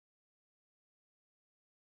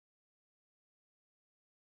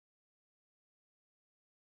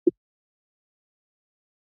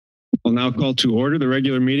I'll now call to order the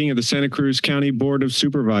regular meeting of the Santa Cruz County Board of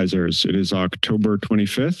Supervisors. It is October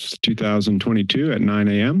 25th, 2022 at 9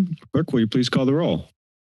 a.m. Clerk, will you please call the roll?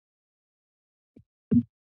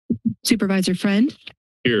 Supervisor Friend?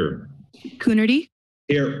 Here. Coonerty?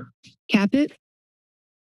 Here. Caput?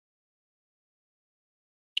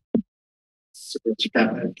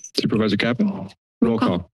 Supervisor Caput? Roll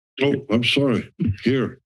call. Oh, I'm sorry.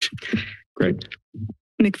 Here. Great.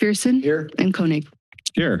 McPherson? Here. And Koenig.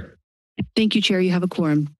 Here. Thank you, Chair. You have a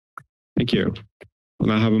quorum. Thank you. We'll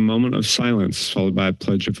now have a moment of silence followed by a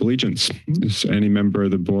pledge of allegiance. Does any member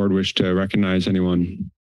of the board wish to recognize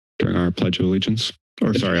anyone during our pledge of allegiance?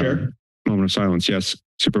 Or sorry, our moment of silence. Yes.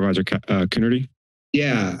 Supervisor Coonerty.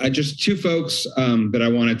 Yeah, just two folks that I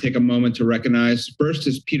want to take a moment to recognize. First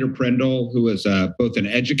is Peter Prendel, who is both an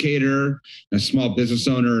educator, a small business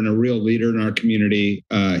owner, and a real leader in our community.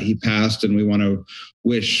 He passed, and we want to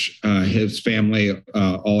wish his family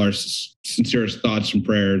all our sincerest thoughts and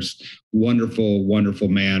prayers. Wonderful, wonderful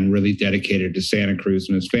man, really dedicated to Santa Cruz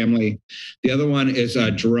and his family. The other one is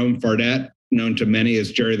Jerome Fardette, known to many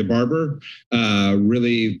as Jerry the Barber.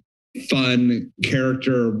 Really fun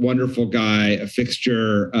character, wonderful guy, a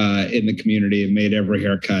fixture in the community, and made every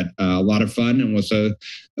haircut a lot of fun, and was a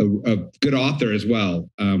good author as well.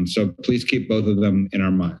 So please keep both of them in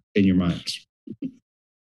your minds.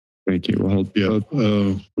 Thank you. We'll hold. Yeah,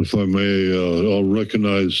 if I may, I'll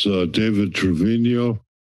recognize David Trevino,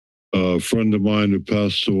 a friend of mine who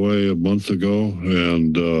passed away a month ago,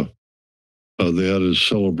 and they had his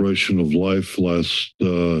celebration of life last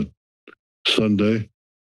Sunday.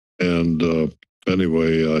 And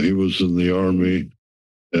anyway, he was in the Army,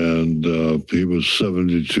 and he was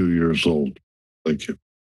 72 years old. Thank you.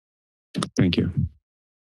 Thank you.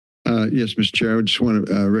 Yes, Mr. Chair, I just want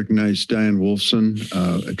to recognize Diane Wolfson,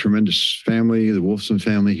 a tremendous family, the Wolfson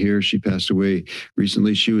family here. She passed away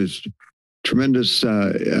recently. She was a tremendous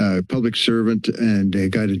public servant and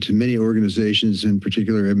guided to many organizations, in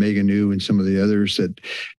particular at Mega New and some of the others that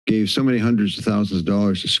gave so many hundreds of thousands of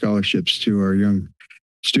dollars of scholarships to our young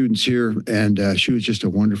students here, and she was just a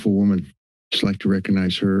wonderful woman. Just like to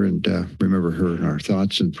recognize her and remember her in our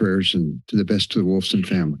thoughts and prayers, and to the best to the Wolfson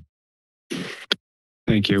family.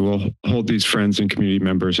 Thank you. We'll hold these friends and community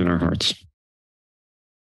members in our hearts.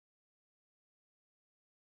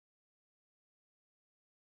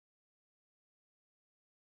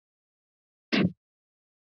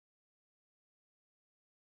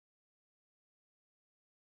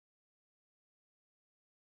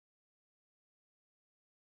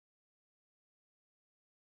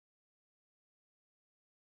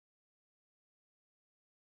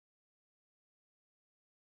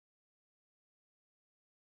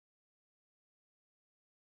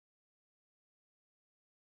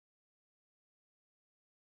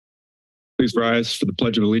 Please rise for the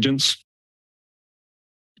Pledge of Allegiance.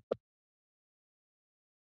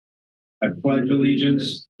 I pledge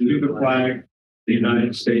allegiance to the flag of the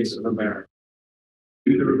United States of America,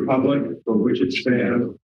 to the republic for which it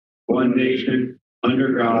stands, one nation,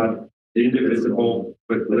 under God, indivisible,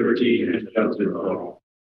 with liberty and justice for all.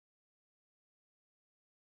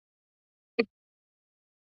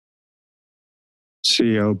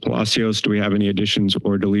 CEO Palacios, do we have any additions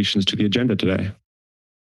or deletions to the agenda today?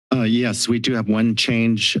 Yes, we do have one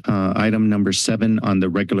change. Item number 7 on the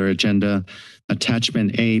regular agenda,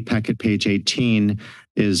 attachment A, packet page 18,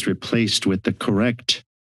 is replaced with the correct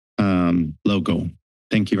logo.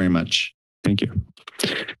 Thank you very much. Thank you.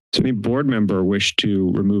 Does any board member wish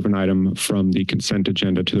to remove an item from the consent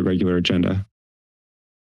agenda to the regular agenda?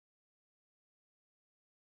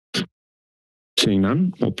 Seeing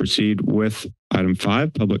none, we'll proceed with item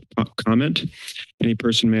 5, public comment. Any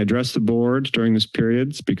person may address the board during this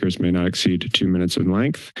period. Speakers may not exceed 2 minutes in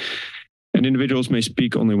length, and individuals may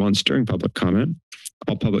speak only once during public comment.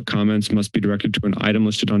 All public comments must be directed to an item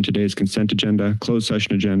listed on today's consent agenda, closed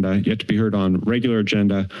session agenda, yet to be heard on regular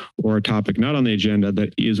agenda, or a topic not on the agenda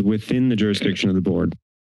that is within the jurisdiction of the board.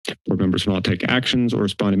 Board members will not take actions or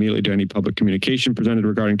respond immediately to any public communication presented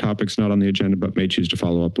regarding topics not on the agenda, but may choose to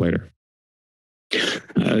follow up later.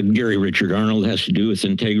 Gary Richard Arnold, has to do with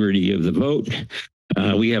integrity of the vote.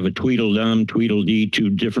 We have a Tweedledum, Tweedledee, 2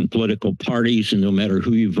 different political parties, and no matter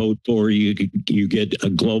who you vote for, you get a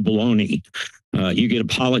globaloney. You get a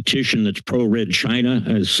politician that's pro-Red China,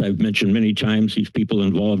 as I've mentioned many times, these people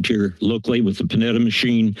involved here locally with the Panetta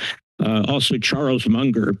machine. Also Charles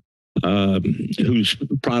Munger, whose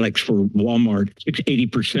products for Walmart,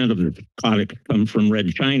 80% of the products come from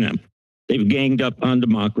Red China. They've ganged up on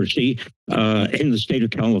democracy in the state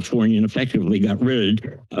of California and effectively got rid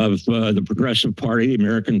of the Progressive Party, the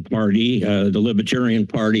American Party, the Libertarian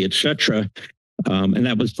Party, etc. and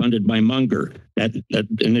that was funded by Munger. That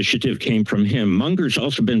initiative came from him. Munger's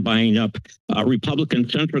also been buying up Republican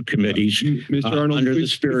Central Committees Mr. Arnold, under the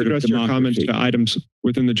please spirit of address your comments democracy. to items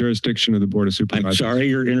within the jurisdiction of the Board of Supervisors. I'm sorry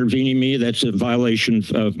you're intervening me. That's a violation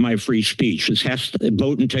of my free speech.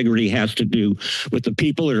 Vote integrity has to do with the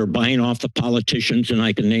people that are buying off the politicians, and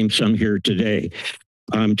I can name some here today.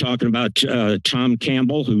 I'm talking about Tom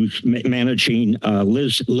Campbell, who's managing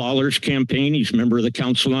Liz Lawler's campaign. He's a member of the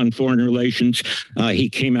Council on Foreign Relations. He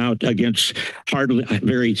came out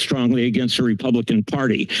very strongly against the Republican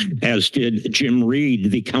Party, as did Jim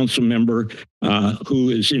Reed, the council member who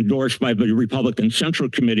is endorsed by the Republican Central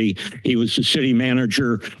Committee. He was the city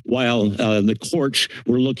manager while the courts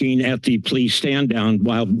were looking at the police stand down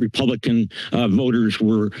while Republican voters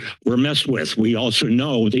were messed with. We also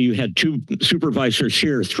know that you had two supervisors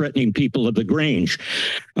here threatening people at the Grange.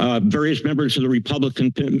 Various members of the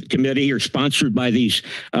Republican committee are sponsored by these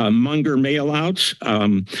Munger mailouts.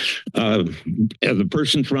 The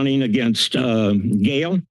person's running against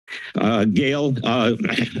Gale. Gail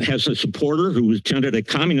has a supporter who attended a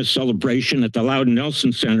communist celebration at the Loudon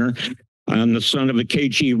Nelson Center, and the son of a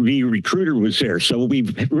KGB recruiter was there. So we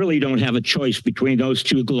really don't have a choice between those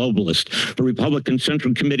two globalists. The Republican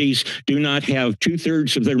Central Committees do not have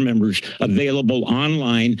 2/3 of their members available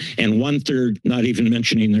online, and 1/3 not even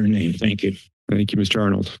mentioning their name. Thank you. Thank you, Mr.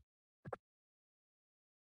 Arnold.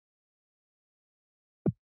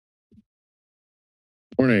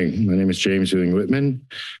 Morning. My name is James Ewing Whitman.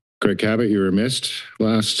 Greg Cabot, you were missed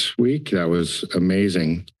last week. That was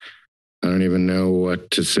amazing. I don't even know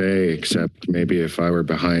what to say, except maybe if I were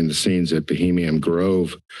behind the scenes at Bohemian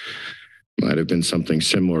Grove, might have been something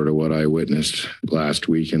similar to what I witnessed last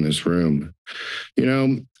week in this room. You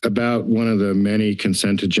know, about one of the many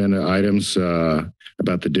consent agenda items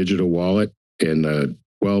about the digital wallet in the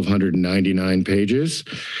 1,299 pages,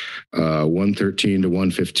 113 to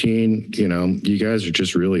 115, you know, you guys are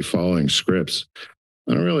just really following scripts.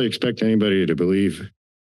 I don't really expect anybody to believe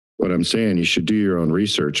what I'm saying. You should do your own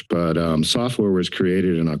research, but software was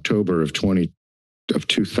created in October of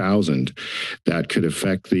 2000 that could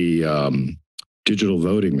affect the digital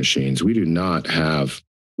voting machines. We do not have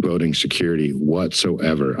voting security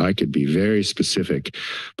whatsoever. I could be very specific,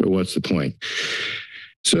 but what's the point?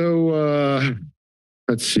 So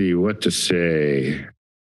let's see what to say.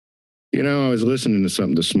 You know, I was listening to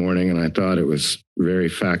something this morning and I thought it was very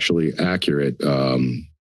factually accurate.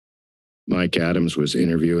 Mike Adams was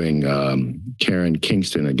interviewing Karen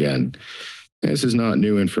Kingston again. This is not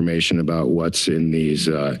new information about what's in these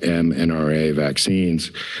mRNA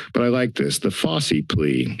vaccines, but I like this. The Fossey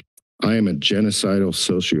plea. I am a genocidal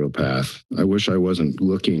sociopath. I wish I wasn't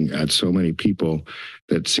looking at so many people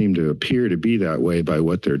that seem to appear to be that way by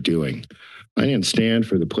what they're doing. I didn't stand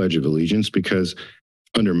for the Pledge of Allegiance because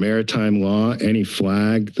under maritime law, any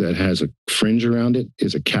flag that has a fringe around it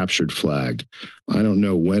is a captured flag. I don't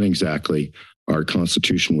know when exactly our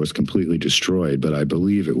Constitution was completely destroyed, but I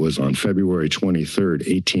believe it was on February 23rd,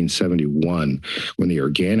 1871, when the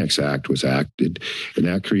Organics Act was acted, and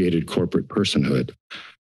that created corporate personhood.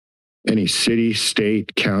 Any city,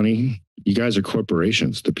 state, county, you guys are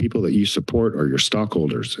corporations. The people that you support are your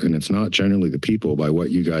stockholders, and it's not generally the people by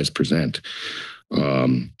what you guys present.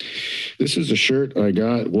 This is a shirt I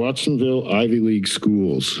got, Watsonville Ivy League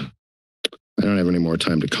Schools. I don't have any more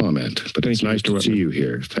time to comment, but it's nice to see you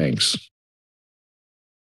here. Thanks.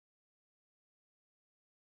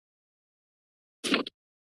 Good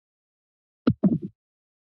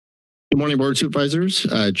morning, Board of Supervisors,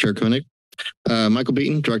 Chair Koenig. Michael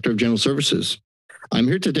Beaton, Director of General Services. I'm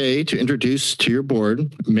here today to introduce to your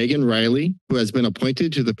board Megan Riley, who has been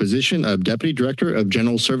appointed to the position of Deputy Director of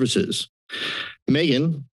General Services.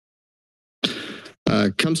 Megan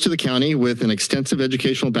comes to the county with an extensive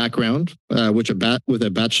educational background, with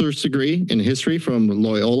a bachelor's degree in history from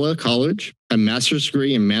Loyola College, a master's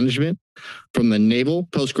degree in management from the Naval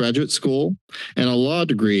Postgraduate School, and a law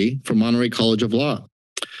degree from Monterey College of Law.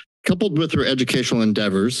 Coupled with her educational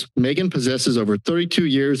endeavors, Megan possesses over 32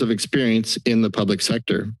 years of experience in the public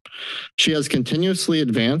sector. She has continuously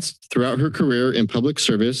advanced throughout her career in public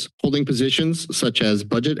service, holding positions such as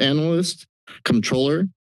budget analyst, controller,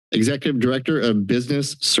 executive director of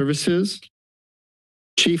business services,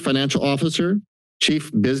 chief financial officer,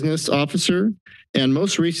 chief business officer, and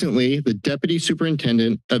most recently, the deputy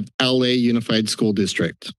superintendent of LA Unified School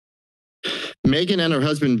District. Megan and her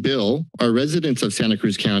husband, Bill, are residents of Santa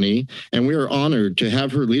Cruz County, and we are honored to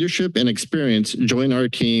have her leadership and experience join our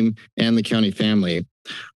team and the county family.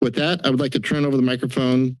 With that, I would like to turn over the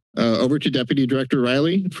microphone over to Deputy Director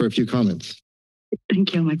Riley for a few comments.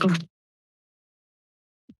 Thank you, Michael.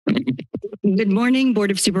 Good morning, Board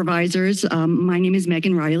of Supervisors. My name is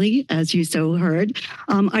Megan Riley, as you so heard.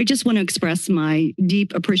 I just want to express my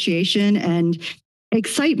deep appreciation and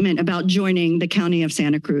excitement about joining the County of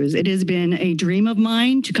Santa Cruz. It has been a dream of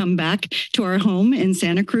mine to come back to our home in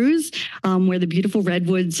Santa Cruz, where the beautiful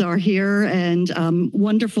redwoods are here, and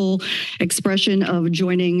wonderful expression of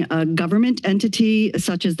joining a government entity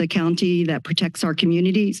such as the county that protects our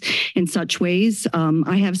communities in such ways.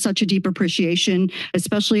 I have such a deep appreciation,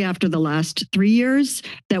 especially after the last 3 years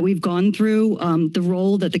that we've gone through, the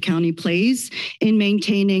role that the county plays in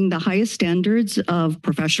maintaining the highest standards of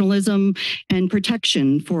professionalism and protection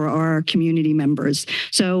for our community members.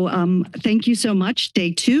 So thank you so much,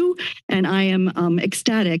 day 2, and I am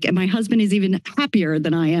ecstatic, and my husband is even happier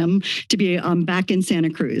than I am to be back in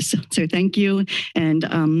Santa Cruz. So thank you, and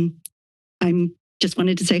I'm just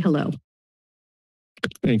wanted to say hello.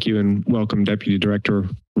 Thank you, and welcome, Deputy Director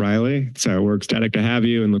Riley. So we're ecstatic to have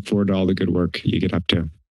you and look forward to all the good work you get up to.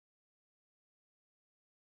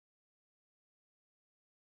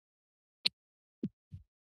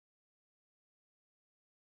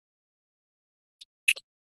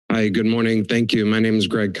 Hi, good morning. Thank you. My name is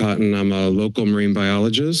Greg Cotton. I'm a local marine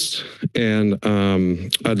biologist, and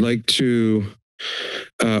I'd like to,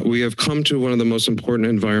 we have come to one of the most important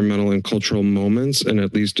environmental and cultural moments in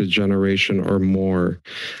at least a generation or more.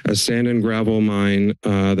 A sand and gravel mine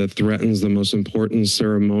that threatens the most important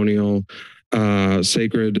ceremonial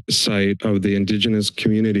sacred site of the indigenous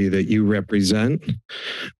community that you represent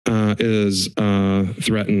is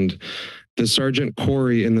threatened. The Sergeant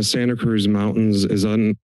Quarry in the Santa Cruz Mountains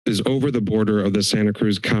is over the border of the Santa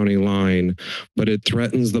Cruz County line, but it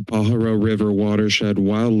threatens the Pajaro River watershed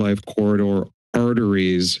wildlife corridor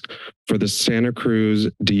arteries for the Santa Cruz,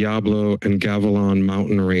 Diablo, and Gavilan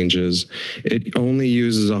mountain ranges. It only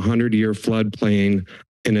uses a 100-year floodplain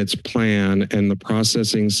in its plan, and the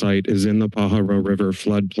processing site is in the Pajaro River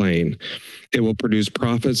floodplain. It will produce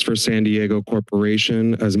profits for San Diego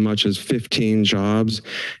Corporation, as much as 15 jobs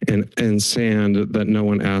and sand that no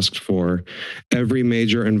one asked for. Every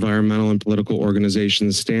major environmental and political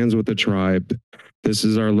organization stands with the tribe. This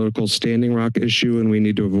is our local Standing Rock issue, and we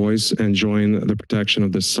need to voice and join the protection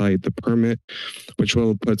of the site. The permit, which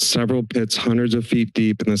will put several pits hundreds of feet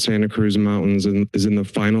deep in the Santa Cruz Mountains, and is in the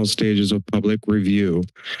final stages of public review.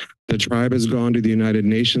 The tribe has gone to the United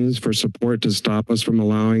Nations for support to stop us from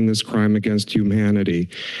allowing this crime against humanity.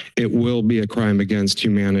 It will be a crime against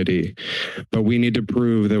humanity, but we need to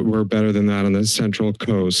prove that we're better than that on the Central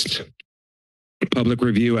Coast. Public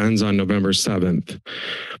review ends on November 7th.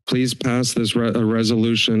 Please pass this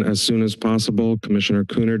resolution as soon as possible. Commissioner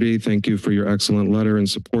Coonerty, thank you for your excellent letter in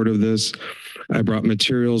support of this. I brought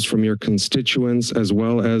materials from your constituents as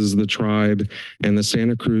well as the tribe and the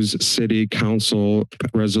Santa Cruz City Council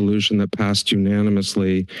resolution that passed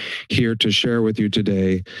unanimously here to share with you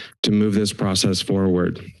today to move this process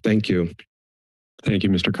forward. Thank you. Thank you,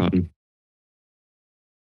 Mr. Cotton.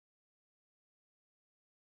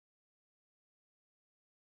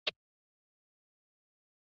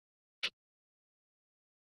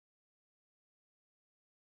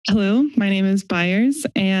 Hello, my name is Byers,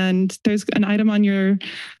 and there's an item on your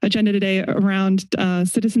agenda today around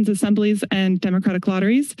citizens' assemblies and democratic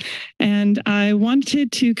lotteries. And I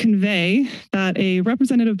wanted to convey that a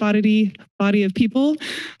representative body of people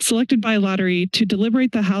selected by lottery to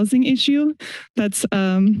deliberate the housing issue, that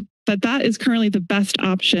is currently the best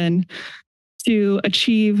option to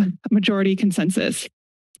achieve majority consensus.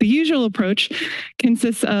 The usual approach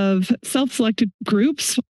consists of self-selected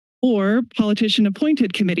groups or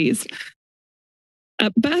politician-appointed committees.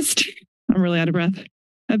 At best, I'm really out of breath.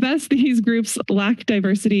 At best, these groups lack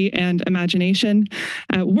diversity and imagination.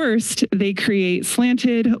 At worst, they create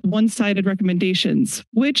slanted, one-sided recommendations,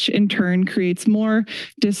 which in turn creates more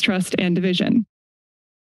distrust and division.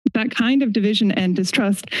 That kind of division and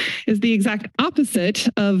distrust is the exact opposite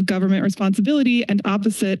of government responsibility and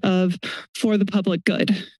opposite of for the public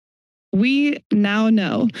good. We now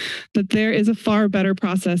know that there is a far better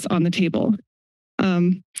process on the table.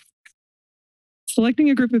 Selecting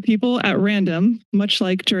a group of people at random, much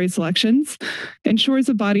like jury selections, ensures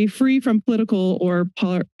a body free from political or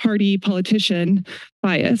politician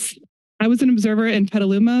bias. I was an observer in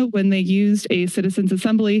Petaluma when they used a citizens'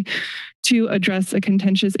 assembly to address a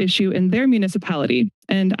contentious issue in their municipality.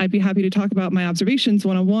 And I'd be happy to talk about my observations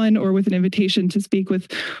one-on-one or with an invitation to speak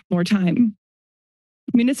with more time.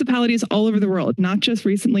 Municipalities all over the world, not just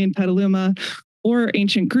recently in Petaluma or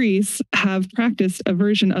ancient Greece, have practiced a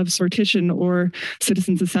version of sortition or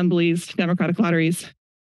citizens' assemblies, democratic lotteries.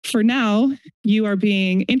 For now, you are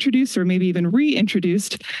being introduced or maybe even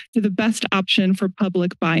reintroduced to the best option for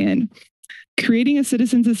public buy-in. creating a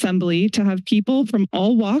citizens assembly to have people from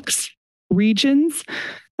all walks, regions,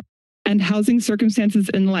 and housing circumstances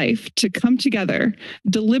in life to come together,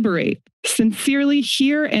 deliberate, sincerely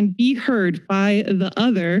hear and be heard by the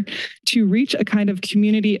other to reach a kind of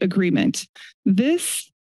community agreement.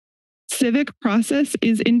 This civic process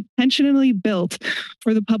is intentionally built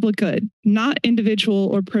for the public good, not individual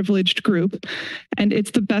or privileged group, and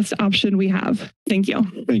it's the best option we have. Thank you.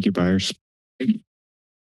 Thank you, Byers.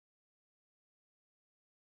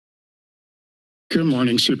 Good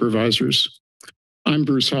morning, supervisors. I'm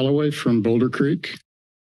Bruce Holloway from Boulder Creek.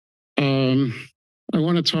 I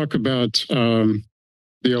want to talk about the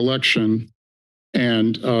election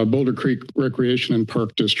and Boulder Creek Recreation and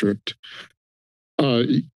Park District.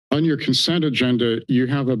 On your consent agenda, you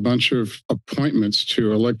have a bunch of appointments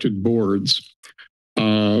to elected boards,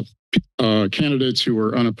 candidates who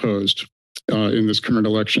were unopposed in this current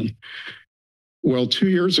election. Well, 2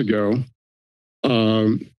 years ago,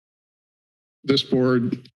 this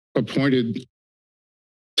board appointed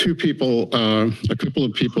two people, a couple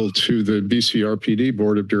of people to the BCRPD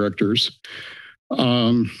board of directors.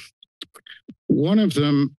 One of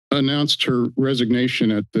them announced her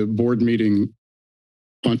resignation at the board meeting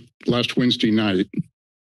on last Wednesday night.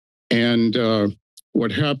 And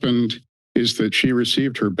what happened is that she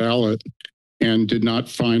received her ballot and did not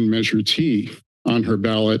find Measure T on her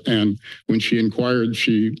ballot. And when she inquired,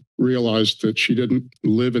 she realized that she didn't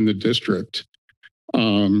live in the district.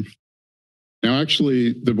 Now,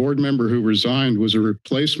 actually, the board member who resigned was a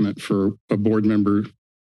replacement for a board member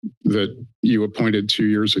that you appointed 2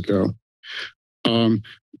 years ago.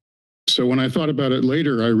 So when I thought about it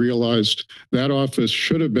later, I realized that office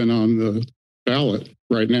should have been on the ballot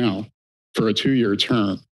right now for a 2-year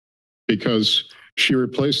term, because she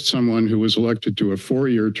replaced someone who was elected to a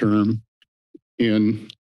 4-year term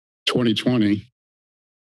in 2020.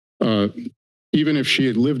 Even if she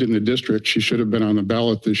had lived in the district, she should have been on the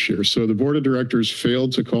ballot this year. So the board of directors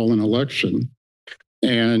failed to call an election.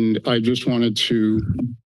 And I just wanted to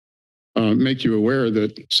make you aware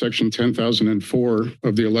that Section 10,004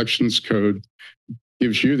 of the Elections Code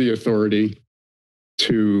gives you the authority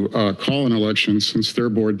to call an election since their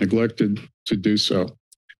board neglected to do so.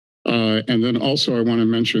 And then also I want to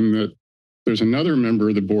mention that there's another member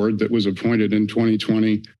of the board that was appointed in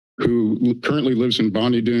 2020 who currently lives in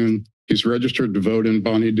Bonnie Doon. He's registered to vote in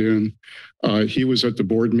Bonnie Doon. He was at the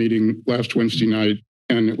board meeting last Wednesday night,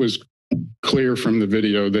 and it was clear from the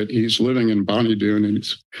video that he's living in Bonnie Doon and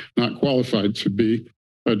he's not qualified to be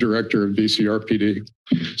a director of BCRPD.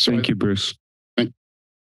 So Thank you, Bruce.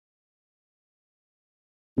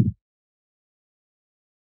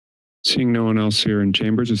 Seeing no one else here in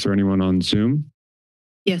chambers, is there anyone on Zoom?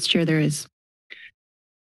 Yes, Chair, there is.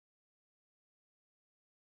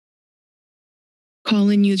 Call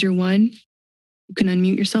in user 1. You can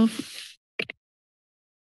unmute yourself.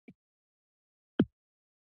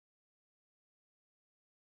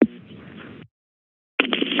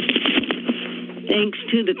 Thanks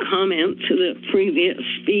to the comments of the previous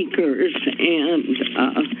speakers, and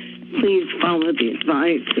please follow the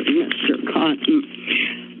advice of Mr. Cotton.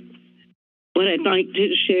 What I'd like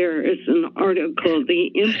to share is an article, The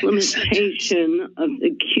Implementation of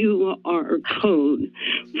the QR Code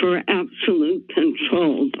for Absolute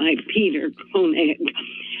Control by Peter Koenig.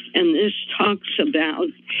 And this talks about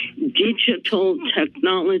digital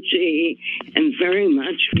technology and very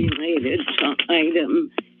much related to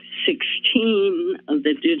item 16 of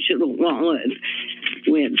the digital wallet,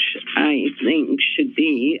 which I think should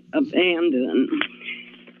be abandoned.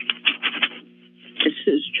 This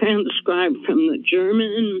is transcribed from the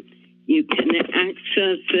German. You can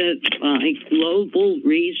access it by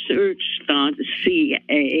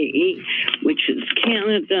globalresearch.ca, which is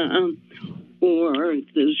Canada, or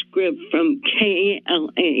the script from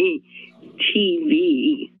KLA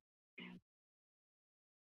TV.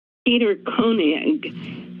 Peter Koenig,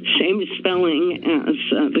 same spelling as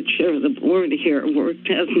the chair of the board here, worked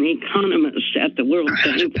as an economist at the World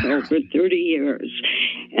Bank for over 30 years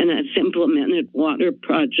and has implemented water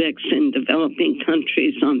projects in developing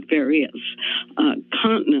countries on various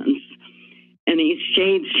continents. And he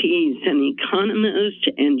states he's an economist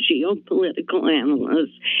and geopolitical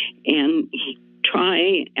analyst, and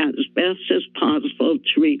try as best as possible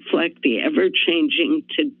to reflect the ever-changing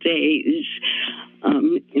today's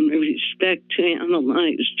in respect to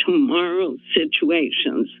analyze tomorrow's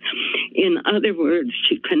situations. In other words,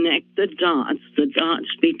 to connect the dots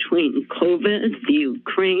between COVID, the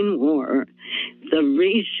Ukraine war, the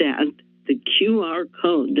reset, the QR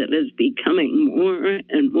code that is becoming more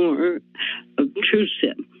and more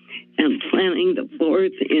obtrusive. and planning the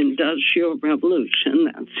fourth industrial revolution.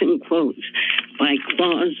 That's in quotes by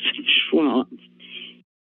Klaus Schwab.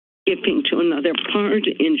 Skipping to another part,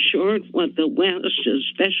 in short, what the West,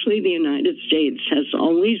 especially the United States, has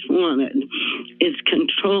always wanted is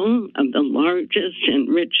control of the largest and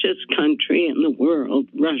richest country in the world,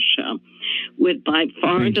 Russia, with by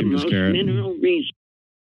far the most mineral resources.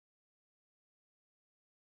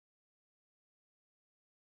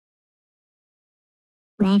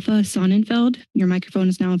 Rafa Sonnenfeld, your microphone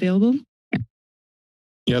is now available.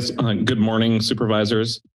 Yes, good morning,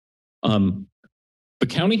 supervisors. The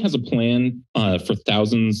county has a plan for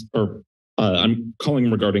thousands, or I'm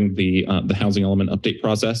calling regarding the housing element update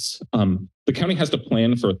process. The county has to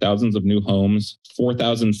plan for thousands of new homes,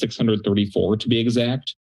 4,634 to be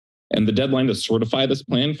exact. And the deadline to certify this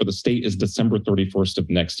plan for the state is December 31st of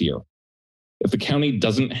next year. If the county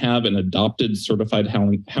doesn't have an adopted certified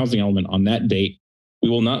housing element on that date, we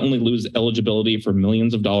will not only lose eligibility for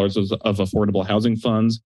millions of dollars of affordable housing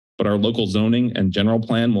funds, but our local zoning and general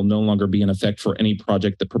plan will no longer be in effect for any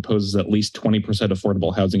project that proposes at least 20%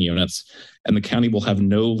 affordable housing units, and the county will have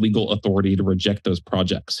no legal authority to reject those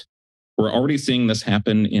projects. We're already seeing this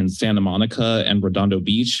happen in Santa Monica and Redondo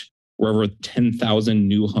Beach, where over 10,000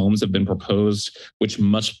 new homes have been proposed, which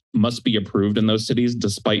must be approved in those cities,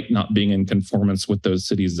 despite not being in conformance with those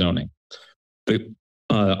cities' zoning.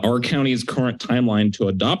 Our county's current timeline to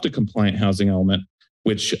adopt a compliant housing element,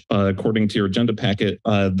 which according to your agenda packet,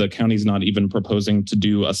 the county's not even proposing to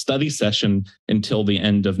do a study session until the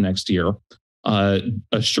end of next year,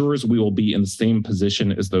 assures we will be in the same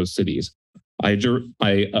position as those cities. I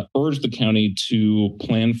urge the county to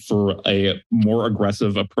plan for a more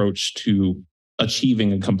aggressive approach to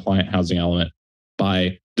achieving a compliant housing element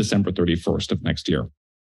by December 31st of next year.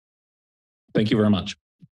 Thank you very much.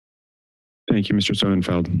 Thank you, Mr.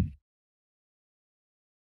 Sonnenfeld.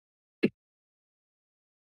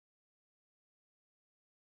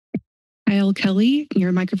 Kyle Kelly,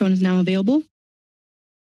 your microphone is now available.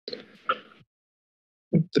 There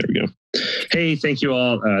we go. Hey, thank you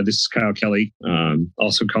all. This is Kyle Kelly,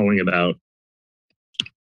 also calling about,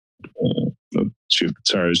 sorry,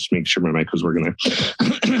 I was just making sure my mic was working there.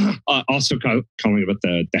 Also calling about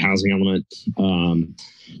the housing element.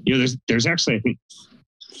 There's actually, I think,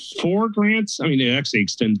 4 grants. I mean, it actually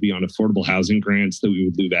extends beyond affordable housing grants that we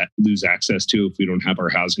would lose access to if we don't have our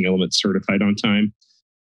housing element certified on time.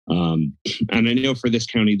 And I know for this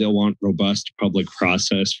county, they'll want robust public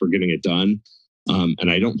process for getting it done.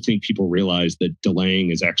 And I don't think people realize that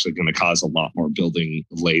delaying is actually going to cause a lot more building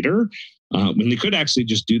later, when they could actually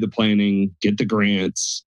just do the planning, get the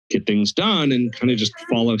grants, get things done, and kind of just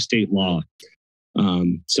follow state law.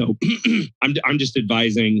 So I'm just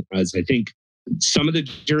advising, as I think some of the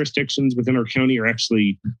jurisdictions within our county are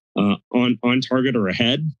actually on target or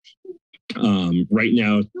ahead. Right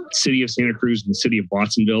now, City of Santa Cruz and the City of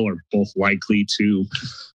Watsonville are both likely to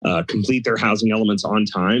complete their housing elements on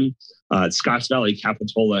time. Scotts Valley,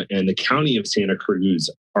 Capitola, and the County of Santa Cruz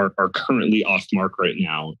are currently off mark right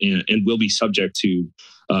now and will be subject to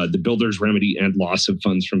the builder's remedy and loss of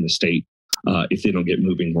funds from the state if they don't get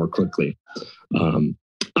moving more quickly.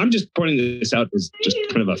 I'm just pointing this out as just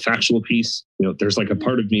kind of a factual piece. There's like a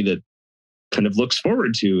part of me that kind of looks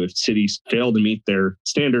forward to if cities fail to meet their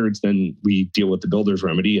standards, then we deal with the builder's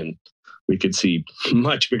remedy and we could see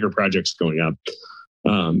much bigger projects going up.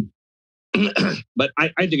 But I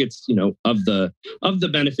think it's, of the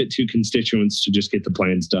benefit to constituents to just get the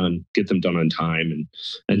plans done, get them done on time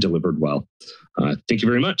and delivered well. Thank you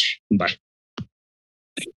very much. Bye.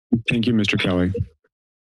 Thank you, Mr. Kelly.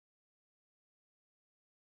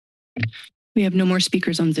 We have no more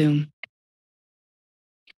speakers on Zoom.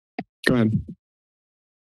 Go ahead.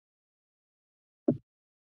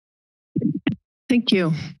 Thank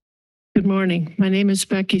you. Good morning. My name is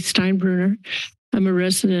Becky Steinbruner. I'm a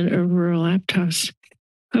resident of rural Aptos.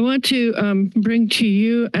 I want to bring to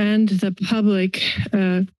you and the public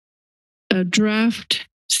a draft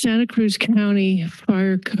Santa Cruz County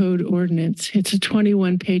Fire Code Ordinance. It's a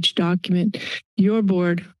 21-page document. Your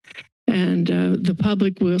board and the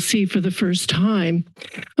public will see for the first time,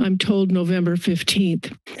 I'm told November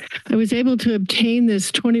 15th. I was able to obtain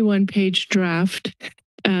this 21-page draft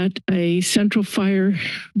at a Central Fire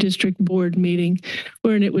District Board meeting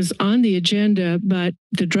where it was on the agenda, but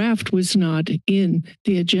the draft was not in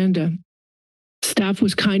the agenda. Staff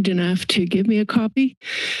was kind enough to give me a copy,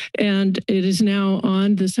 and it is now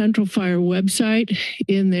on the Central Fire website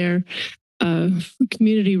in their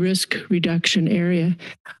community risk reduction area.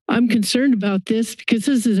 I'm concerned about this because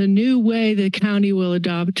this is a new way the county will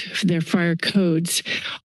adopt their fire codes.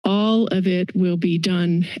 All of it will be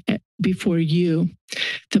done before you.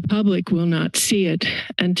 The public will not see it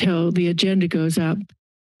until the agenda goes up.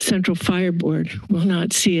 Central Fire Board will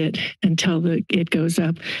not see it until it goes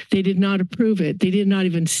up. They did not approve it. They did not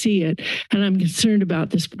even see it. And I'm concerned about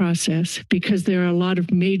this process because there are a lot of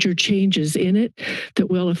major changes in it that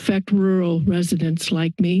will affect rural residents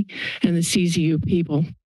like me and the CZU people.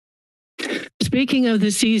 Speaking of the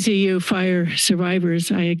CZU fire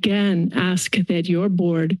survivors, I again ask that your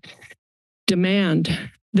board demand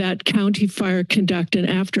that County Fire conduct an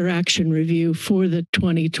after-action review for the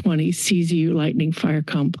 2020 CZU Lightning Fire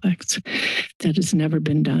Complex. That has never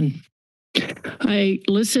been done. I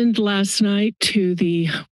listened last night to the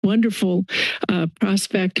wonderful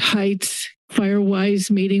Prospect Heights Firewise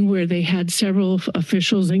meeting where they had several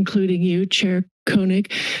officials, including you, Chair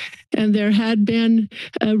Koenig, and there had been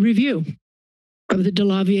a review of the De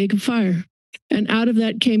La Viega fire. And out of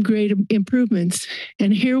that came great improvements.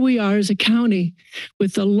 And here we are as a county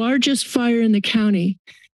with the largest fire in the county,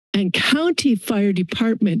 and county fire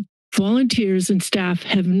department volunteers and staff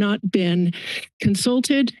have not been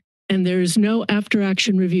consulted, and there is no after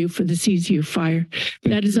action review for the CZU fire.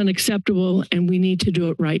 That is unacceptable, and we need to do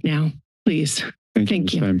it right now. Please.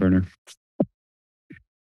 Thank you. Steinbrenner.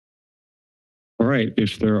 All right,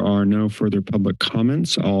 if there are no further public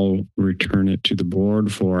comments, I'll return it to the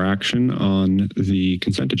board for action on the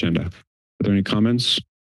consent agenda. Are there any comments?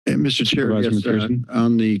 Mr. Chair, yes,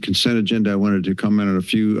 on the consent agenda, I wanted to comment on a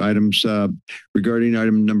few items regarding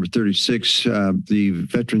item number 36, the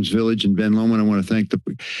Veterans Village in Ben Lomond. I want to thank the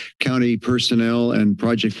county personnel and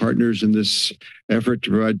project partners in this effort to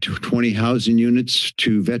provide 20 housing units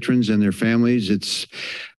to veterans and their families. It's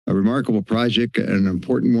a remarkable project, an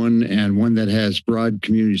important one, and one that has broad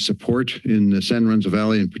community support in the San Lorenzo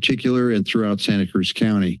Valley in particular and throughout Santa Cruz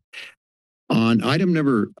County. On item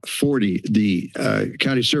number 40, the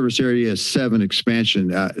County Service Area 7 expansion,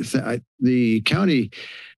 the county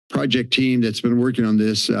project team that's been working on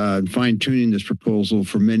this, fine-tuning this proposal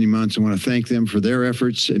for many months, I want to thank them for their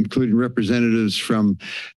efforts, including representatives from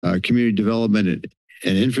Community Development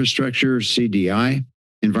and Infrastructure, CDI,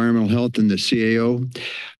 Environmental Health, and the CAO.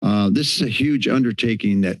 This is a huge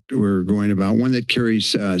undertaking that we're going about, one that carries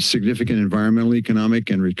significant environmental, economic,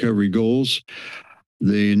 and recovery goals.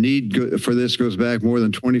 The need for this goes back more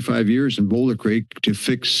than 25 years in Boulder Creek to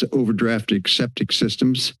fix overdrafted septic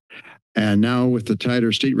systems. And now with the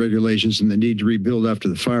tighter state regulations and the need to rebuild after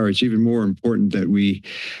the fire, it's even more important that we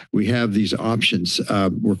have these options.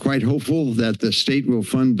 We're quite hopeful that the state will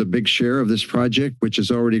fund the big share of this project, which has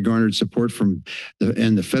already garnered support from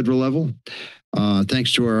the federal level.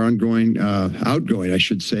 Thanks to our outgoing, I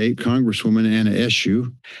should say, Congresswoman Anna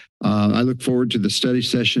Eshoo. I look forward to the study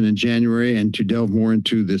session in January and to delve more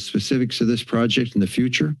into the specifics of this project in the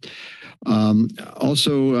future.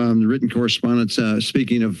 Also, the written correspondence,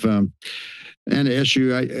 speaking of Anna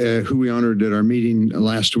Eshoo, who we honored at our meeting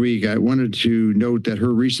last week, I wanted to note that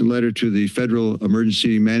her recent letter to the Federal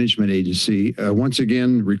Emergency Management Agency, once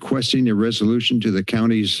again requesting a resolution to the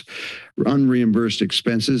county's unreimbursed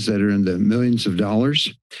expenses that are in the millions of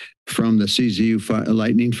dollars from the CZU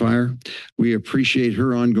lightning fire. We appreciate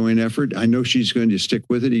her ongoing effort. I know she's going to stick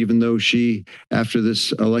with it, even though after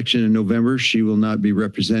this election in November, she will not be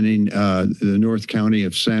representing the North County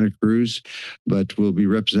of Santa Cruz, but will be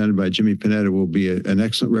represented by Jimmy Panetta, will be an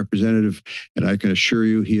excellent representative. And I can assure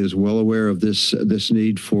you, he is well aware of this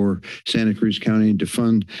need for Santa Cruz County to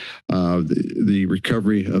fund the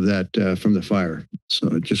recovery of that from the fire. So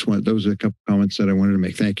I just those are a couple comments that I wanted to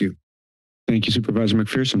make. Thank you. Thank you, Supervisor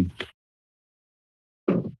McPherson.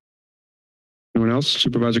 Anyone else?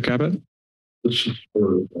 Supervisor Cabot? This is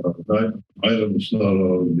for items not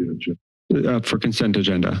on the agenda. For consent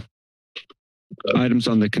agenda. Items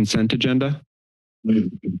on the consent agenda?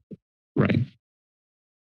 Right.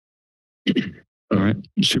 All right.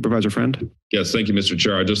 Supervisor Friend? Yes, thank you, Mr.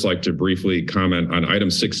 Chair. I'd just like to briefly comment on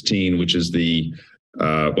item 16, which is the,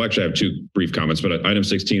 well, actually I have two brief comments, but item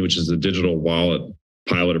 16, which is the digital wallet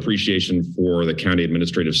pilot. Appreciation for the county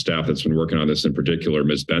administrative staff that's been working on this, in particular,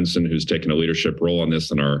 Ms. Benson, who's taken a leadership role on this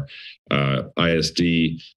in our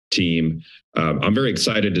ISD team. I'm very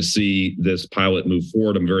excited to see this pilot move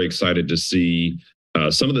forward. I'm very excited to see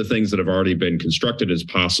some of the things that have already been constructed as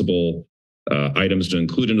possible items to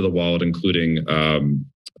include into the wallet, including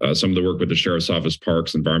some of the work with the Sheriff's Office,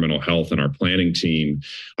 Parks, Environmental Health, and our planning team.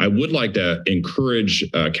 I would like to encourage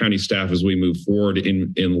county staff as we move forward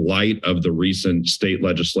in light of the recent state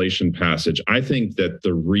legislation passage. I think that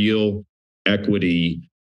the real equity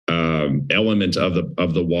element of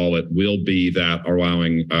the wallet will be that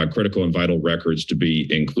allowing critical and vital records to be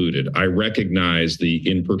included. I recognize the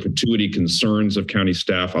in perpetuity concerns of county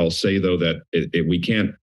staff. I'll say, though, that we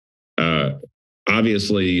can't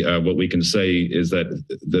obviously, what we can say is that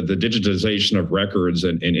the digitization of records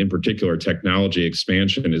and in particular technology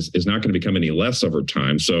expansion is not going to become any less over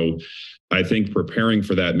time. So I think preparing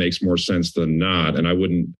for that makes more sense than not. And I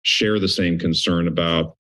wouldn't share the same concern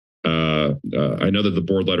about, I know that the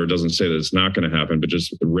board letter doesn't say that it's not going to happen, but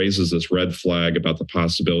just raises this red flag about the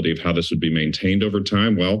possibility of how this would be maintained over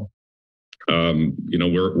time. Well,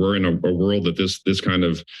 we're in a world that this kind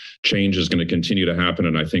of change is going to continue to happen.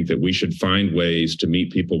 And I think that we should find ways to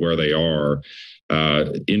meet people where they are.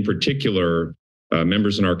 In particular,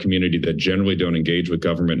 members in our community that generally don't engage with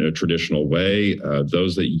government in a traditional way.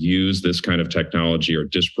 Those that use this kind of technology are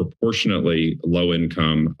disproportionately low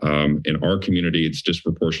income. In our community, it's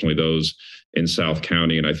disproportionately those in South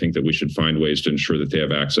County. And I think that we should find ways to ensure that they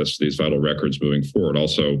have access to these vital records moving forward.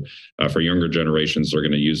 Also, for younger generations, they're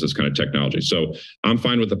going to use this kind of technology. So I'm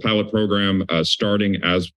fine with the pilot program starting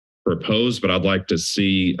as proposed, but I'd like to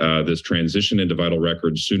see this transition into vital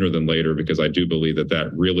records sooner than later, because I do believe that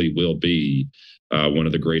that really will be one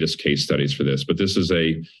of the greatest case studies for this. But this is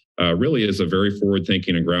really is a very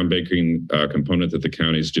forward-thinking and groundbreaking component that the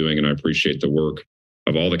county is doing, and I appreciate the work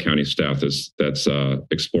of all the county staff that's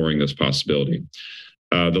exploring this possibility.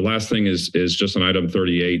 The last thing is just on item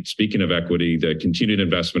 38. Speaking of equity, the continued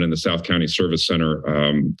investment in the South County Service Center,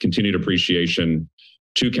 continued appreciation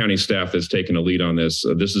to county staff that's taken a lead on this.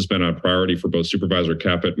 This has been a priority for both Supervisor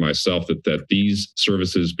Caput and myself that these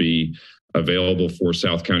services be available for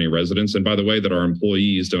South County residents. And by the way, that our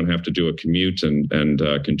employees don't have to do a commute and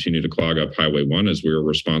continue to clog up Highway 1, as we are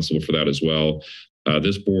responsible for that as well.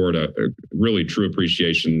 This board, really true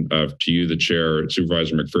appreciation to you, the chair,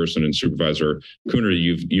 Supervisor McPherson and Supervisor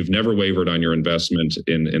Coonerty. You've never wavered on your investment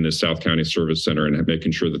in the South County Service Center and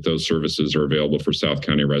making sure that those services are available for South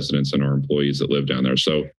County residents and our employees that live down there.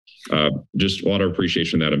 So just a lot of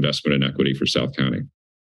appreciation of that investment in equity for South County.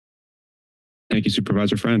 Thank you,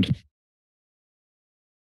 Supervisor Friend.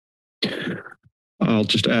 I'll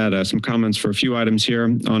just add some comments for a few items here.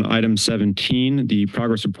 On item 17, the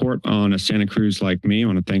progress report on a Santa Cruz like me. I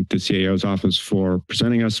want to thank the CAO's office for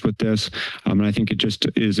presenting us with this. And I think it just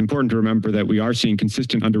is important to remember that we are seeing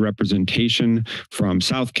consistent underrepresentation from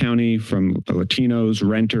South County, from Latinos,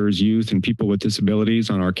 renters, youth, and people with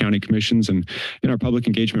disabilities on our county commissions and in our public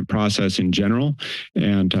engagement process in general.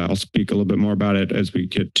 And I'll speak a little bit more about it as we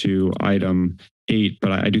get to item 8,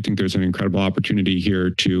 but I do think there's an incredible opportunity here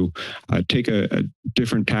to take a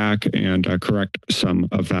different tack and correct some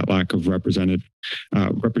of that lack of representation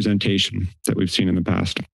that we've seen in the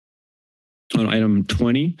past. On item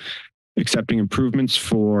 20, accepting improvements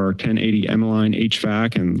for 1080 Emmeline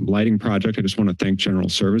HVAC and lighting project. I just want to thank General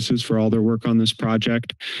Services for all their work on this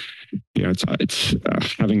project. You know, it's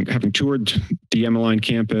having toured the Emmeline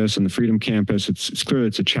campus and the Freedom campus, it's clear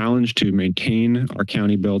it's a challenge to maintain our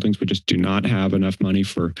county buildings. We just do not have enough money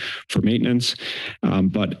for maintenance.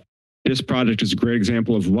 But this project is a great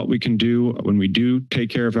example of what we can do when we do take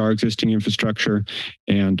care of our existing infrastructure,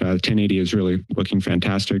 and 1080 is really looking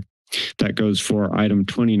fantastic. That goes for item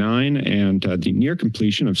 29 and the near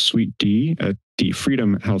completion of Suite D at the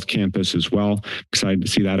Freedom Health Campus as well. Excited to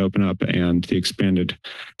see that open up and the expanded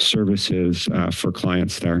services for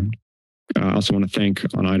clients there. I also want to thank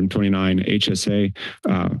on item 29 HSA,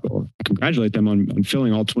 congratulate them on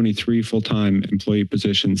filling all 23 full-time employee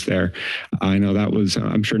positions there. I know that was,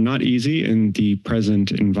 I'm sure, not easy in the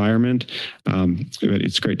present environment, but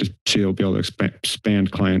it's great to see they'll be able to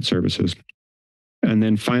expand client services. And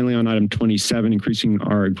then finally on item 27, increasing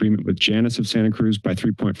our agreement with Janus of Santa Cruz by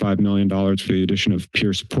 $3.5 million for the addition of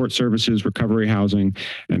peer support services, recovery housing,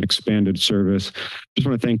 and expanded service. Just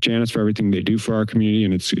want to thank Janus for everything they do for our community,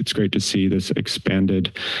 and it's great to see this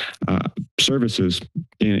expanded services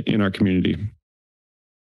in our community.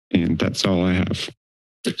 And that's all I have.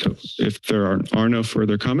 So if there are no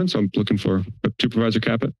further comments, I'm looking for Supervisor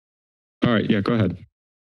Caput. All right, yeah, go ahead.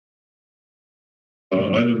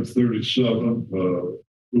 Item 37,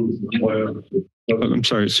 I'm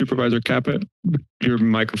sorry, Supervisor Caput, your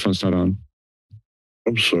microphone's not on.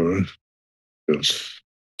 I'm sorry. Yes.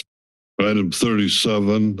 Item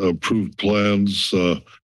 37, approved plans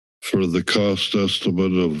for the cost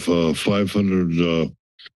estimate of 500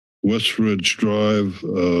 West Ridge Drive.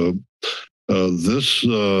 This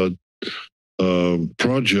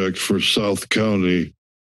project for South County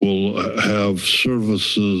will have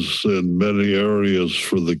services in many areas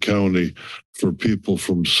for the county for people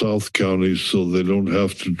from South County, so they don't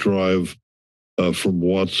have to drive from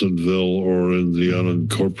Watsonville or in the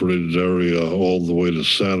unincorporated area all the way to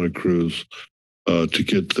Santa Cruz to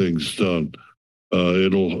get things done.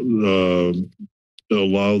 It'll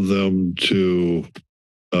allow them to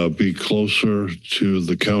be closer to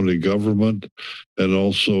the county government, and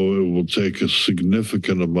also it will take a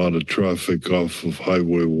significant amount of traffic off of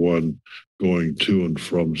Highway 1 going to and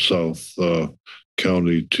from South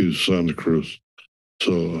County to Santa Cruz.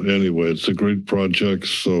 So anyway, it's a great project.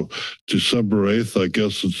 So December 8th, I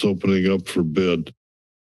guess it's opening up for bid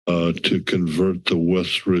to convert the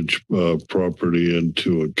West Ridge property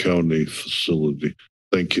into a county facility.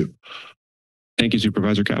 Thank you. Thank you,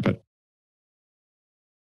 Supervisor Caput.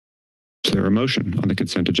 Is there a motion on the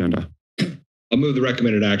consent agenda? I'll move the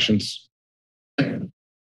recommended actions.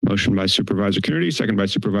 Motion by Supervisor Kennedy, second by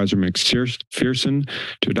Supervisor McPherson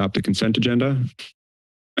to adopt the consent agenda.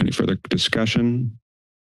 Any further discussion?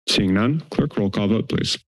 Seeing none, clerk, roll call vote,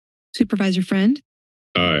 please. Supervisor Friend,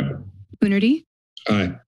 Aye. Coonerty,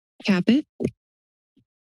 Aye. Caput,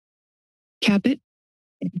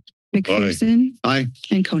 McPherson, Aye.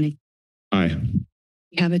 and Koenig. Aye.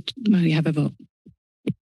 We have a vote.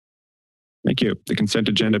 Thank you. The consent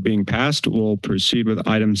agenda being passed, we'll proceed with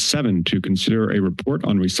item 7 to consider a report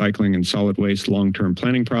on recycling and solid waste long-term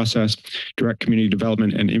planning process, direct community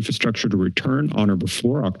development and infrastructure to return on or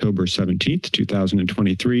before October 17th,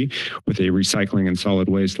 2023 with a recycling and solid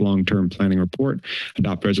waste long-term planning report,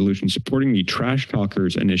 adopt resolution supporting the Trash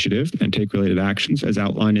Talkers initiative and take related actions as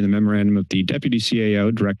outlined in the memorandum of the Deputy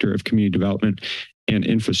CAO, Director of Community Development and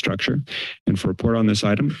Infrastructure. And for report on this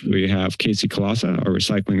item, we have Casey Colassa, our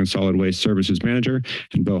Recycling and Solid Waste Services Manager,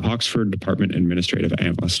 and Bo Hoxford, Department Administrative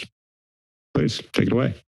Analyst. Please take it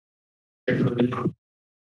away. I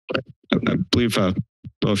believe,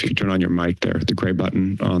 Bo, if you could turn on your mic there, the gray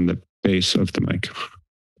button on the base of the mic.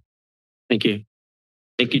 Thank you.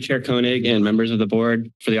 Thank you, Chair Koenig and members of the board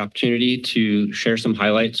for the opportunity to share some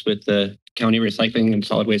highlights with the County Recycling and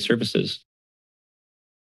Solid Waste Services.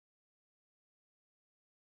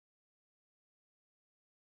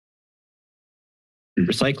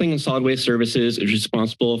 Recycling and Solid Waste Services is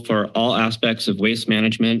responsible for all aspects of waste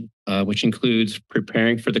management, which includes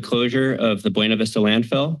preparing for the closure of the Buena Vista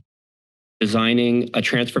landfill, designing a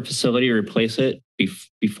transfer facility to replace it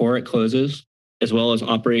before it closes, as well as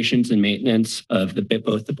operations and maintenance of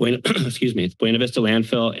both the Buena Vista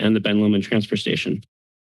landfill and the Ben Lomond transfer station.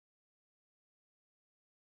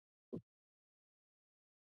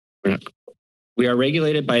 We are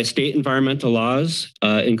regulated by state environmental laws,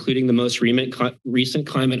 including the most recent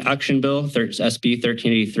Climate Action Bill, SB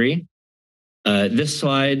 1383. This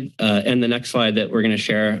slide and the next slide that we're going to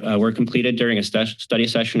share were completed during a study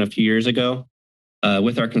session a few years ago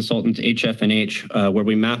with our consultant HF&H, where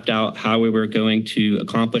we mapped out how we were going to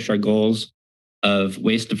accomplish our goals of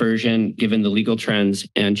waste diversion given the legal trends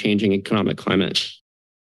and changing economic climate.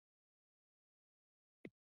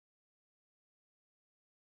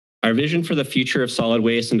 Our vision for the future of solid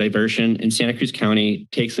waste and diversion in Santa Cruz County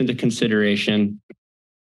takes into consideration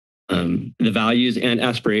the values and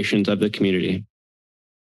aspirations of the community.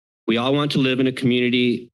 We all want to live in a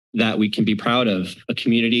community that we can be proud of, a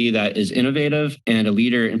community that is innovative and a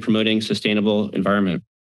leader in promoting sustainable environment.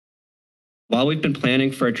 While we've been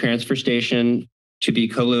planning for a transfer station to be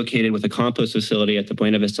co-located with a compost facility at the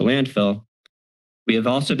Buena Vista landfill, we have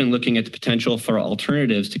also been looking at the potential for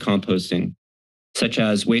alternatives to composting, such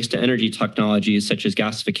as waste to energy technologies such as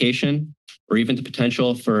gasification, or even the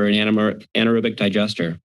potential for an anaerobic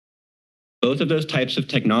digester. Both of those types of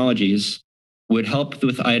technologies would help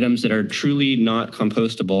with items that are truly not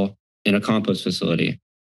compostable in a compost facility,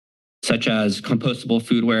 such as compostable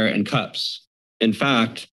foodware and cups. In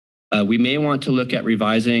fact, we may want to look at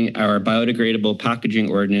revising our biodegradable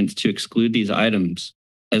packaging ordinance to exclude these items,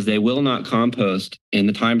 as they will not compost in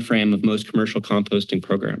the time frame of most commercial composting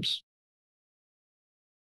programs.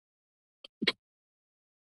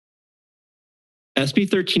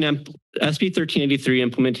 SB 1383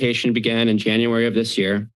 implementation began in January of this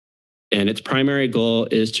year, and its primary goal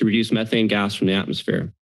is to reduce methane gas from the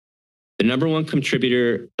atmosphere. The number one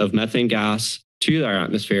contributor of methane gas to our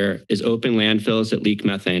atmosphere is open landfills that leak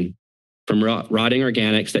methane from rotting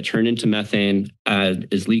organics that turn into methane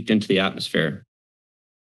is leaked into the atmosphere.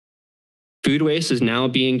 Food waste is now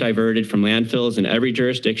being diverted from landfills in every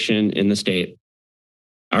jurisdiction in the state.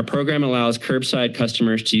 Our program allows curbside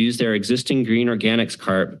customers to use their existing green organics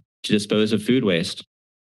cart to dispose of food waste.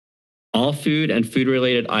 All food and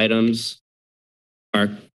food-related items are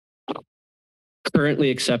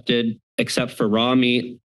currently accepted except for raw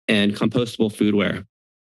meat and compostable foodware.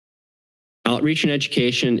 Outreach and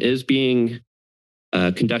education is being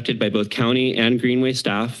conducted by both county and Greenway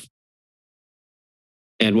staff.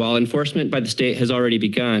 And while enforcement by the state has already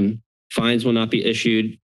begun, fines will not be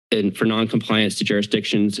issued for non-compliance to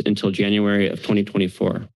jurisdictions until January of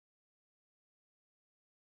 2024.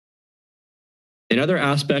 Another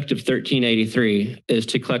aspect of 1383 is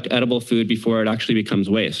to collect edible food before it actually becomes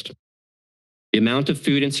waste. The amount of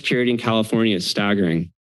food insecurity in California is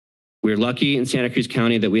staggering. We're lucky in Santa Cruz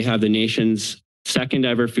County that we have the nation's second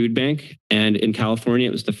ever food bank, and in California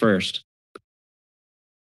it was the first.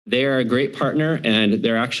 They are a great partner, and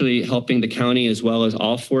they're actually helping the county as well as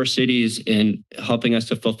all 4 cities in helping us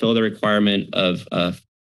to fulfill the requirement of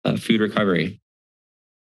food recovery.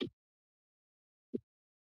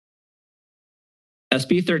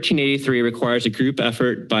 SB 1383 requires a group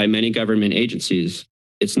effort by many government agencies.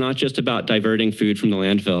 It's not just about diverting food from the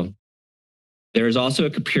landfill. There is also a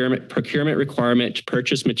procurement requirement to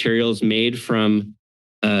purchase materials made from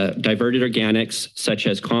diverted organics, such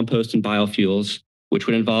as compost and biofuels, which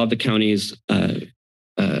would involve the county's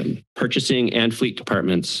purchasing and fleet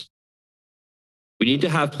departments. We need to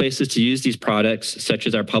have places to use these products, such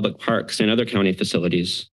as our public parks and other county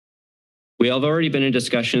facilities. We have already been in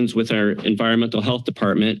discussions with our environmental health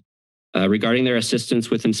department regarding their assistance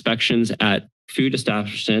with inspections at food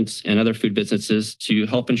establishments and other food businesses to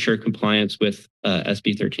help ensure compliance with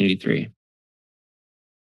SB 1383.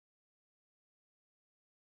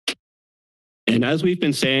 And as we've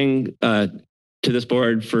been saying to this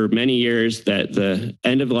board for many years, that the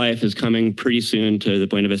end of life is coming pretty soon to the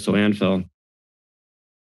Buena Vista landfill.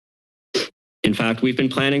 In fact, we've been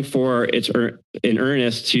planning for it in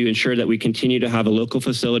earnest to ensure that we continue to have a local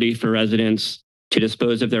facility for residents to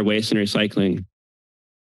dispose of their waste and recycling.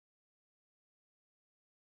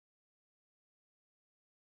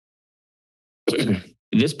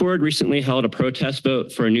 This board recently held a protest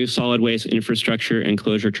vote for a new solid waste infrastructure and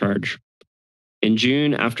closure charge. In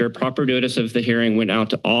June, after proper notice of the hearing went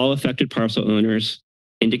out to all affected parcel owners,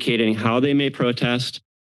 indicating how they may protest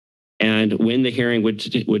and when the hearing would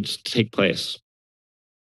take place.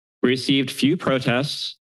 We received few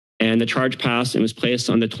protests, and the charge passed and was placed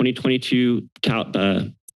on the 2022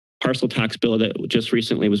 parcel tax bill that just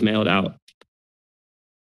recently was mailed out.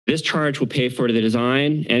 This charge will pay for the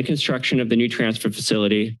design and construction of the new transfer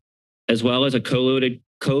facility, as well as a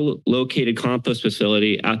co-located compost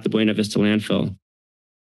facility at the Buena Vista landfill.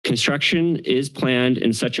 Construction is planned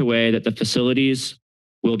in such a way that the facilities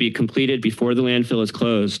will be completed before the landfill is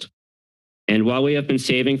closed. And while we have been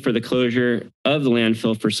saving for the closure of the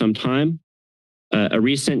landfill for some time, a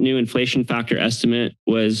recent new inflation factor estimate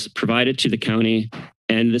was provided to the county,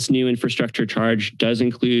 and this new infrastructure charge does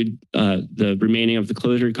include the remaining of the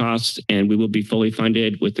closure costs, and we will be fully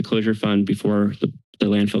funded with the closure fund before the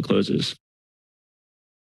landfill closes.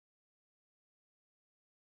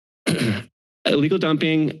 Illegal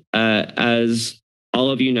dumping, as all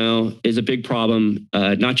of you know, is a big problem,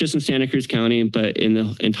 not just in Santa Cruz County, but in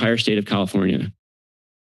the entire state of California.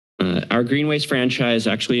 Our green waste franchise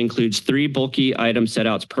actually includes 3 bulky item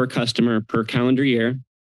set-outs per customer per calendar year.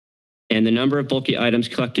 And the number of bulky items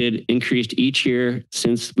collected increased each year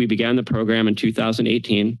since we began the program in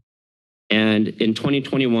 2018. And in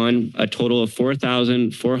 2021, a total of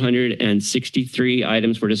 4,463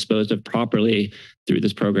 items were disposed of properly through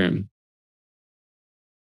this program.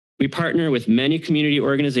 We partner with many community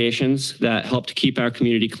organizations that help to keep our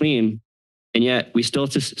community clean, and yet we still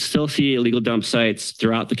see illegal dump sites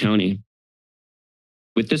throughout the county.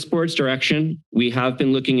 With this board's direction, we have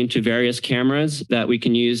been looking into various cameras that we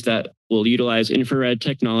can use that will utilize infrared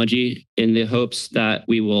technology in the hopes that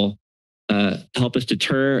we will help us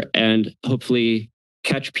deter and hopefully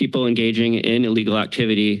catch people engaging in illegal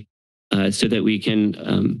activity so that we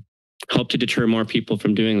can help to deter more people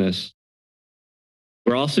from doing this.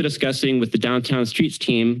 We're also discussing with the Downtown Streets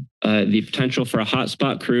team the potential for a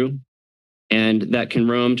hotspot crew, and that can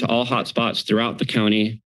roam to all hotspots throughout the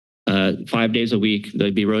county 5 days a week.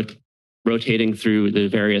 They'll be rotating through the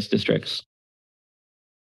various districts.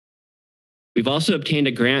 We've also obtained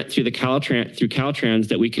a grant through Caltrans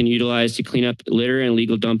that we can utilize to clean up litter and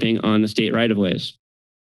illegal dumping on the state right-of-ways.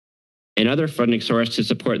 Another funding source to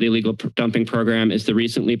support the illegal dumping program is the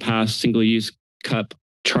recently passed single-use cup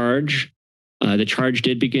charge. The charge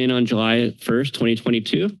did begin on July 1st,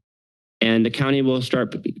 2022, and the county will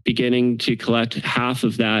start beginning to collect half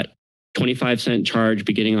of that 25-cent charge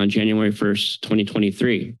beginning on January 1st,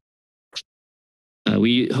 2023.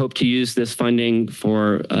 We hope to use this funding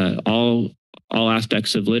for all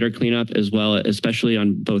aspects of litter cleanup, as well, especially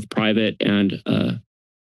on both private and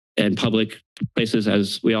public places.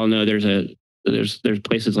 As we all know, there's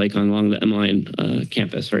places like along the M-Line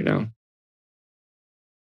campus right now.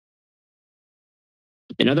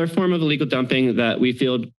 Another form of illegal dumping that we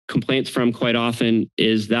field complaints from quite often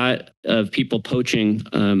is that of people poaching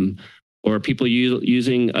or people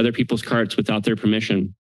using other people's carts without their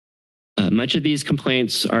permission. Much of these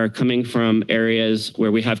complaints are coming from areas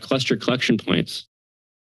where we have cluster collection points.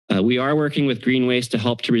 We are working with Green Waste to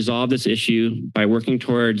help to resolve this issue by working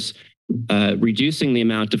towards reducing the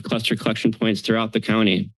amount of cluster collection points throughout the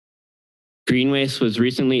county. Green Waste was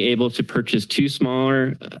recently able to purchase 2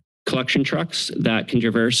 smaller collection trucks that can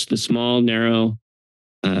traverse the small, narrow,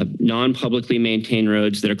 non-publicly maintained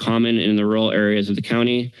roads that are common in the rural areas of the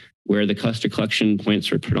county where the cluster collection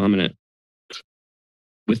points are predominant.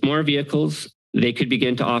 With more vehicles, they could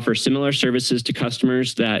begin to offer similar services to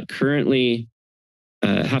customers that currently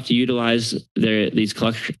have to utilize these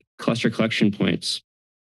cluster collection points.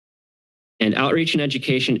 And outreach and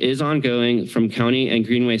education is ongoing from county and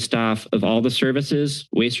Greenway staff of all the services,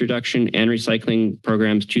 waste reduction, and recycling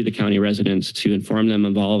programs to the county residents to inform them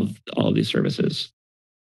of all of these services.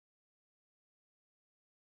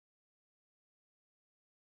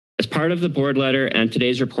 As part of the board letter and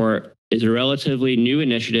today's report is a relatively new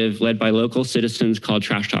initiative led by local citizens called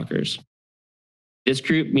Trash Talkers. This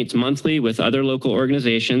group meets monthly with other local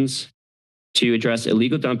organizations to address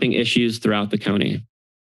illegal dumping issues throughout the county.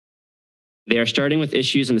 They are starting with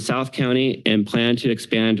issues in the South County and plan to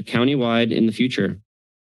expand countywide in the future.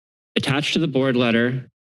 Attached to the board letter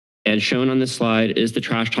and shown on this slide is the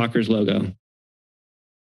Trash Talkers logo.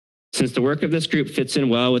 Since the work of this group fits in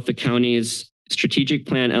well with the county's strategic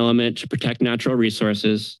plan element to protect natural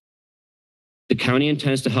resources, the county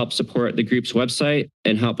intends to help support the group's website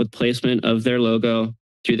and help with placement of their logo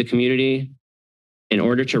through the community in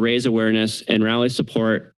order to raise awareness and rally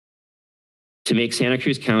support to make Santa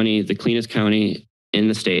Cruz County the cleanest county in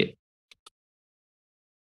the state.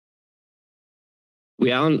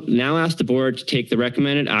 We now ask the board to take the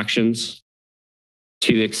recommended actions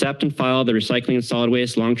to accept and file the Recycling and Solid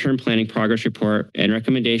Waste Long-Term Planning Progress Report and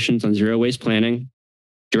recommendations on zero waste planning,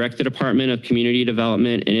 direct the Department of Community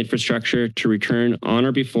Development and Infrastructure to return on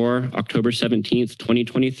or before October 17th,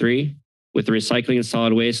 2023 with the Recycling and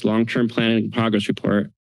Solid Waste Long-Term Planning Progress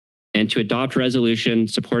Report, and to adopt resolution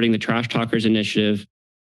supporting the Trash Talkers initiative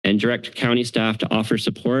and direct county staff to offer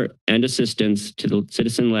support and assistance to the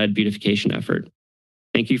citizen-led beautification effort.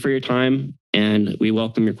 Thank you for your time, and we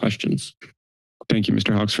welcome your questions. Thank you,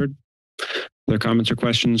 Mr. Hawksford. Other comments or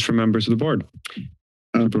questions from members of the board?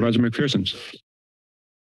 Supervisor McPherson.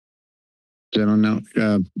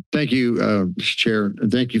 Thank you, Mr. Chair, and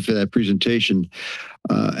thank you for that presentation.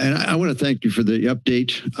 And I want to thank you for the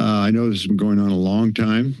update. I know this has been going on a long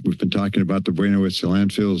time. We've been talking about the Buena Vista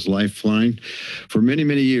Landfill's lifeline for many,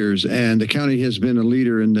 many years. And the county has been a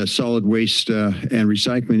leader in the solid waste and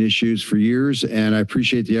recycling issues for years. And I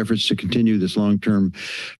appreciate the efforts to continue this long-term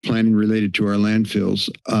planning related to our landfills.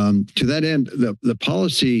 To that end, the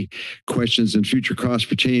policy questions and future costs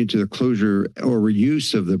pertaining to the closure or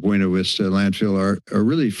reuse of the Buena Vista landfill are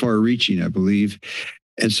really far-reaching, I believe.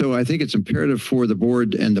 And so I think it's imperative for the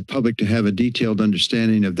board and the public to have a detailed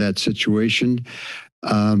understanding of that situation.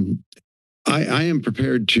 I am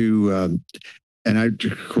prepared to, and I,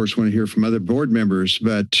 of course, want to hear from other board members,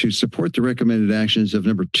 but to support the recommended actions of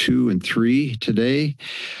number 2 and 3 today.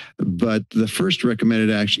 But the first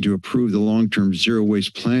recommended action to approve the long-term zero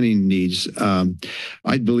waste planning needs,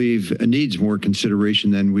 I believe it needs more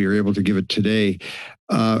consideration than we are able to give it today.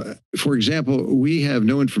 For example, we have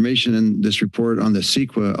no information in this report on the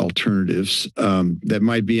CEQA alternatives that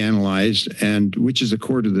might be analyzed, and which is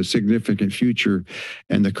according to the significant future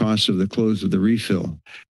and the cost of the close of the refill.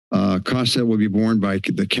 Costs that will be borne by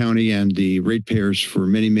the county and the ratepayers for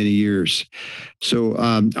many, many years. So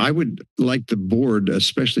I would like the board,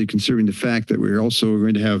 especially considering the fact that we're also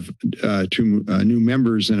going to have 2 new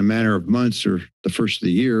members in a matter of months or the first of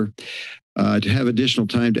the year, to have additional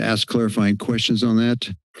time to ask clarifying questions on that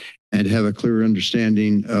and have a clear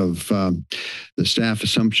understanding of the staff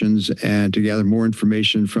assumptions and to gather more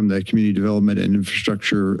information from the Community Development and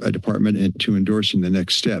Infrastructure Department and to endorsing the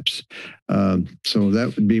next steps. So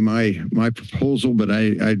that would be my proposal, but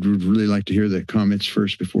I'd really like to hear the comments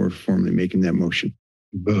first before formally making that motion.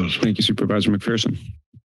 Thank you, Supervisor McPherson.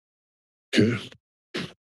 Okay.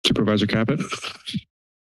 Supervisor Caput.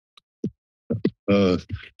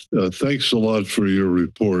 Thanks a lot for your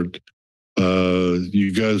report.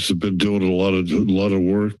 You guys have been doing a lot of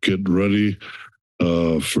work getting ready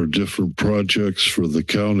for different projects for the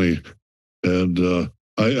county, and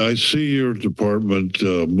I see your department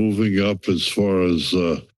moving up as far as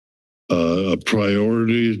a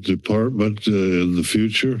priority department in the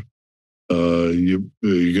future. You're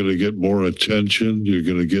going to get more attention. You're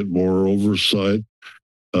going to get more oversight.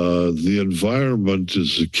 The environment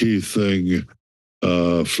is the key thing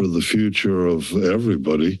for the future of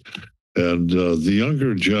everybody. And the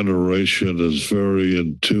younger generation is very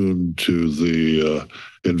in tune to the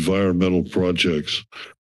environmental projects.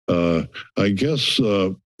 I guess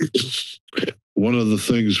one of the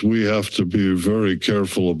things we have to be very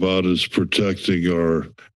careful about is protecting our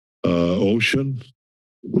ocean.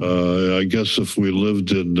 I guess if we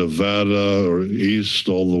lived in Nevada or east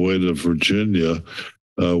all the way to Virginia,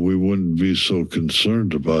 we wouldn't be so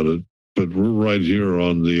concerned about it. But we're right here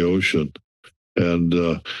on the ocean. And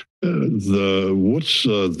what's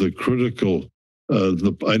the critical?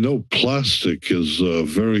 I know plastic is a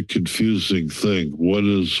very confusing thing. What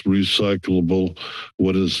is recyclable?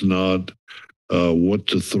 What is not? What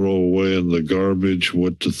to throw away in the garbage?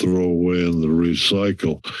 What to throw away in the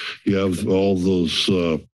recycle? You have all those,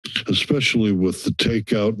 especially with the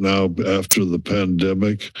takeout now after the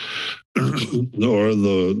pandemic, or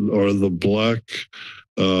the black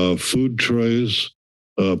food trays.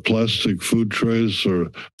 Plastic food trays,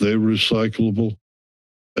 are they recyclable?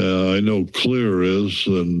 I know clear is,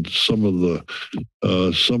 and some of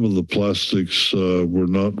the plastics were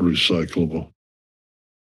not recyclable.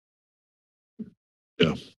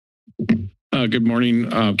 Yeah. Good morning,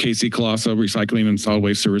 Casey Colosso, Recycling and Solid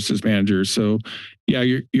Waste Services Manager. So, yeah,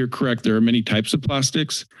 you're correct. There are many types of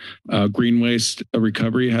plastics. Green Waste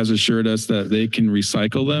Recovery has assured us that they can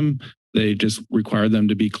recycle them. They just require them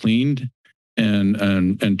to be cleaned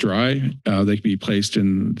and dry. They can be placed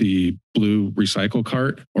in the blue recycle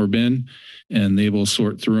cart or bin, and they will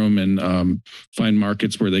sort through them and find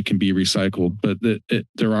markets where they can be recycled. But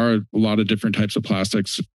there are a lot of different types of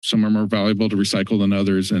plastics. Some are more valuable to recycle than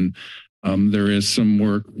others, and there is some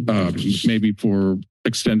work maybe for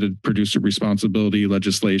extended producer responsibility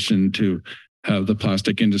legislation to have the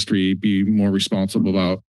plastic industry be more responsible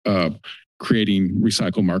about creating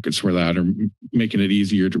recycle markets for that, or making it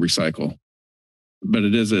easier to recycle. But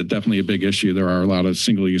it is definitely a big issue. There are a lot of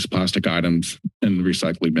single-use plastic items in the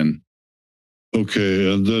recycling bin.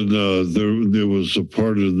 Okay, and then there was a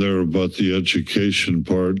part in there about the education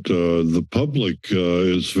part. The public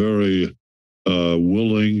is very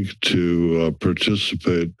willing to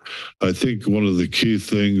participate. I think one of the key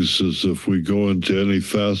things is if we go into any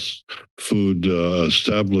fast food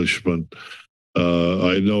establishment,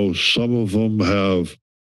 I know some of them have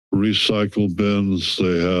recycle bins.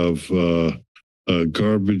 They have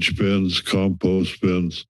garbage bins, compost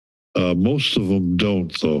bins. Most of them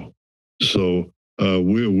don't, though. So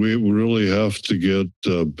we really have to get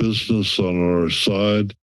business on our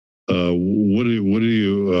side. How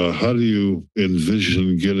do you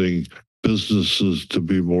envision getting businesses to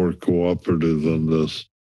be more cooperative on this?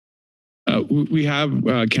 We have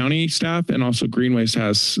county staff, and also Green Waste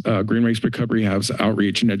Recovery has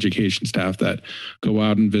outreach and education staff that go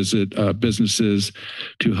out and visit businesses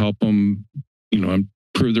to help them,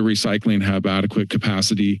 improve the recycling, have adequate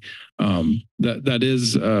capacity. That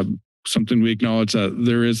is something we acknowledge, that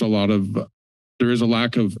there is a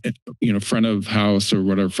lack of, front of house or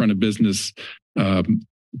whatever, front of business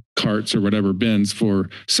carts or whatever bins for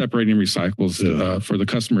separating recyclables for the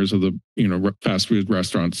customers of the, fast food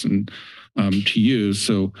restaurants and to use.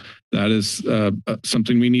 So that is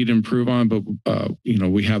something we need to improve on, but,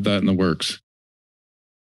 we have that in the works.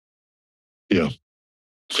 Yeah.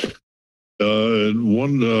 And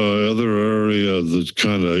one other area that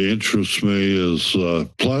kind of interests me is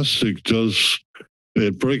plastic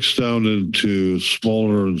it breaks down into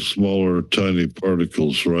smaller and smaller tiny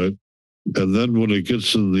particles, right? And then when it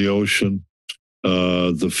gets in the ocean,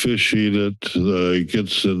 the fish eat it, it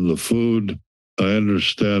gets in the food. I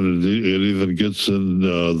understand it even gets in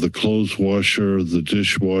the clothes washer, the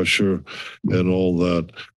dishwasher, and all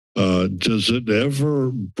that. Does it ever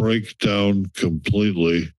break down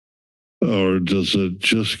completely? Or does it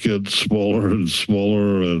just get smaller and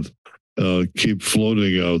smaller and keep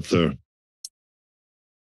floating out there?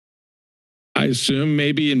 I assume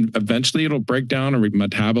maybe eventually it'll break down or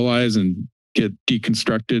metabolize and get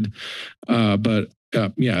deconstructed. But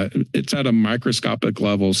yeah, it's at a microscopic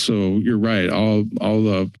level. So you're right. All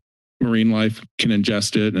the marine life can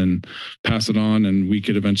ingest it and pass it on, and we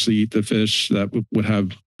could eventually eat the fish that would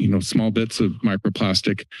have, small bits of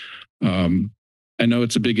microplastic. I know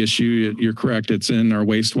it's a big issue. You're correct. It's in our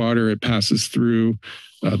wastewater. It passes through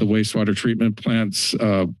the wastewater treatment plants.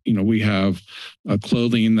 We have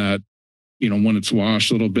clothing that, when it's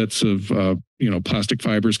washed, little bits of, plastic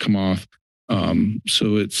fibers come off.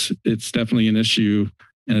 So it's definitely an issue,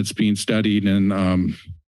 and it's being studied. And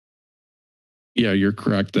yeah, you're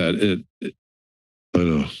correct that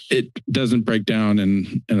it doesn't break down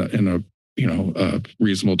in a a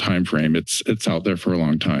reasonable time frame. It's out there for a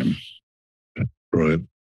long time. Right.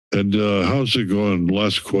 And how's it going?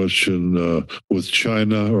 Last question with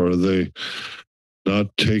China. Are they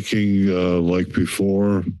not taking like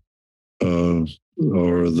before?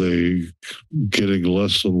 Or are they getting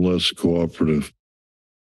less and less cooperative?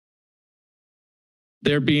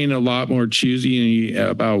 They're being a lot more choosy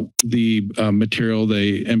about the material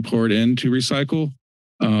they import in to recycle.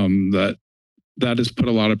 That has put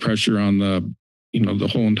a lot of pressure on the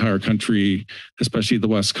whole entire country, especially the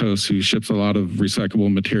West Coast, who ships a lot of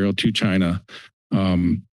recyclable material to China.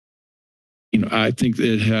 I think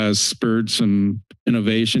it has spurred some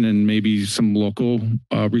innovation and maybe some local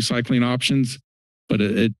recycling options, but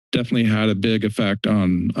it definitely had a big effect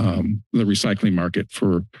on the recycling market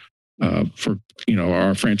for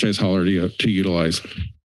our franchise hauler to utilize.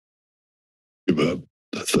 You bet.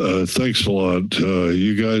 Thanks a lot.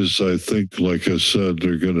 You guys, I think, like I said,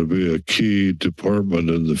 are going to be a key department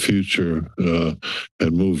in the future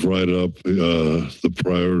and move right up the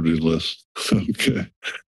priority list. Okay.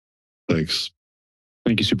 Thanks.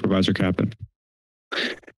 Thank you, Supervisor Kaplan.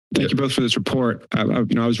 Thank you both for this report. I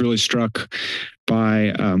was really struck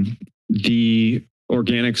by the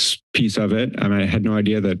organics piece of it. I had no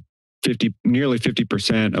idea that nearly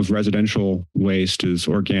 50% of residential waste is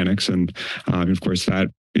organics. And of course, that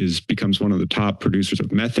becomes one of the top producers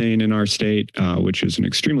of methane in our state, which is an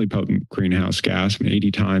extremely potent greenhouse gas. 80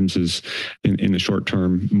 times is in the short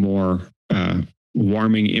term more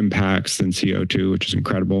warming impacts than CO2, which is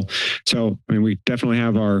incredible. So, we definitely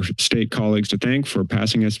have our state colleagues to thank for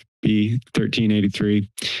passing SB 1383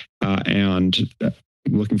 and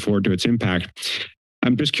looking forward to its impact.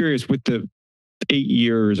 I'm just curious, with the 8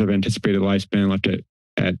 years of anticipated lifespan left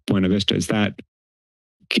at Buena Vista, is that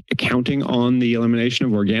counting on the elimination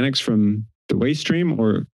of organics from the waste stream,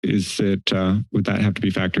 or is it would that have to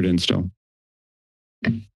be factored in still?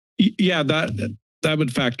 Yeah, that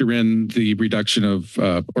would factor in the reduction of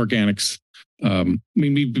organics.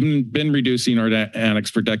 We've been reducing organics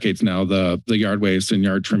for decades now, the yard waste and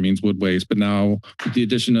yard trimmings, wood waste, but now with the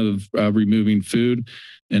addition of removing food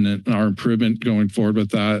and our improvement going forward with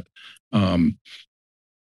that,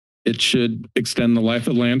 it should extend the life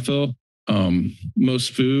of landfill.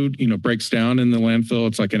 Most food, breaks down in the landfill.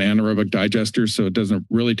 It's like an anaerobic digester, so it doesn't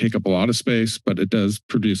really take up a lot of space, but it does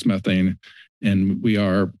produce methane. And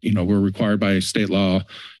we're required by state law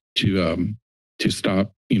to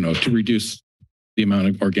stop, to reduce the amount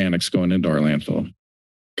of organics going into our landfill.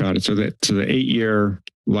 Got it. So the 8-year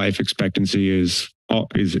life expectancy is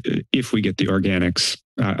if we get the organics.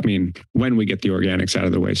 When we get the organics out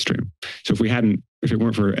of the waste stream. So if it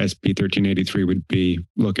weren't for SB 1383, we'd be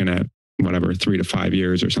looking at 3 to 5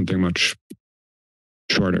 years or something much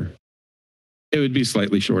shorter. It would be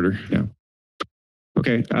slightly shorter. Yeah.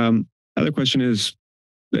 Okay. Other question is,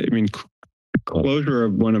 closure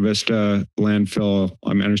of Buena Vista landfill,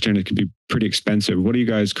 I understand it can be pretty expensive. What are you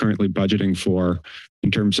guys currently budgeting for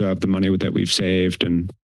in terms of the money that we've saved,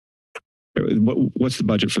 and what's the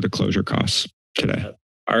budget for the closure costs today?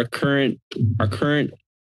 Our current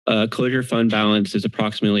closure fund balance is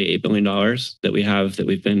approximately $8 billion that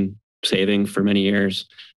we've been saving for many years.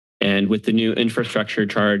 And with the new infrastructure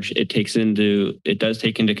charge, it does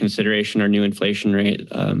take into consideration our new inflation rate.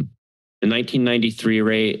 The 1993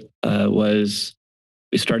 rate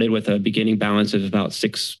we started with a beginning balance of about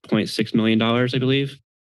 $6.6 million, I believe,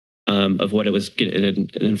 of what it was in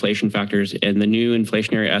inflation factors. And the new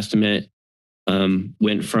inflationary estimate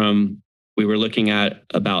went from, we were looking at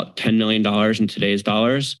about $10 million in today's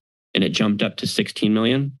dollars, and it jumped up to 16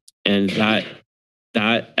 million. And that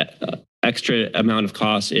extra amount of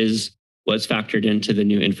cost was factored into the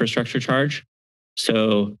new infrastructure charge.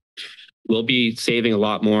 So we'll be saving a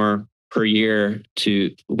lot more per year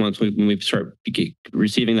when we start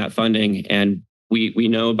receiving that funding. And we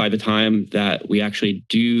know by the time that we actually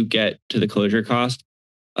do get to the closure cost,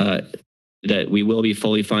 that we will be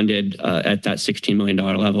fully funded at that $16 million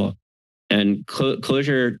level. And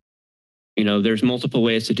closure, there's multiple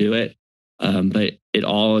ways to do it, but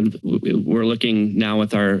we're looking now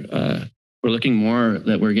with we're looking more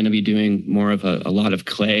that we're going to be doing more of a lot of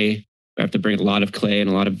clay. We have to bring a lot of clay and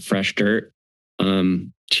a lot of fresh dirt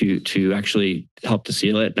to actually help to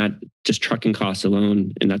seal it, not just trucking costs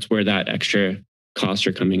alone. And that's where that extra costs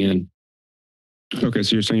are coming in. Okay,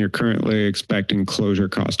 so you're saying you're currently expecting closure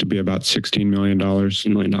cost to be about $16 million?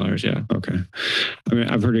 $16 million, yeah. Okay.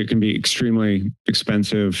 I've heard it can be extremely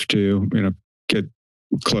expensive to get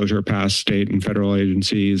closure past state and federal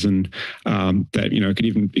agencies, and that it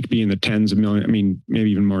could be in the tens of millions. I mean,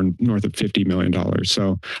 maybe even more, north of $50 million.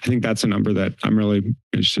 So I think that's a number that I'm really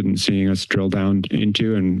interested in seeing us drill down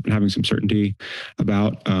into and having some certainty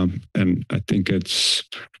about. And I think it's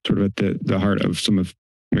sort of at the heart of some of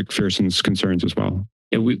McPherson's concerns as well.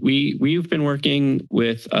 Yeah, we've been working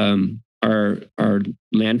with our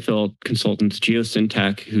landfill consultants,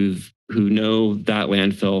 Geosyntech, who know that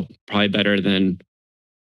landfill probably better than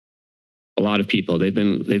a lot of people. They've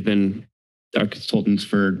been our consultants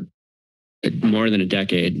for more than a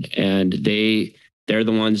decade, and they're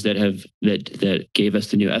the ones that gave us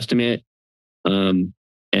the new estimate. And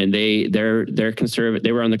they're conservative.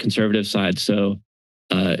 They were on the conservative side, so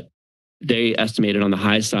they estimated on the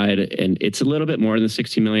high side, and it's a little bit more than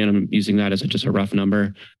 60 million. I'm using that as just a rough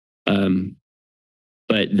number,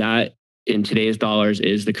 but that in today's dollars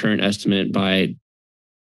is the current estimate by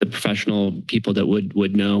the professional people that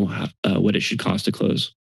would know what it should cost to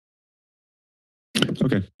close.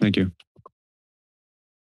 Okay, thank you.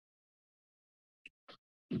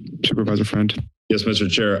 Supervisor Friend. Yes, Mr.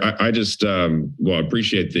 Chair. I just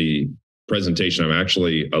appreciate the presentation. I'm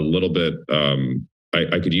actually a little bit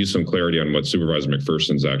I could use some clarity on what Supervisor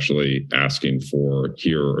McPherson's actually asking for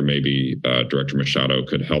here, or maybe Director Machado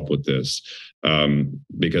could help with this.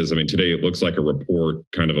 Because I mean, today it looks like a report,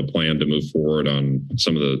 kind of a plan to move forward on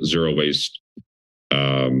some of the zero waste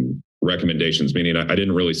recommendations, meaning I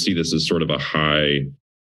didn't really see this as sort of a high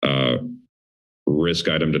risk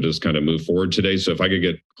item to just kind of move forward today. So if I could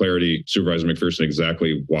get clarity, Supervisor McPherson,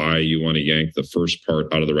 exactly why you want to yank the first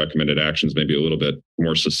part out of the recommended actions, maybe a little bit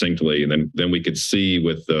more succinctly, and then we could see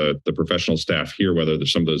with the professional staff here whether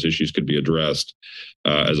some of those issues could be addressed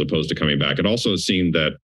as opposed to coming back. It also seemed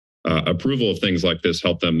that approval of things like this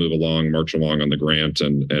help them march along on the grant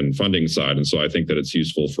and funding side. And so I think that it's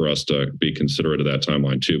useful for us to be considerate of that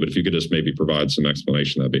timeline too. But if you could just maybe provide some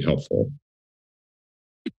explanation, that'd be helpful.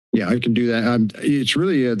 Yeah, I can do that. It's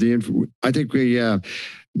really I think we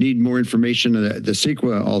need more information on the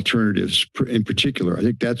CEQA alternatives in particular. I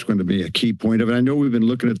think that's going to be a key point of it. I know we've been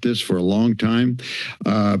looking at this for a long time,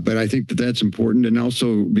 but I think that that's important. And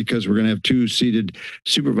also because we're going to have 2 seated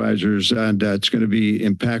supervisors, and it's going to be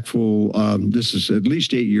impactful. This is at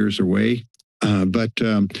least 8 years away. But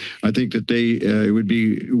I think that it would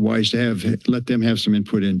be wise to let them have some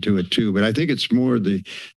input into it too. But I think it's more the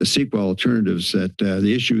CEQA alternatives that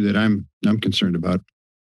the issue that I'm concerned about.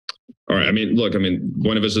 All right. I mean, look,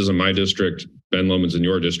 one of us is in my district, Ben Loman's in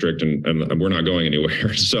your district, and we're not going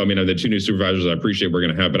anywhere. So, I mean, the 2 new supervisors I appreciate we're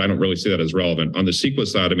going to have, but I don't really see that as relevant. On the CEQA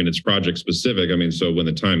side, it's project specific. So when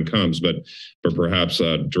the time comes, but perhaps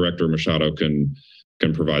Director Machado can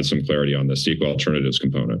provide some clarity on the CEQA alternatives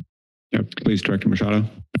component. Yeah, please, Director Machado.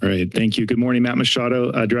 All right, thank you. Good morning, Matt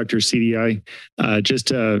Machado, Director of CDI. Just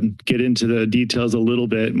to get into the details a little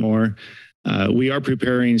bit more, we are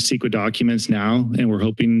preparing CEQA documents now, and we're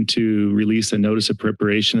hoping to release a notice of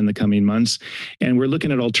preparation in the coming months. And we're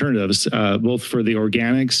looking at alternatives, both for the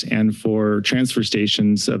organics and for transfer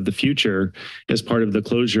stations of the future as part of the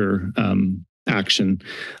closure action.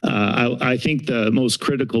 I think the most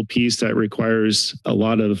critical piece that requires a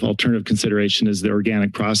lot of alternative consideration is the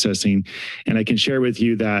organic processing. And I can share with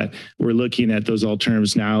you that we're looking at those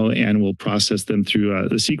alternatives now, and we'll process them through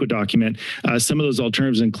the CEQA document. Some of those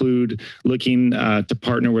alternatives include looking to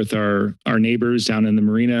partner with our neighbors down in the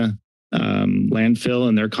Marina landfill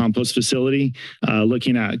and their compost facility,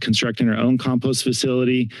 looking at constructing our own compost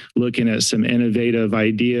facility, looking at some innovative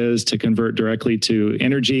ideas to convert directly to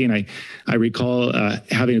energy. And I recall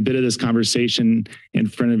having a bit of this conversation in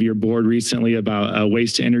front of your board recently about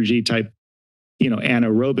waste to energy type,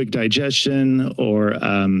 anaerobic digestion or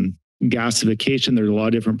gasification. There's a lot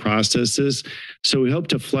of different processes. So we hope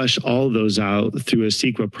to flesh all of those out through a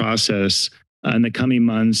CEQA process in the coming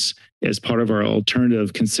months as part of our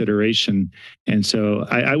alternative consideration. And so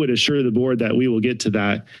I would assure the board that we will get to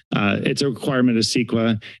that. It's a requirement of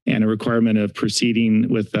CEQA and a requirement of proceeding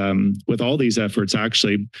with all these efforts,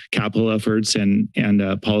 actually capital efforts and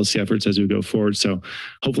policy efforts as we go forward. So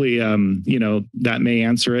hopefully, that may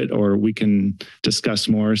answer it, or we can discuss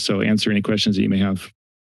more. So answer any questions that you may have.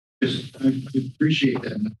 I appreciate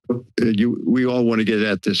that. We all want to get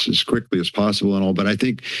at this as quickly as possible and all, but I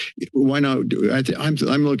think why not? I'm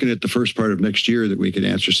looking at the first part of next year that we can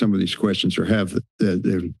answer some of these questions or have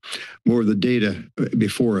the more of the data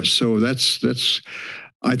before us. So that's.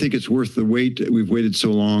 I think it's worth the wait. We've waited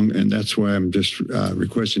so long, and that's why I'm just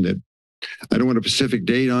requesting that. I don't want a specific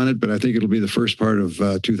date on it, but I think it'll be the first part of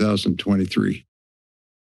 2023.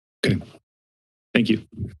 Okay. Thank you.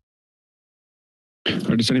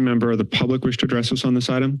 Or does any member of the public wish to address us on this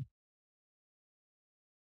item?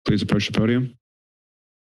 please approach the podium.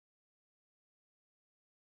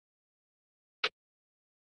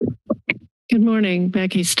 Good morning,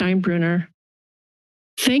 Becky Steinbrunner.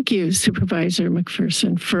 Thank you, Supervisor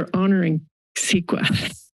McPherson, for honoring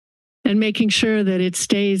CEQA and making sure that it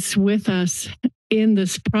stays with us in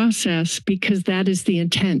this process, because that is the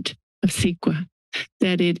intent of CEQA,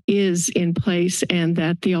 that it is in place and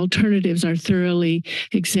that the alternatives are thoroughly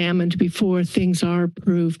examined before things are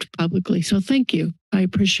approved publicly. So thank you. I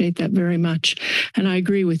appreciate that very much. And I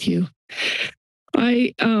agree with you.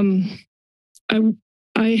 I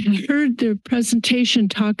heard the presentation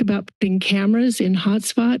talk about putting cameras in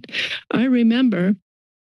hotspot. I remember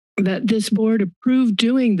that this board approved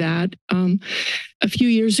doing that a few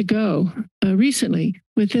years ago, recently,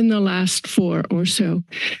 within the last 4 or so.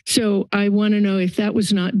 So I want to know if that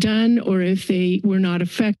was not done or if they were not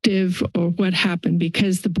effective or what happened,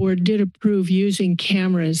 because the board did approve using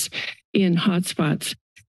cameras in hotspots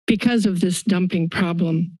because of this dumping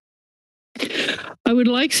problem. I would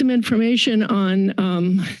like some information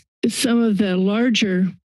on some of the larger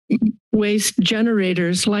waste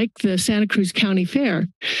generators like the Santa Cruz County Fair,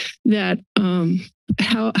 that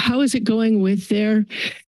how is it going with their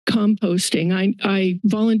composting? I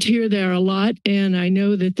volunteer there a lot, and I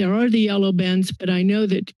know that there are the yellow bins, but I know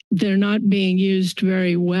that they're not being used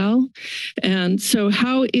very well. And so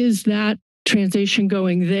how is that transition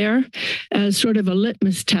going there as sort of a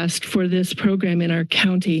litmus test for this program in our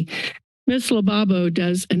county? Ms. Lobabo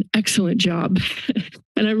does an excellent job,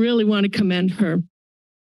 and I really want to commend her.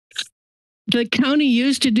 The county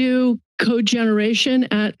used to do cogeneration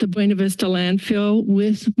at the Buena Vista landfill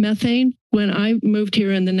with methane. When I moved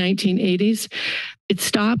here in the 1980s, it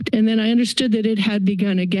stopped, and then I understood that it had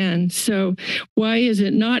begun again. So why is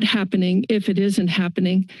it not happening if it isn't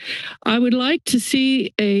happening? I would like to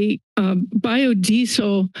see a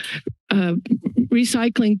biodiesel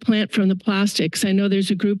recycling plant from the plastics. I know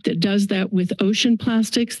there's a group that does that with ocean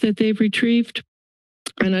plastics that they've retrieved,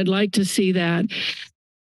 and I'd like to see that.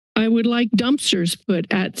 I would like dumpsters put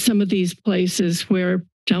at some of these places where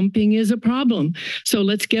dumping is a problem. So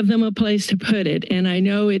let's give them a place to put it. And I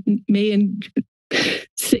know it may,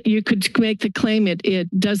 you could make the claim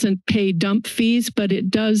it doesn't pay dump fees, but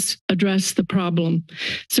it does address the problem.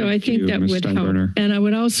 So I think that would help. And I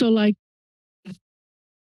would also like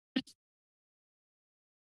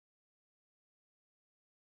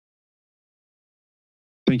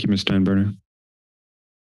Thank you, Ms. Steinberner.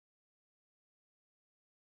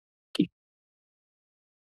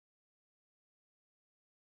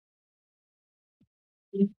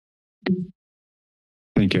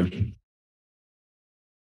 Thank you.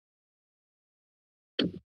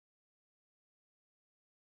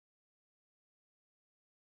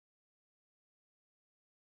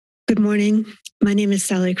 Good morning. My name is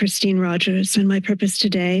Sally Christine Rogers, and my purpose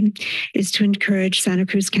today is to encourage Santa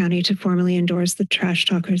Cruz County to formally endorse the Trash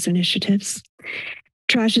Talkers initiatives.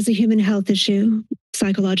 Trash is a human health issue,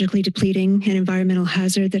 psychologically depleting, an environmental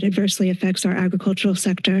hazard that adversely affects our agricultural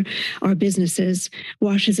sector, our businesses,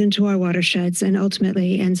 washes into our watersheds, and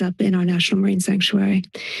ultimately ends up in our National Marine Sanctuary.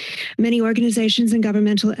 Many organizations and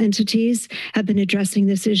governmental entities have been addressing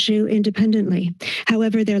this issue independently.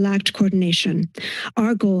 However, there lacked coordination.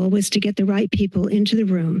 Our goal was to get the right people into the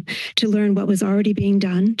room, to learn what was already being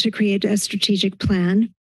done, to create a strategic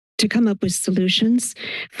plan, to come up with solutions,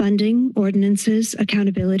 funding, ordinances,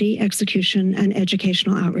 accountability, execution, and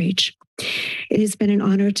educational outreach. It has been an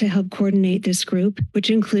honor to help coordinate this group,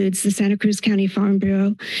 which includes the Santa Cruz County Farm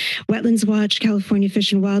Bureau, Wetlands Watch, California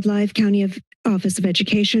Fish and Wildlife, County Office of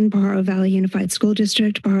Education, Pajaro Valley Unified School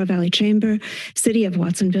District, Pajaro Valley Chamber, City of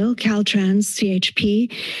Watsonville, Caltrans,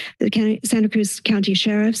 CHP, the Santa Cruz County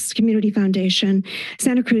Sheriff's Community Foundation,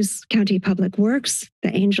 Santa Cruz County Public Works,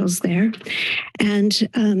 the angels there, and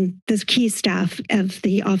the key staff of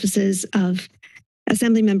the offices of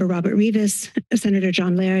Assemblymember Robert Rivas, Senator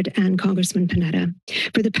John Laird, and Congressman Panetta.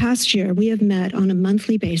 For the past year, we have met on a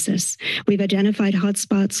monthly basis. We've identified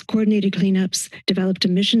hotspots, coordinated cleanups, developed a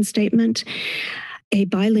mission statement, a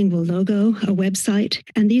bilingual logo, a website,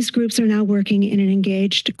 and these groups are now working in an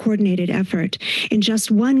engaged, coordinated effort. In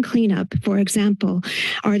just one cleanup, for example,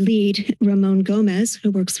 our lead, Ramon Gomez,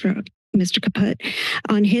 who works for Mr. Caput.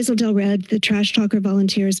 On Hazel Del Red, the Trash Talker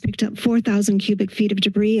volunteers picked up 4,000 cubic feet of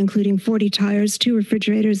debris, including 40 tires, 2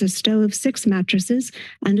 refrigerators, a stove, 6 mattresses,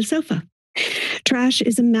 and a sofa. Trash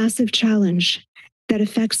is a massive challenge that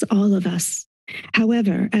affects all of us.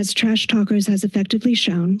 However, as Trash Talkers has effectively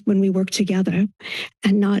shown, when we work together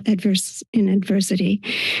and not in adversity,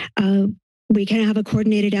 we can have a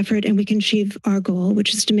coordinated effort and we can achieve our goal,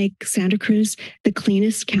 which is to make Santa Cruz the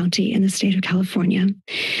cleanest county in the state of California.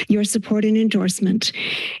 Your support and endorsement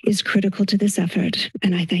is critical to this effort,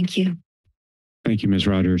 and I thank you. Thank you, Ms.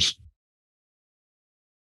 Rogers.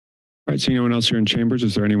 All right, seeing no one else here in chambers,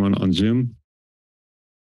 is there anyone on Zoom?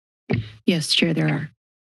 Yes, Chair, there are.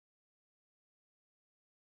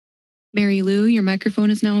 Mary Lou, your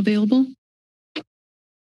microphone is now available.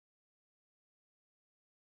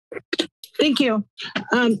 Thank you.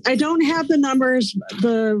 I don't have the numbers.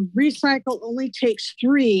 The recycle only takes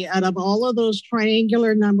 3 out of all of those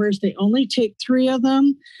triangular numbers. They only take 3 of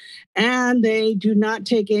them, and they do not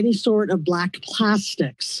take any sort of black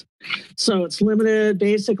plastics. So it's limited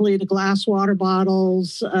basically to glass water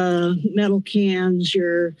bottles, metal cans,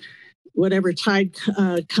 your whatever Tide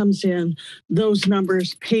comes in, those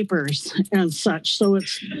numbers, papers and such. So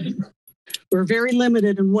we're very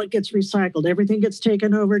limited in what gets recycled. Everything gets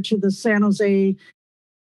taken over to the San Jose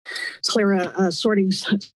Clara sorting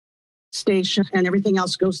station, and everything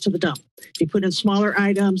else goes to the dump. If you put in smaller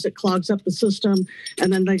items, it clogs up the system,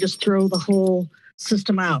 and then they just throw the whole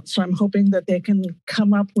system out. So I'm hoping that they can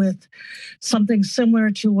come up with something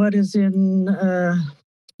similar to what is in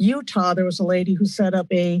Utah. There was a lady who set up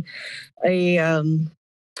a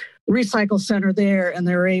recycle center there, and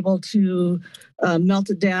they were able to melt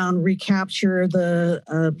it down, recapture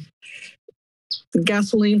the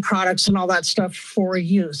gasoline products and all that stuff for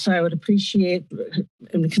use. I would appreciate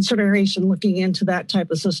in consideration looking into that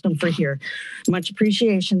type of system for here. Much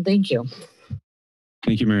appreciation. Thank you.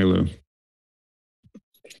 Thank you, Mary Lou.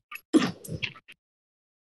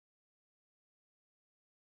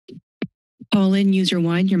 Call-in user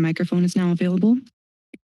 1, your microphone is now available.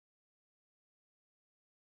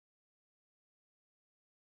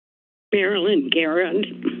 Marilyn Garrett.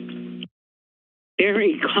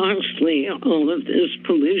 Very costly, all of this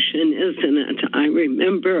pollution, isn't it? I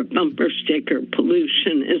remember a bumper sticker,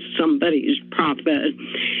 pollution is somebody's profit.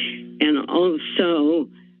 And also,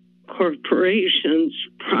 corporations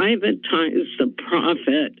privatize the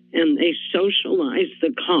profit and they socialize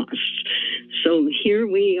the cost. So here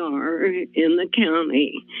we are in the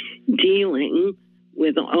county dealing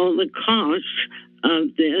with all the costs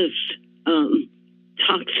of this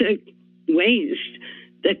toxic waste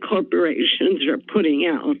that corporations are putting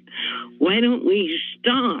out. Why don't we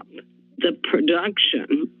stop the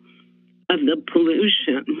production of the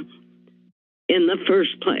pollution in the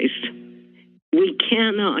first place? We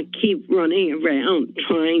cannot keep running around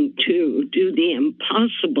trying to do the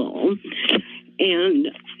impossible. And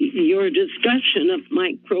your discussion of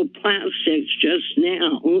microplastics just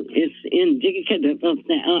now is indicative of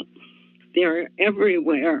that. They're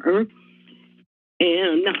everywhere.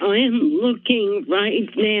 And I'm looking right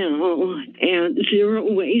now at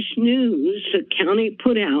Zero Waste News, the county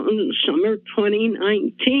put out in summer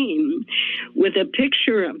 2019 with a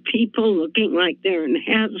picture of people looking like they're in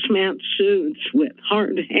hazmat suits with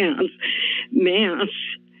hard hats, masks,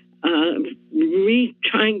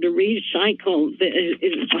 trying to recycle.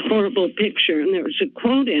 It's a horrible picture, and there's a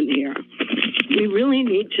quote in here. We really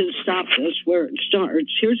need to stop this where it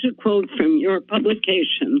starts. Here's a quote from your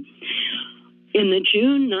publication. In the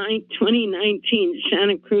June 9, 2019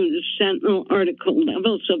 Santa Cruz Sentinel article,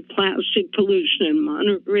 levels of plastic pollution in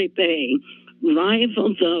Monterey Bay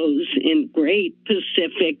rival those in Great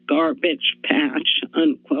Pacific Garbage Patch,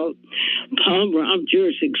 unquote. Paul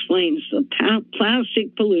Rogers explains the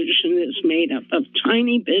plastic pollution is made up of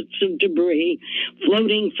tiny bits of debris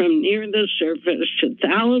floating from near the surface to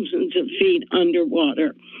thousands of feet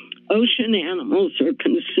underwater. Ocean animals are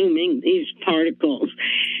consuming these particles.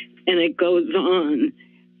 And it goes on.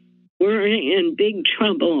 We're in big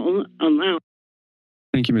trouble.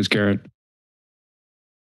 Thank you, Ms. Garrett.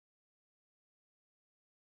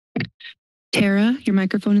 Tara, your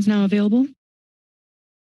microphone is now available.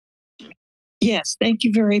 Yes, thank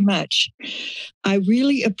you very much. I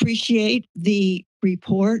really appreciate the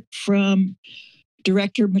report from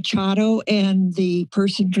Director Machado and the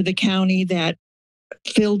person for the county that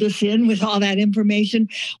filled us in with all that information.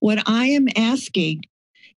 What I am asking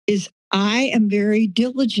is I am very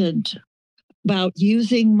diligent about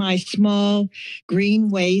using my small green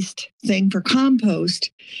waste thing for compost.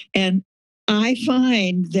 And I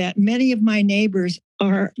find that many of my neighbors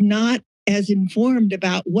are not as informed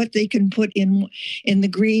about what they can put in the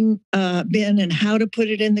green bin and how to put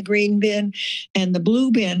it in the green bin and the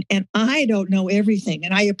blue bin. And I don't know everything.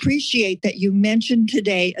 And I appreciate that you mentioned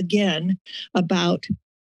today again about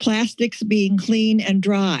plastics being clean and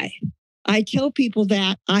dry. I tell people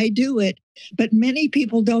that I do it, but many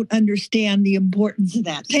people don't understand the importance of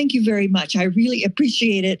that. Thank you very much. I really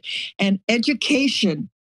appreciate it. And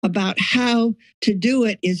education about how to do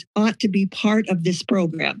it ought to be part of this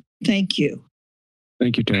program. Thank you.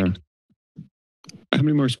 Thank you, Tara. How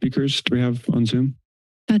many more speakers do we have on Zoom?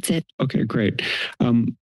 That's it. Okay, great. Well,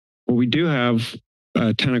 we do have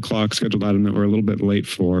a 10 o'clock scheduled item that we're a little bit late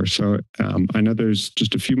for. So I know there's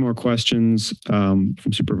just a few more questions from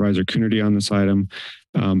Supervisor Coonerty on this item,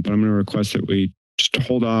 but I'm going to request that we just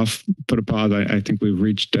hold off, put a pause. I think we've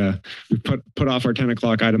reached, we've put off our 10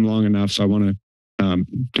 o'clock item long enough. So I want to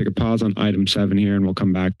take a pause on item 7 here, and we'll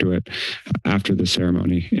come back to it after the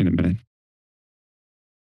ceremony in a minute.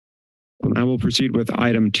 I will proceed with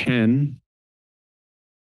item 10,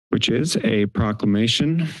 which is a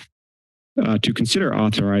proclamation to consider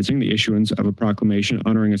authorizing the issuance of a proclamation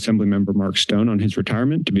honoring Assemblymember Mark Stone on his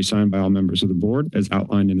retirement, to be signed by all members of the board as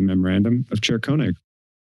outlined in the memorandum of Chair Koenig.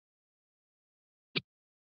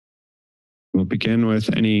 We'll begin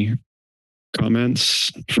with any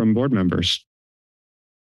comments from board members.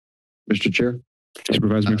 Mr. Chair.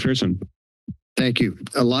 Supervisor McPherson. Thank you.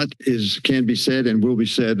 A lot can be said and will be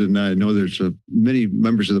said, and I know there's many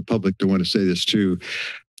members of the public that want to say this too.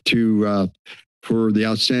 For the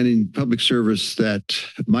outstanding public service that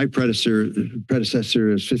my predecessor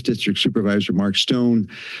as 5th District Supervisor Mark Stone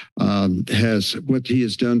what he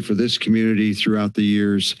has done for this community throughout the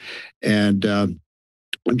years, and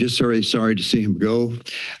I'm just sorry to see him go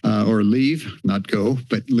or leave, not go,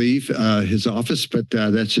 but leave his office. But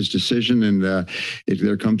that's his decision, and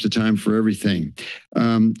there comes a time for everything.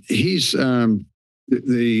 He's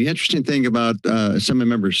the interesting thing about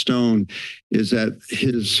Assemblymember Stone is that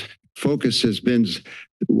his focus has been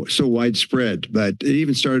so widespread, but it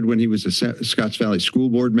even started when he was a Scotts Valley School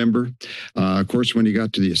Board member. Of course, when he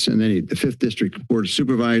got to the 5th District Board of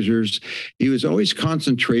Supervisors, he was always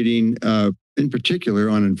concentrating in particular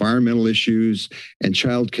on environmental issues and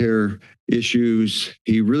childcare issues.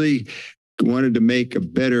 He really wanted to make a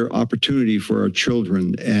better opportunity for our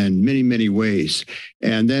children in many, many ways.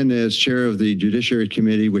 And then as chair of the Judiciary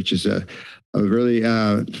Committee, which is a really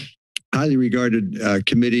highly regarded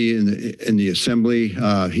committee in the Assembly.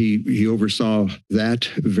 He oversaw that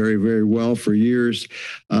very, very well for years.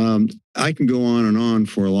 I can go on and on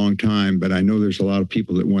for a long time, but I know there's a lot of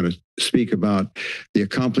people that want to speak about the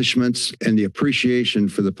accomplishments and the appreciation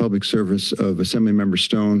for the public service of Assemblymember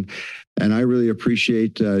Stone. And I really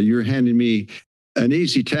appreciate your handing me an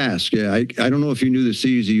easy task. Yeah, I don't know if you knew the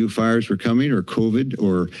CZU fires were coming or COVID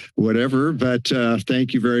or whatever, but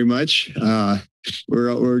thank you very much.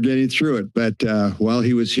 We're getting through it. But while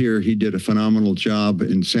he was here, he did a phenomenal job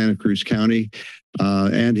in Santa Cruz County.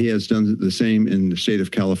 And he has done the same in the state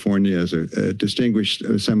of California as a distinguished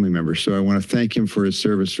assembly member. So I want to thank him for his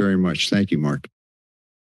service very much. Thank you, Mark.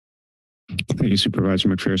 Thank you, Supervisor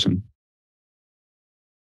McPherson.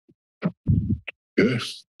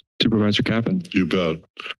 Yes. Supervisor Caput. You bet.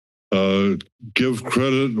 Give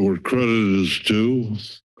credit where credit is due.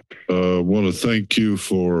 I want to thank you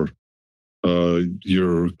for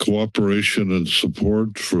your cooperation and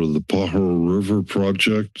support for the Pajaro River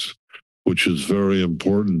project, which is very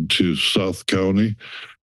important to South County.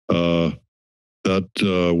 Without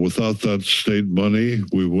that state money,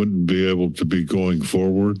 we wouldn't be able to be going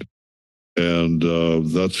forward. And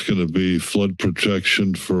that's going to be flood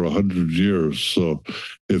protection for 100 years. So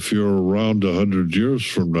if you're around 100 years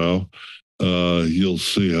from now, you'll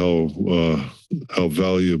see how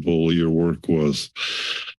valuable your work was.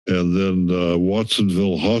 And then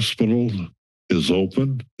Watsonville Hospital is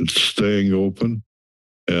open. It's staying open.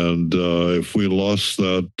 And if we lost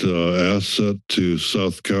that asset to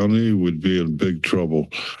South County, we'd be in big trouble.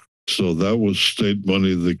 So that was state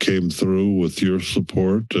money that came through with your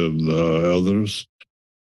support and others.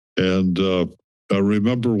 And I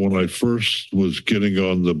remember when I first was getting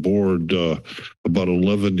on the board about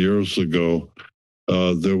 11 years ago,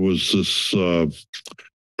 there was this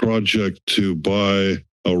project to buy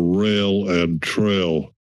a rail and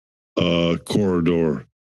trail corridor.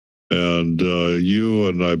 And you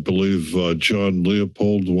and I believe John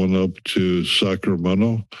Leopold went up to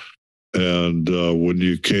Sacramento. And when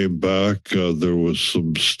you came back, there was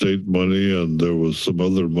some state money and there was some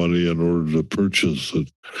other money in order to purchase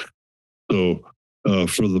it. So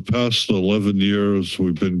for the past 11 years,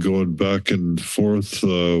 we've been going back and forth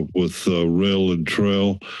with rail and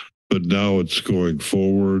trail, but now it's going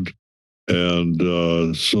forward.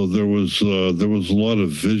 And so there was a lot of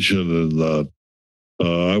vision in that.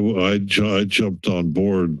 I jumped on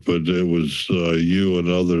board, but it was you and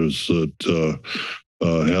others that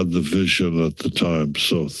had the vision at the time.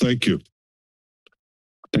 So thank you.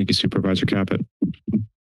 Thank you, Supervisor Caput.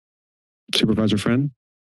 Supervisor Friend?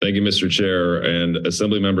 Thank you, Mr. Chair. And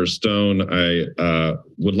Assemblymember Stone, I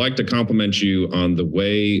would like to compliment you on the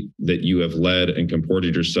way that you have led and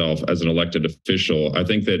comported yourself as an elected official. I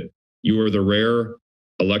think that you are the rare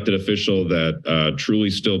elected official that truly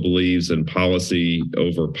still believes in policy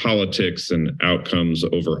over politics and outcomes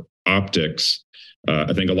over optics.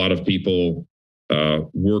 I think a lot of people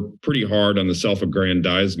work pretty hard on the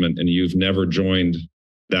self-aggrandizement, and you've never joined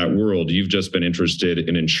that world. You've just been interested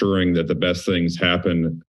in ensuring that the best things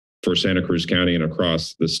happen for Santa Cruz County and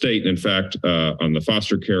across the state. And in fact, on the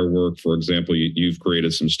foster care work, for example, you've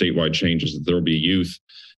created some statewide changes that there will be youth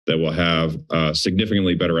that will have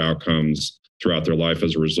significantly better outcomes throughout their life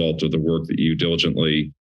as a result of the work that you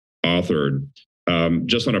diligently authored.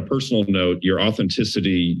 Just on a personal note, your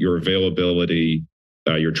authenticity, your availability,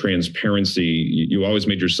 your transparency, you always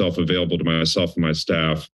made yourself available to myself and my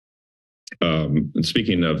staff. And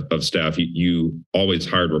speaking of staff, you always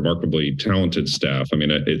hired remarkably talented staff. I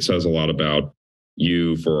mean, it says a lot about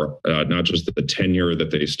you for not just the tenure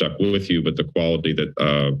that they stuck with you, but the quality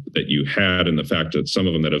that you had, and the fact that some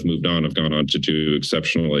of them that have moved on have gone on to do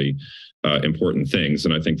exceptionally important things.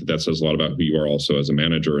 And I think that says a lot about who you are also as a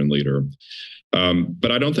manager and leader.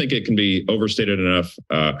 But I don't think it can be overstated enough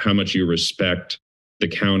how much you respect the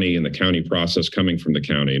county and the county process coming from the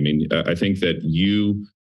county. I mean, I think that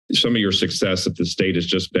some of your success at the state has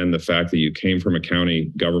just been the fact that you came from a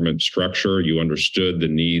county government structure. You understood the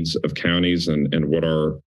needs of counties and what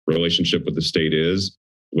our relationship with the state is.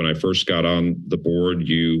 When I first got on the board,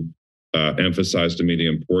 you emphasized to me the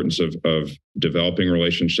importance of developing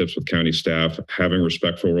relationships with county staff, having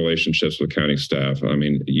respectful relationships with county staff. I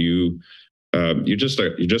mean, you're just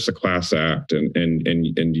a class act,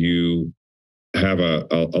 and you have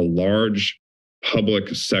a large public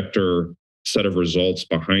sector set of results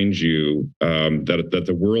behind you that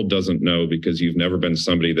the world doesn't know, because you've never been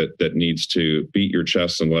somebody that needs to beat your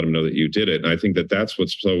chest and let them know that you did it. And I think that that's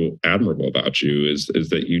what's so admirable about you is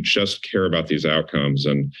that you just care about these outcomes.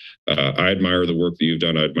 And I admire the work that you've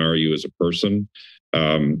done. I admire you as a person.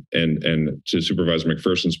 And to Supervisor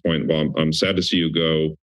McPherson's point, while I'm sad to see you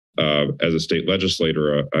go, as a state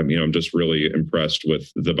legislator, I'm just really impressed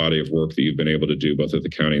with the body of work that you've been able to do both at the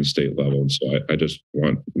county and state level. And so I just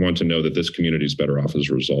want to know that this community is better off as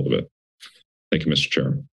a result of it. Thank you, Mr.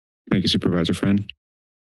 Chair. Thank you, Supervisor Friend.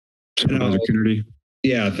 Supervisor Kennedy.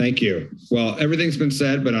 Yeah, thank you. Well, everything's been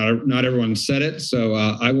said, but not everyone said it. So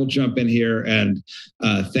I will jump in here and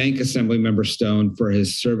thank Assemblymember Stone for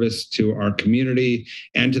his service to our community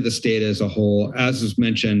and to the state as a whole. As was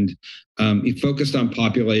mentioned, he focused on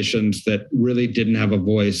populations that really didn't have a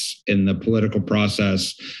voice in the political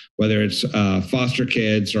process, whether it's foster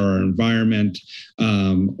kids or our environment,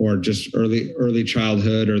 or just early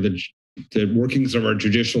childhood, or the workings of our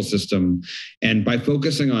judicial system. And by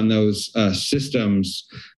focusing on those systems,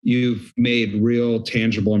 you've made real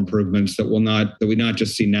tangible improvements that we not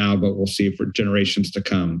just see now, but we'll see for generations to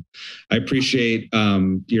come. I appreciate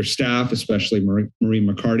your staff, especially Marie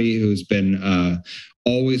McCarty, who's been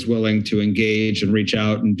always willing to engage and reach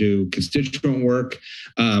out and do constituent work.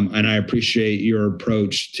 And I appreciate your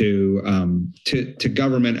approach to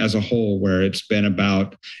government as a whole, where it's been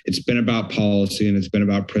about policy and it's been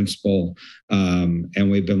about principle. And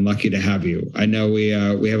we've been lucky to have you. I know we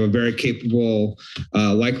have a very capable,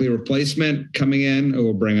 likely replacement coming in who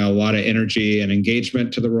will bring a lot of energy and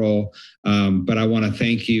engagement to the role. But I want to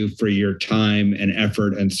thank you for your time and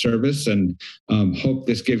effort and service, and hope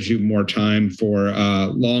this gives you more time for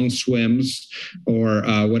long swims or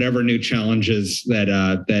whatever new challenges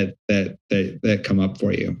that come up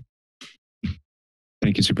for you.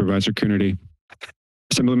 Thank you, Supervisor Coonerty.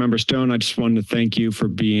 Assemblymember Stone, I just wanted to thank you for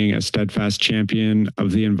being a steadfast champion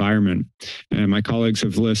of the environment. And my colleagues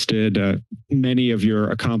have listed many of your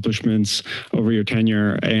accomplishments over your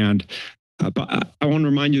tenure, and but I want to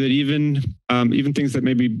remind you that even things that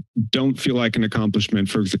maybe don't feel like an accomplishment,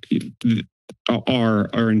 for example,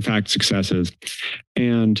 are in fact successes.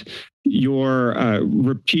 And your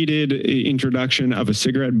repeated introduction of a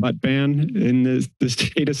cigarette butt ban in the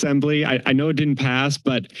state assembly, I know it didn't pass,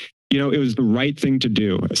 but it was the right thing to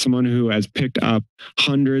do. As someone who has picked up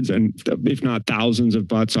hundreds and if not thousands of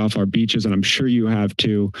butts off our beaches, and I'm sure you have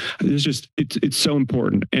too, it's so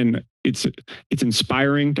important. And it's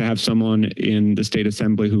inspiring to have someone in the state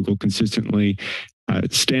assembly who will consistently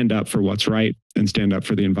stand up for what's right and stand up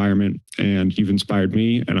for the environment. And you've inspired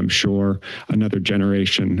me, and I'm sure another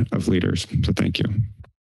generation of leaders. So thank you.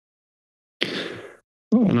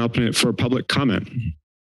 I'll now open it for public comment.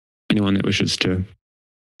 Anyone that wishes to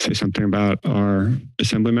say something about our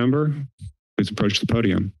assembly member, please approach the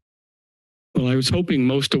podium. Well, I was hoping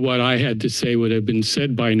most of what I had to say would have been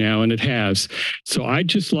said by now, and it has. So I'd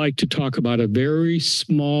just like to talk about a very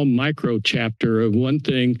small micro chapter of one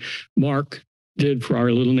thing Mark did for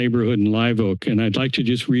our little neighborhood in Live Oak, and I'd like to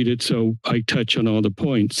just read it so I touch on all the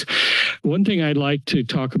points. One thing I'd like to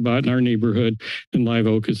talk about in our neighborhood in Live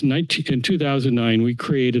Oak is in 2009, we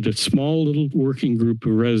created a small little working group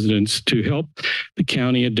of residents to help the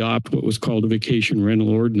county adopt what was called a vacation rental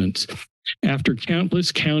ordinance. After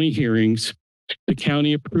countless county hearings, the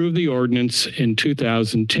county approved the ordinance in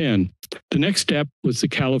 2010. The next step was the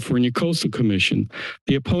California Coastal Commission.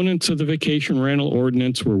 The opponents of the vacation rental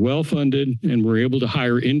ordinance were well-funded and were able to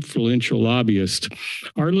hire influential lobbyists.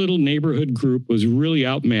 Our little neighborhood group was really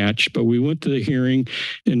outmatched, but we went to the hearing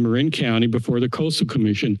in Marin County before the Coastal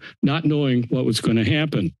Commission, not knowing what was going to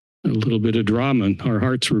happen. A little bit of drama, and our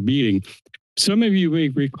hearts were beating. Some of you may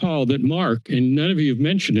recall that Mark, and none of you have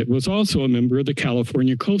mentioned it, was also a member of the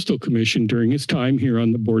California Coastal Commission during his time here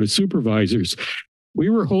on the Board of Supervisors. We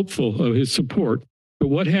were hopeful of his support, but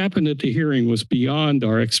what happened at the hearing was beyond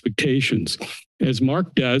our expectations. As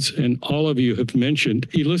Mark does, and all of you have mentioned,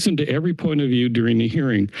 he listened to every point of view during the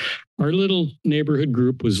hearing. Our little neighborhood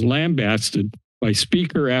group was lambasted by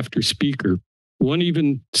speaker after speaker. One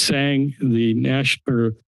even sang the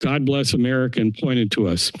national God Bless America and pointed to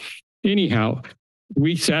us. Anyhow,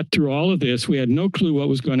 we sat through all of this. We had no clue what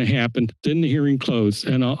was going to happen. Then the hearing closed,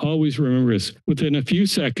 and I'll always remember this. Within a few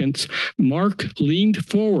seconds, Mark leaned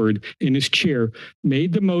forward in his chair,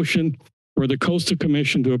 made the motion for the Coastal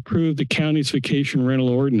Commission to approve the county's vacation rental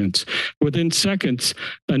ordinance. Within seconds,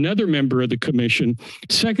 another member of the commission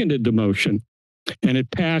seconded the motion, and it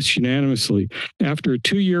passed unanimously. After a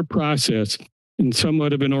 2-year process, and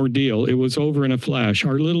somewhat of an ordeal, it was over in a flash.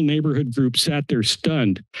 Our little neighborhood group sat there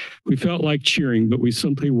stunned. We felt like cheering, but we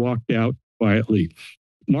simply walked out quietly.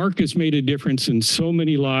 Mark has made a difference in so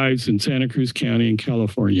many lives in Santa Cruz County and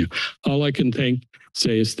California. All I can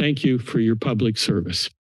say is thank you for your public service.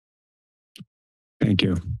 Thank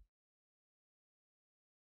you.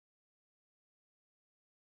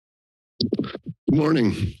 Good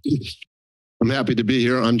morning. I'm happy to be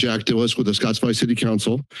here. I'm Jack Dillis with the Scotts Valley City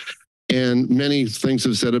Council. And many things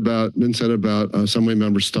have been said about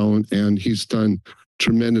Assemblymember Stone, and he's done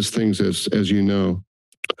tremendous things, as you know.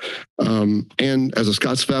 And as a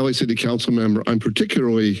Scotts Valley City Council member, I'm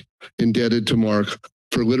particularly indebted to Mark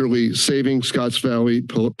for literally saving Scotts Valley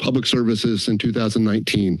public services in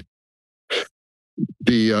 2019.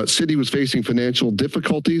 The city was facing financial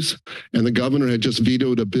difficulties, and the governor had just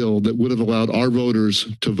vetoed a bill that would have allowed our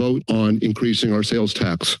voters to vote on increasing our sales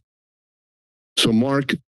tax. So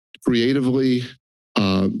Mark creatively,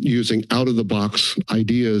 using out-of-the-box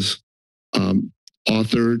ideas,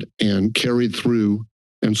 authored and carried through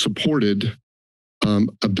and supported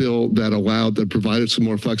a bill that provided some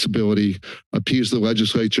more flexibility, appeased the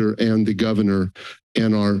legislature and the governor,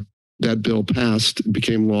 and that bill passed,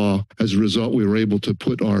 became law. As a result, we were able to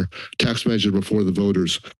put our tax measure before the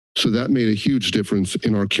voters. So that made a huge difference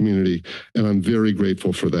in our community, and I'm very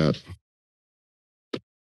grateful for that.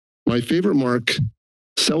 My favorite Mark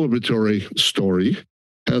celebratory story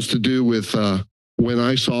has to do with when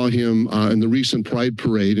I saw him in the recent Pride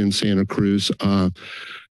Parade in Santa Cruz,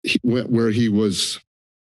 where he was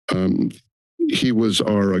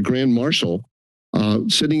our Grand Marshal,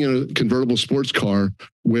 sitting in a convertible sports car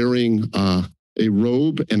wearing a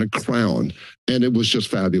robe and a crown, and it was just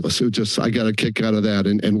fabulous. I got a kick out of that,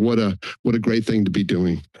 and what a great thing to be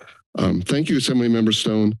doing. Thank you, Assemblymember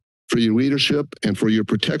Stone, for your leadership and for your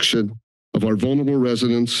protection of our vulnerable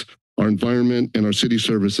residents, our environment, and our city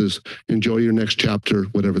services. Enjoy your next chapter,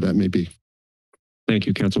 whatever that may be. Thank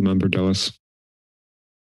you, Councilmember Dillis.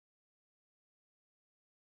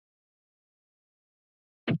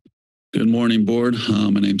 Good morning, board.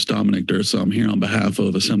 My name's Dominic Durso. I'm here on behalf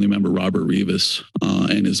of Assemblymember Robert Rivas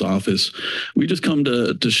and his office. We just come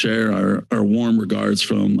to share our warm regards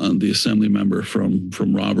from the Assemblymember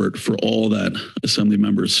from Robert for all that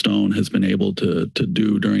Assemblymember Stone has been able to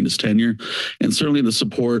do during his tenure, and certainly the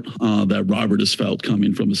support that Robert has felt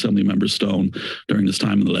coming from Assemblymember Stone during his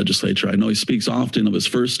time in the legislature. I know he speaks often of his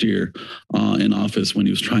first year in office when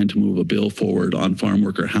he was trying to move a bill forward on farm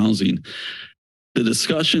worker housing. The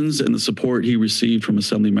discussions and the support he received from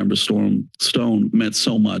Assemblymember Stone meant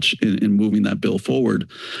so much in moving that bill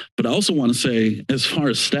forward. But I also want to say, as far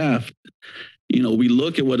as staff, we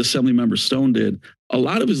look at what Assemblymember Stone did. A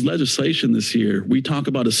lot of his legislation this year, we talk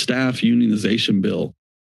about a staff unionization bill.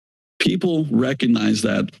 People recognize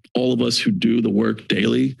that all of us who do the work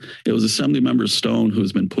daily, it was Assemblymember Stone who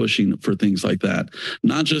has been pushing for things like that.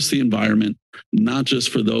 Not just the environment, not just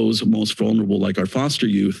for those most vulnerable like our foster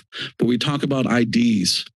youth, but we talk about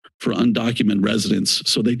IDs for undocumented residents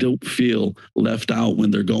so they don't feel left out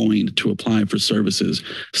when they're going to apply for services,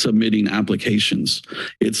 submitting applications.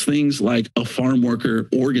 It's things like a farm worker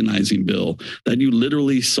organizing bill that you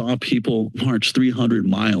literally saw people march 300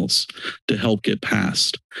 miles to help get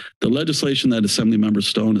passed. The legislation that Assemblymember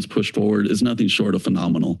Stone has pushed forward is nothing short of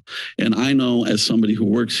phenomenal. And I know as somebody who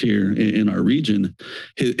works here in our region,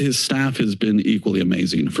 his staff has been equally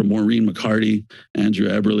amazing. From Maureen McCarty, Andrew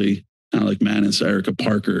Eberly, Alec Manis, Erica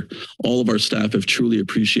Parker, all of our staff have truly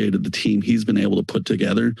appreciated the team he's been able to put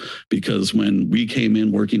together, because when we came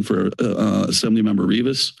in working for Assemblymember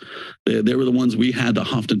Rivas, they were the ones we had to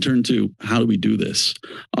often turn to, how do we do this?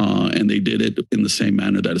 And they did it in the same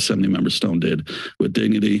manner that Assemblymember Stone did, with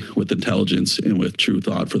dignity, with intelligence, and with true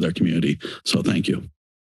thought for their community. So thank you.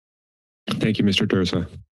 Thank you, Mr. Dursa.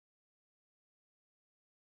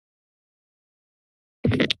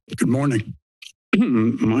 Good morning.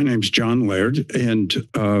 My name's John Laird, and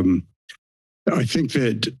I think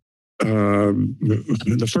that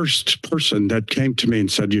the first person that came to me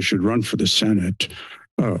and said you should run for the Senate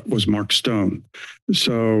was Mark Stone.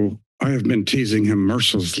 So I have been teasing him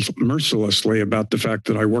mercilessly about the fact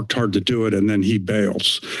that I worked hard to do it and then he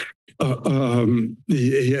bails. Because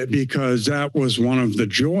that was one of the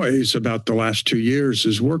joys about the last 2 years,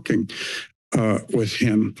 is working with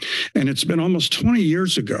him. And it's been almost 20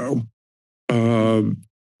 years ago.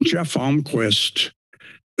 Jeff Almquist,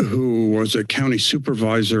 who was a county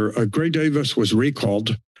supervisor, Gray Davis was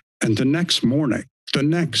recalled, and the next morning,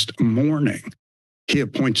 he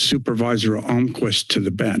appoints Supervisor Almquist to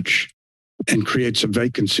the bench and creates a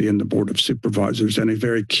vacancy in the Board of Supervisors, and a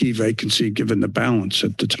very key vacancy given the balance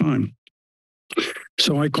at the time.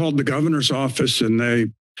 So I called the governor's office, and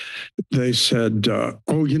they said,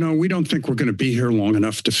 oh, you know, we don't think we're going to be here long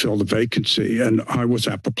enough to fill the vacancy. And I was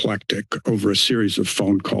apoplectic over a series of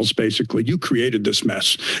phone calls. Basically, you created this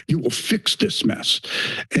mess. You will fix this mess.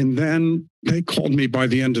 And then they called me by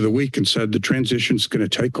the end of the week and said, the transition's going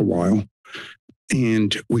to take a while,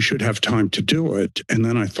 and we should have time to do it. And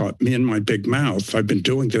then I thought, me and my big mouth, I've been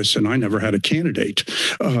doing this and I never had a candidate.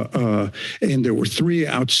 And there were 3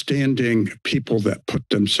 outstanding people that put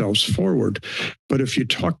themselves forward. But if you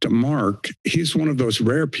talk to Mark, he's one of those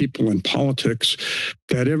rare people in politics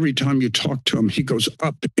that every time you talk to him, he goes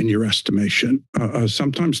up in your estimation.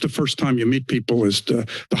 Sometimes the first time you meet people is the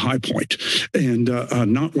high point, and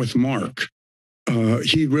not with Mark.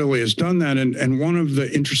 He really has done that. And one of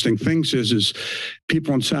the interesting things is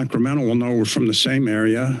people in Sacramento will know we're from the same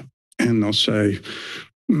area, and they'll say,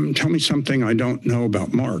 tell me something I don't know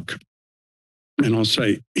about Mark. And I'll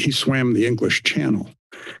say, he swam the English Channel.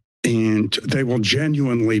 And they will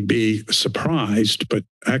genuinely be surprised, but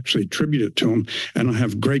actually attribute it to him. And I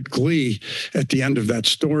have great glee at the end of that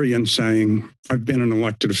story in saying, I've been an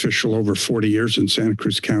elected official over 40 years in Santa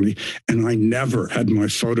Cruz County, and I never had my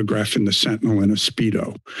photograph in the Sentinel in a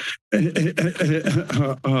Speedo,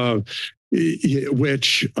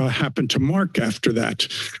 which happened to Mark after that.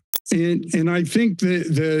 And I think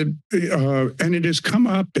and it has come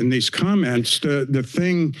up in these comments, the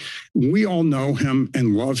thing, we all know him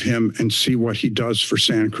and love him and see what he does for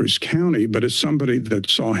Santa Cruz County, but as somebody that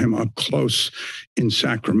saw him up close in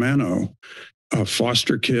Sacramento,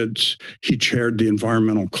 foster kids, he chaired the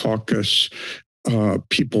environmental caucus,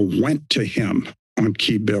 people went to him on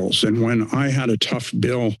key bills. And when I had a tough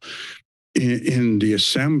bill in the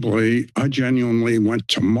assembly, I genuinely went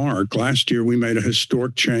to Mark. Last year, we made a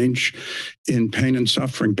historic change in pain and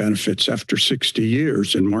suffering benefits after 60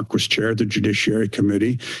 years, and Mark was chair of the Judiciary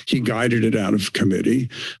Committee. He guided it out of committee.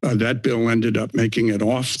 That bill ended up making it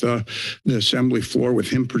off the assembly floor with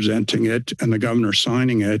him presenting it and the governor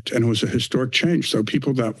signing it, and it was a historic change. So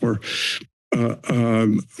people that were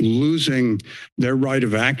losing their right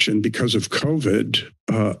of action because of COVID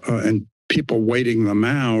and people waiting them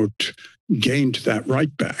out gained that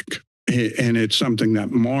right back. And it's something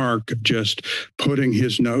that Mark, just putting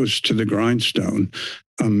his nose to the grindstone,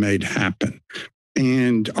 made happen.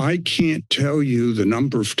 And I can't tell you the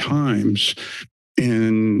number of times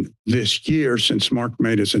in this year since Mark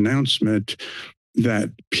made his announcement that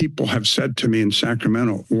people have said to me in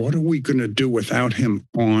Sacramento, what are we going to do without him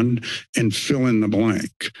on, and fill in the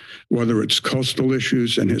blank, whether it's coastal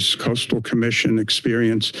issues and his coastal commission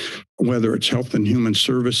experience, whether it's health and human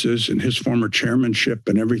services and his former chairmanship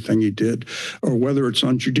and everything he did, or whether it's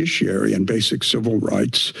on judiciary and basic civil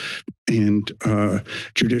rights and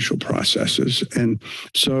judicial processes. And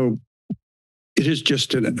so it has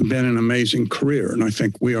just been an amazing career. And I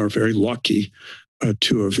think we are very lucky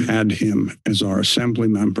to have had him as our assembly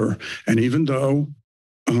member. And even though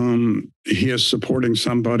he is supporting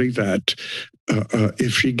somebody that,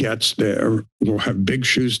 if she gets there, will have big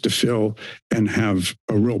shoes to fill and have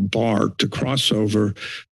a real bar to cross over.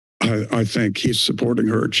 I think he's supporting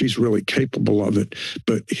her, and she's really capable of it,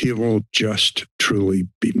 but he will just truly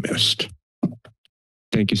be missed.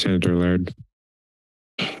 Thank you, Senator Laird.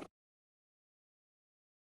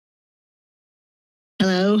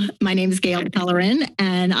 Hello, my name is Gail Pellerin,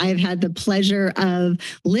 and I've had the pleasure of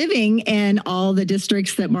living in all the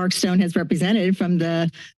districts that Mark Stone has represented, from the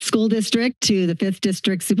school district to the 5th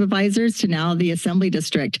district supervisors to now the assembly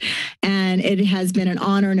district. And it has been an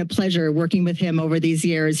honor and a pleasure working with him over these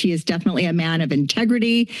years. He is definitely a man of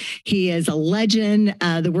integrity. He is a legend.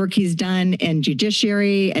 The work he's done in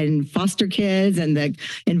judiciary and foster kids and the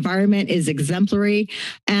environment is exemplary.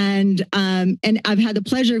 And I've had the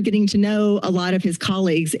pleasure of getting to know a lot of his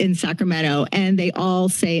colleagues in Sacramento, and they all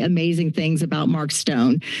say amazing things about Mark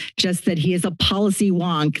Stone. Just that he is a policy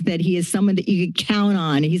wonk, that he is someone that you can count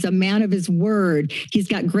on. He's a man of his word. He's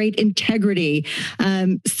got great integrity.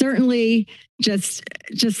 Certainly just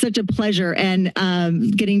such a pleasure, and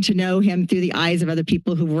getting to know him through the eyes of other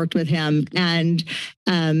people who've worked with him. And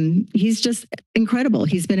he's just incredible.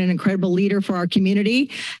 He's been an incredible leader for our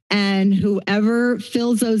community, and whoever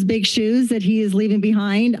fills those big shoes that he is leaving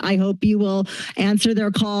behind, I hope you will answer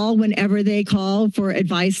their call whenever they call for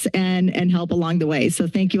advice and help along the way. So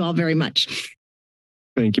thank you all very much.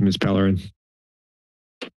 Thank you, Ms. Pellerin.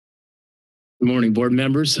 Good morning, board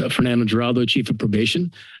members. Fernando Giraldo, Chief of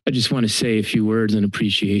Probation. I just want to say a few words in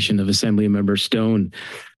appreciation of Assemblymember Stone.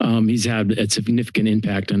 He's had a significant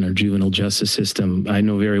impact on our juvenile justice system, I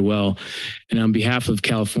know very well. And on behalf of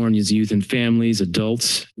California's youth and families,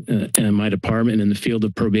 adults, and my department in the field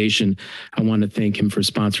of probation, I want to thank him for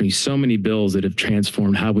sponsoring so many bills that have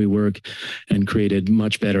transformed how we work and created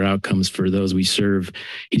much better outcomes for those we serve.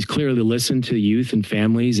 He's clearly listened to youth and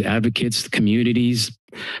families, advocates, communities,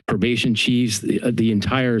 probation chiefs, the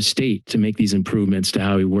entire state to make these improvements to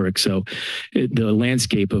how we work. So the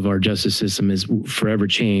landscape of our justice system is forever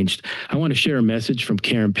changed. I want to share a message from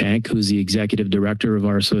Karen Pank, who's the executive director of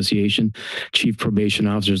our association, Chief Probation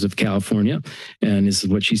Officers of California. And this is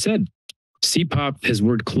what she said. CPOP has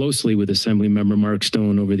worked closely with Assemblymember Mark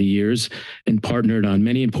Stone over the years and partnered on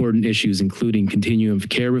many important issues, including continuum of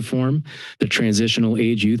care reform, the transitional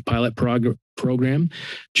age youth pilot program,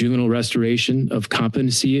 juvenile restoration of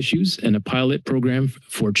competency issues, and a pilot program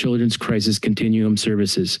for children's crisis continuum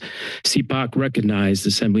services. CPOC recognized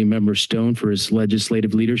Assemblymember Stone for his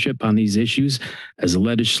legislative leadership on these issues as a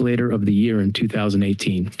legislator of the year in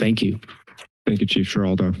 2018. Thank you. Thank you, Chief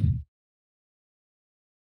Giraldo.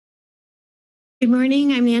 Good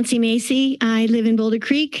morning. I'm Nancy Macy. I live in Boulder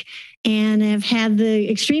Creek and have had the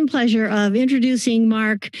extreme pleasure of introducing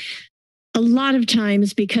Mark a lot of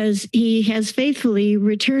times because he has faithfully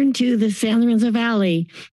returned to the San Lorenzo Valley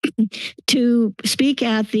to speak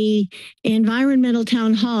at the Environmental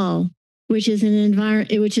Town Hall, which is an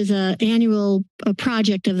annual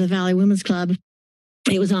project of the Valley Women's Club.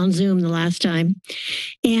 It was on Zoom the last time.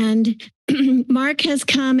 And Mark has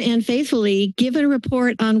come and faithfully given a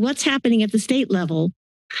report on what's happening at the state level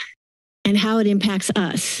and how it impacts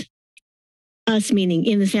us. Us meaning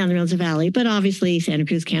in the San Lorenzo Valley, but obviously Santa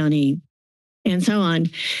Cruz County and so on.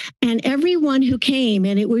 And everyone who came,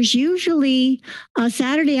 and it was usually a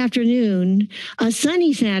Saturday afternoon, a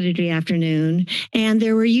sunny Saturday afternoon, and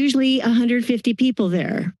there were usually 150 people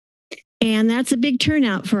there. And that's a big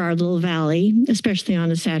turnout for our little valley, especially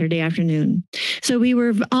on a Saturday afternoon. So we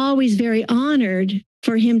were always very honored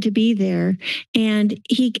for him to be there. And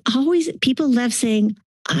people left saying,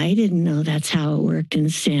 I didn't know that's how it worked in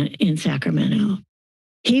Sacramento.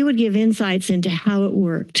 He would give insights into how it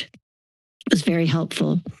worked. It was very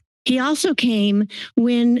helpful. He also came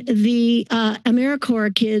when the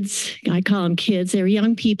AmeriCorps kids, I call them kids, they were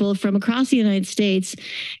young people from across the United States,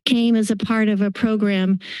 came as a part of a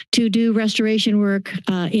program to do restoration work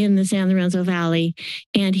in the San Lorenzo Valley.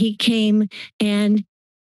 And he came and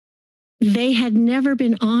they had never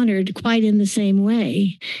been honored quite in the same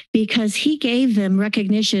way because he gave them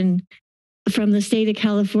recognition from the state of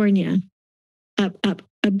California,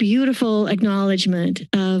 a beautiful acknowledgement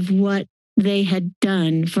of what they had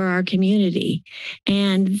done for our community.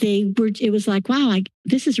 And it was like, wow,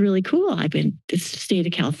 this is really cool. It's the state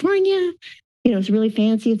of California, it's really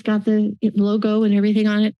fancy. It's got the logo and everything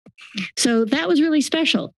on it. So that was really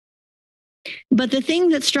special. But the thing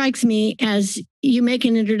that strikes me as you make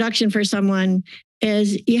an introduction for someone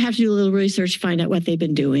is you have to do a little research to find out what they've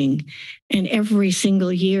been doing. And every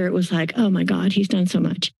single year it was like, oh my God, he's done so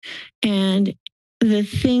much. And the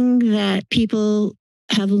thing that people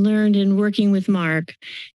have learned in working with Mark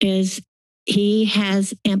is he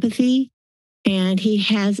has empathy and he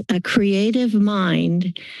has a creative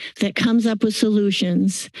mind that comes up with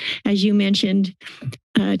solutions. As you mentioned,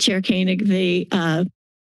 Chair Koenig, the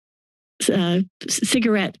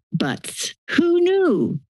cigarette butts. Who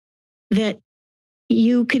knew that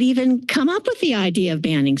you could even come up with the idea of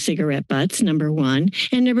banning cigarette butts, number one.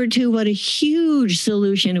 And number two, what a huge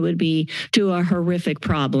solution it would be to a horrific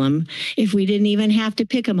problem if we didn't even have to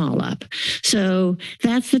pick them all up. So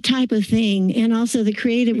that's the type of thing. And also the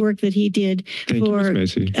creative work that he did for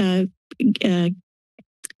the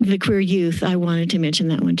queer youth. I wanted to mention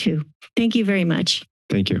that one too. Thank you very much.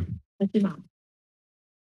 Thank you.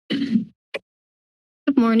 Good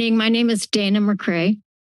morning. My name is Dana McCrae.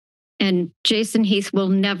 And Jason Heath will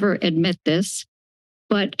never admit this,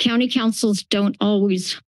 but county councils don't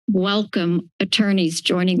always welcome attorneys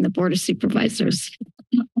joining the Board of Supervisors.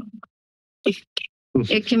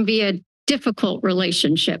 It can be a difficult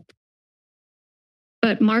relationship.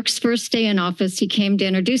 But Mark's first day in office, he came to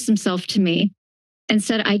introduce himself to me and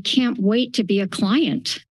said, I can't wait to be a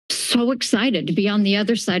client. So excited to be on the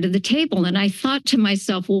other side of the table. And I thought to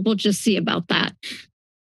myself, well, we'll just see about that.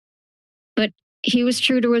 But he was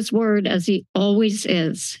true to his word, as he always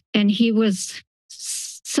is. And he was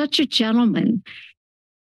such a gentleman,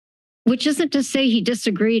 which isn't to say he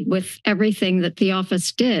disagreed with everything that the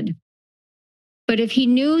office did. But if he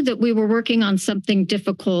knew that we were working on something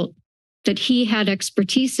difficult that he had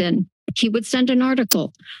expertise in, he would send an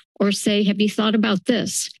article or say, have you thought about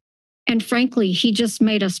this? And frankly, he just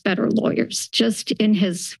made us better lawyers, just in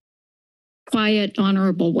his quiet,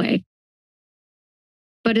 honorable way.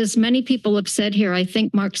 But as many people have said here, I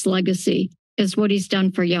think Mark's legacy is what he's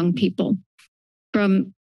done for young people.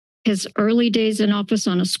 From his early days in office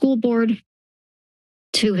on a school board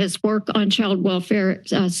to his work on child welfare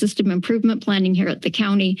system improvement planning here at the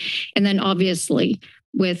county, and then obviously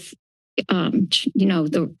with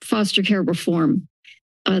the foster care reform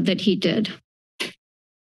that he did.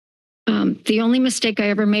 The only mistake I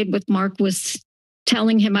ever made with Mark was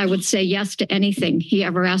telling him I would say yes to anything he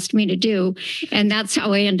ever asked me to do. And that's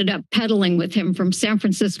how I ended up pedaling with him from San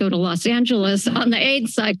Francisco to Los Angeles on the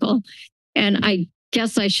AIDS cycle. And I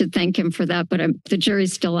guess I should thank him for that, but the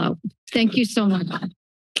jury's still out. Thank you so much.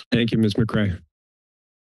 Thank you, Ms. McCrae.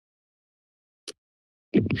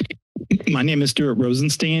 My name is Stuart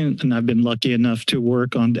Rosenstein, and I've been lucky enough to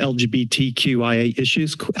work on LGBTQIA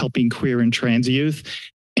issues, helping queer and trans youth.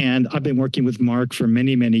 And I've been working with Mark for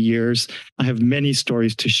many, many years. I have many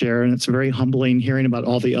stories to share, and it's very humbling hearing about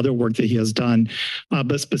all the other work that he has done,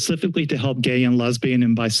 but specifically to help gay and lesbian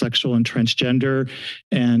and bisexual and transgender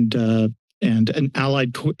and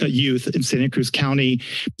allied youth in Santa Cruz County.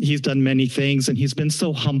 He's done many things, and he's been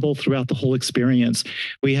so humble throughout the whole experience.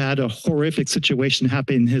 We had a horrific situation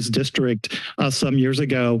happen in his district some years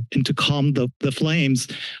ago, and to calm the flames,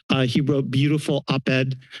 he wrote beautiful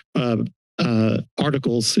op-ed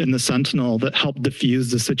articles in the Sentinel that helped diffuse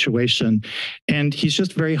the situation. And he's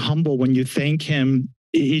just very humble. When you thank him,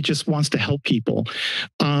 he just wants to help people.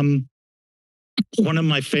 One of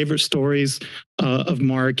my favorite stories of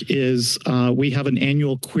Mark is we have an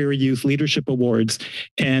annual Queer Youth Leadership Awards,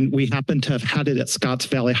 and we happened to have had it at Scotts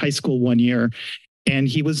Valley High School one year. And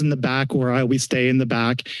he was in the back where I always stay in the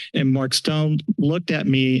back. And Mark Stone looked at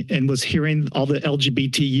me and was hearing all the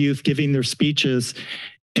LGBT youth giving their speeches.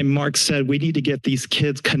 And Mark said, we need to get these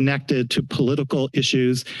kids connected to political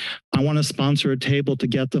issues. I want to sponsor a table to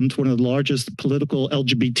get them to one of the largest political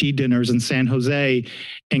LGBT dinners in San Jose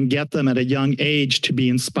and get them at a young age to be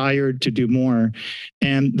inspired to do more.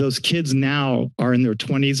 And those kids now are in their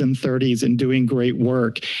 20s and 30s and doing great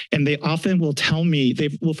work. And they often will tell me,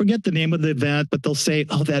 they will forget the name of the event, but they'll say,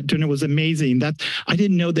 oh, that dinner was amazing. I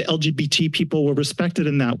didn't know the LGBT people were respected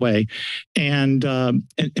in that way. And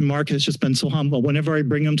Mark has just been so humble. Whenever I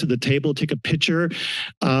bring them to the table, take a picture,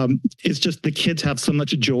 it's just the kids have so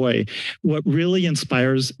much joy. What really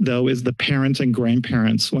inspires, though, is the parents and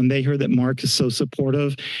grandparents. When they hear that Mark is so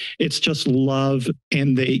supportive, it's just love,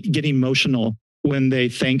 and they get emotional when they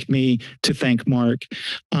thank me to thank Mark.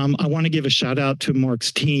 I want to give a shout out to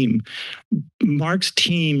Mark's team. Mark's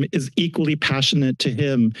team is equally passionate to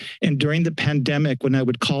him. And during the pandemic, when I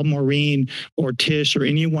would call Maureen or Tish or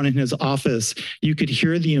anyone in his office, you could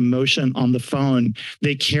hear the emotion on the phone.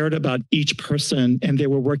 They cared about each person, and they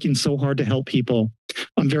were working so hard to help people.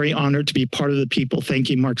 I'm very honored to be part of the people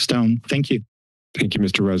thanking Mark Stone. Thank you. Thank you,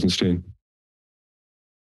 Mr. Rosenstein.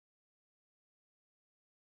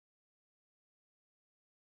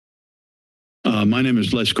 My name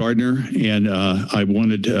is Les Gardner, and I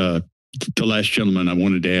wanted the last gentleman, I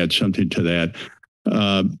wanted to add something to that.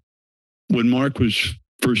 When Mark was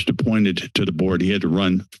first appointed to the board, he had to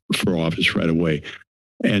run for office right away.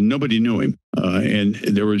 And nobody knew him. And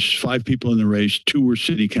there was 5 people in the race. 2 were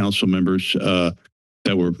city council members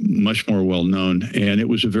that were much more well-known. And it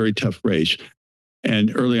was a very tough race.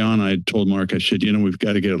 And early on, I told Mark, I said, we've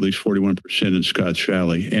got to get at least 41% in Scotts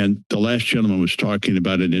Valley. And the last gentleman was talking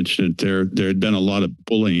about an incident there. There had been a lot of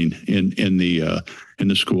bullying in the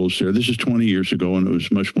schools there. This is 20 years ago, and it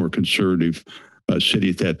was much more conservative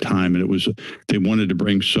city at that time. And it was, they wanted to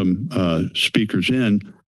bring some speakers in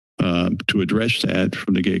to address that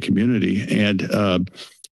from the gay community. And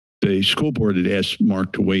the school board had asked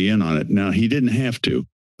Mark to weigh in on it. Now, he didn't have to.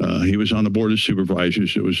 He was on the board of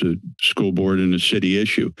supervisors. It was a school board and a city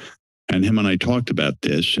issue. And him and I talked about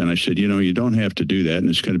this. And I said, you don't have to do that. And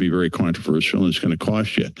it's going to be very controversial and it's going to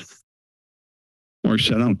cost you. Mark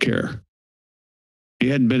said, I don't care. He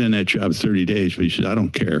hadn't been in that job 30 days, but he said, I don't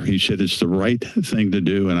care. He said, it's the right thing to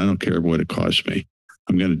do. And I don't care what it costs me.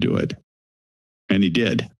 I'm going to do it. And he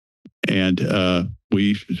did. And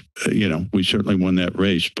we certainly won that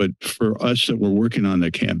race. But for us that were working on the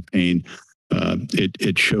campaign,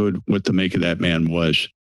 it showed what the make of that man was.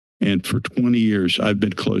 And for 20 years, I've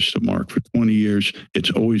been close to Mark. For 20 years,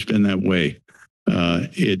 it's always been that way.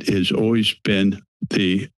 It has always been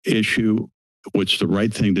the issue, what's the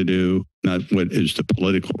right thing to do, not what is the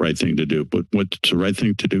political right thing to do, but what's the right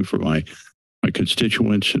thing to do for my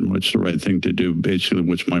constituents and what's the right thing to do, basically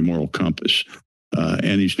what's my moral compass.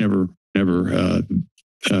 And he's never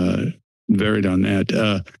varied on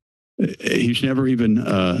that. He's never even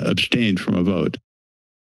abstained from a vote.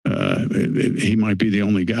 He might be the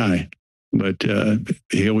only guy, but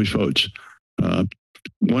he always votes.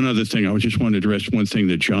 One other thing, I just want to address one thing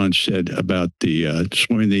that John said about the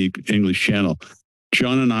swimming the English Channel.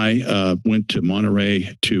 John and I went to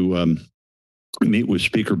Monterey to meet with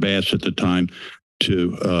Speaker Bass at the time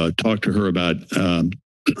to talk to her about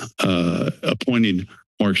appointing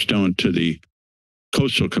Mark Stone to the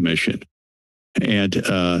Coastal Commission.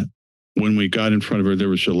 And when we got in front of her, there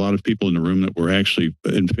was a lot of people in the room that were actually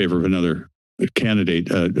in favor of another candidate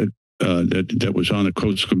that was on the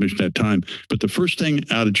Coastal Commission at that time. But the first thing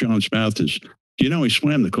out of John's mouth is, he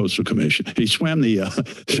swam the Coastal Commission. He swam the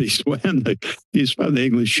he swam the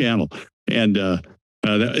English Channel, and not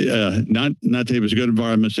that it was a good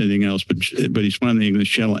environment or anything else, but he swam the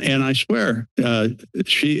English Channel. And I swear,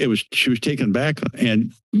 she was taken back,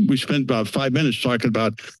 and we spent about 5 minutes talking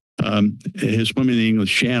about his swimming in the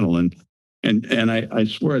English Channel, and I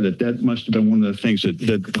swear that must have been one of the things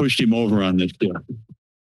that pushed him over on this deal.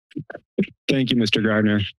 Thank you, Mr.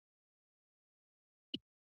 Gardner.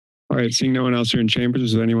 All right, seeing no one else here in chambers,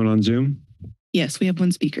 is there anyone on Zoom? Yes, we have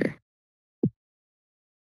one speaker.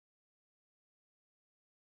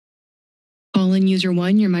 Call-in user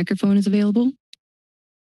 1, your microphone is available.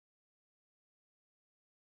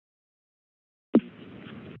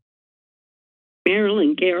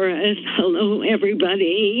 Marilyn Garrett. Hello,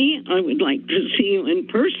 everybody. I would like to see you in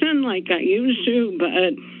person like I used to,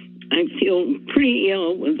 but I feel pretty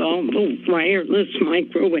ill with all the wireless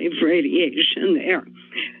microwave radiation there.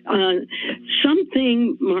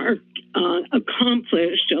 Something Mark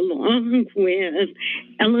accomplished along with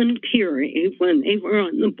Ellen Peary when they were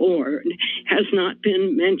on the board has not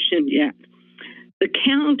been mentioned yet. The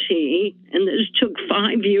county, and this took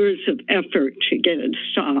 5 years of effort to get it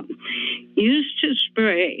stopped, used to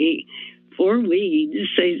spray for weeds,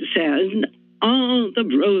 they said, all the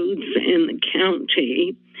roads in the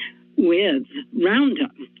county with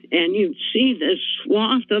Roundup. And you'd see this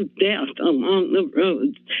swath of death along the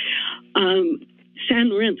roads. San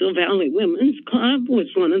Lorenzo Valley Women's Club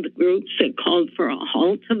was one of the groups that called for a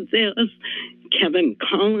halt of this. Kevin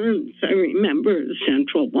Collins, I remember,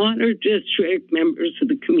 Central Water District, members of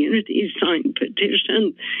the community signed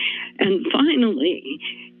petitions. And finally,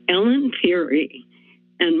 Ellen Peary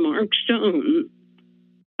and Mark Stone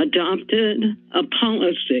adopted a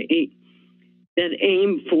policy that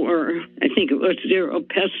aimed for, I think it was zero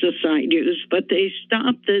pesticide use, but they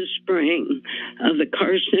stopped the spraying of the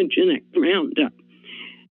carcinogenic Roundup.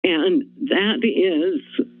 And that is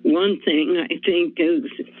one thing I think is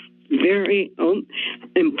very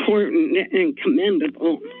important and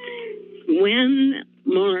commendable. When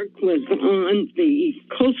Mark was on the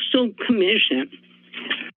Coastal Commission,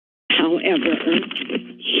 however,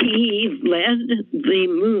 he led the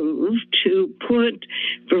move to put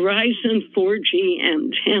Verizon 4G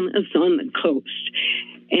antennas on the coast.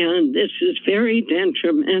 And this is very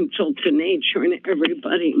detrimental to nature and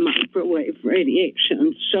everybody, microwave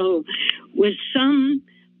radiation. So with some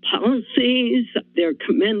policies, they're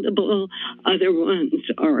commendable. Other ones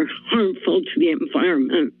are harmful to the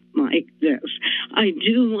environment like this. I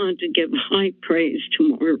do want to give high praise to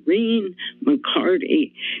Maureen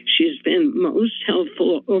McCarty. She's been most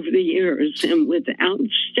helpful over the years, and without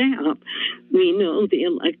staff, we know the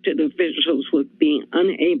elected officials would be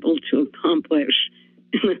unable to accomplish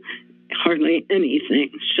hardly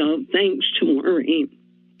anything. So thanks to Maureen.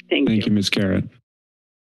 Thank you, Ms. Garrett.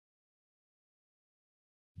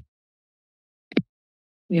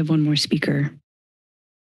 We have one more speaker.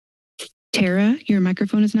 Tara, your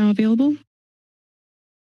microphone is now available.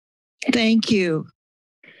 Thank you,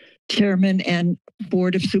 Chairman and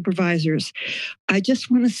Board of Supervisors. I just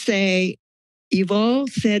want to say you've all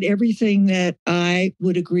said everything that I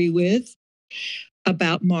would agree with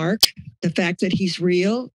about Mark, the fact that he's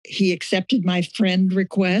real. He accepted my friend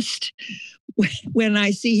request. When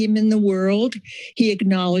I see him in the world, he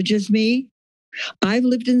acknowledges me. I've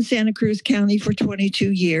lived in Santa Cruz County for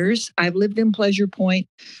 22 years. I've lived in Pleasure Point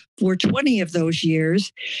for 20 of those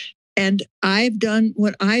years. And I've done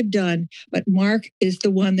what I've done, but Mark is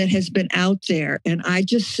the one that has been out there. And I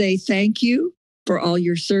just say thank you for all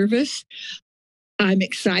your service. I'm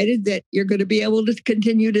excited that you're going to be able to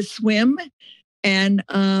continue to swim and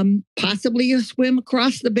possibly you'll swim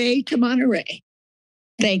across the bay to Monterey.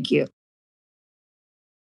 Thank you.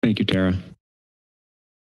 Thank you, Tara.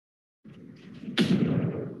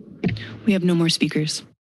 We have no more speakers.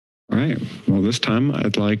 All right. Well, this time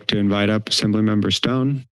I'd like to invite up Assemblymember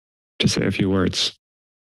Stone to say a few words.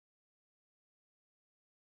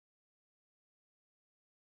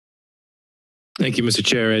 Thank you, Mr.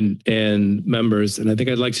 Chair and members. And I think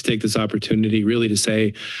I'd like to take this opportunity really to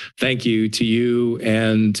say thank you to you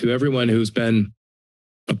and to everyone who's been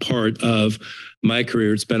a part of my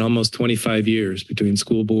career. It's been almost 25 years between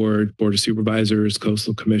school board, board of supervisors,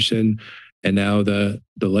 coastal commission, and now the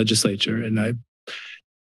legislature. And I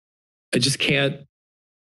just can't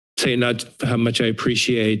say not how much I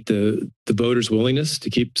appreciate the voters' willingness to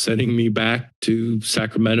keep sending me back to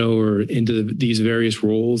Sacramento or into these various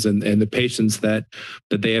roles, and the patience that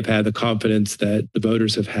they have had, the confidence that the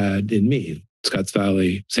voters have had in me, Scotts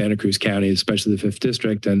Valley, Santa Cruz County, especially the 5th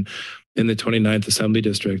District and in the 29th Assembly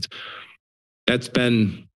District. It's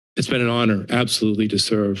been an honor, absolutely, to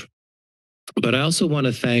serve. But I also want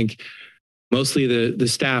to thank mostly the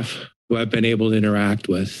staff who I've been able to interact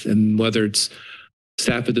with, and whether it's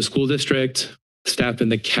staff at the school district, staff in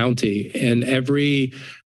the county, and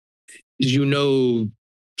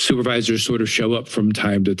supervisors sort of show up from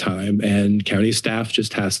time to time, and county staff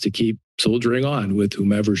just has to keep soldiering on with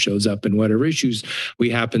whomever shows up and whatever issues we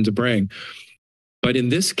happen to bring. But in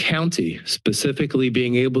this county, specifically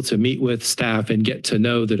being able to meet with staff and get to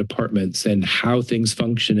know the departments and how things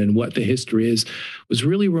function and what the history is was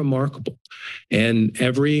really remarkable. And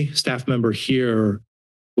every staff member here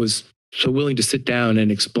was so willing to sit down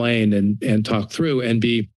and explain and talk through and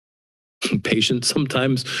be patient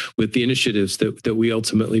sometimes with the initiatives that we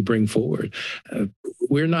ultimately bring forward.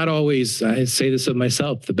 We're not always, I say this of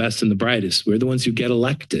myself, the best and the brightest. We're the ones who get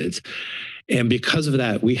elected. And because of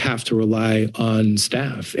that, we have to rely on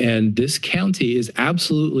staff. And this county is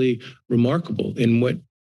absolutely remarkable in what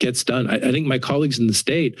gets done. I think my colleagues in the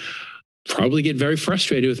state probably get very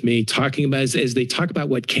frustrated with me talking about as they talk about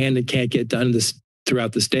what can and can't get done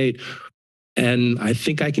throughout the state. And I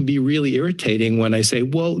think I can be really irritating when I say,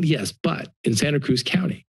 well, yes, but in Santa Cruz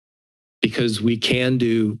County, because we can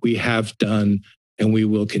do, we have done, and we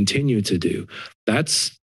will continue to do.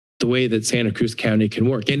 That's the way that Santa Cruz County can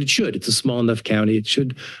work. And it should. It's a small enough county. It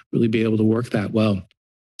should really be able to work that well.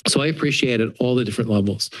 So I appreciate at all the different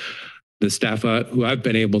levels, the staff who I've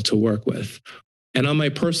been able to work with. And on my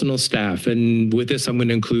personal staff, and with this, I'm going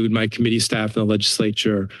to include my committee staff in the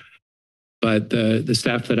legislature, but the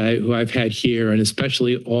staff who I've had here, and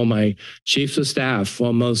especially all my chiefs of staff,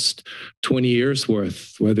 almost 20 years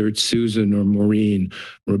worth, whether it's Susan or Maureen,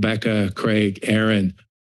 Rebecca, Craig, Aaron,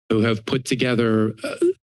 who have put together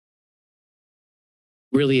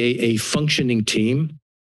really a functioning team,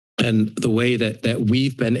 and the way that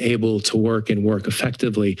we've been able to work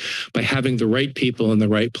effectively by having the right people in the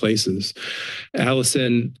right places.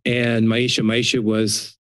 Allison and Maisha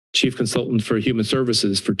was chief consultant for human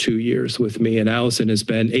services for 2 years with me, and Allison has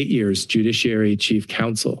been 8 years judiciary chief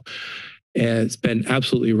counsel. And it's been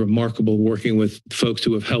absolutely remarkable working with folks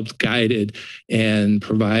who have helped guided and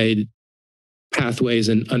provide pathways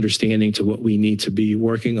and understanding to what we need to be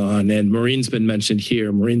working on. And Maureen's been mentioned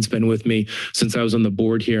here. Maureen's been with me since I was on the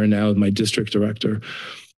board here, and now my district director.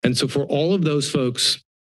 And so for all of those folks,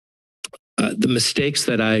 the mistakes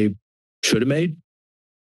that I should have made,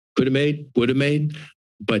 could have made, would have made,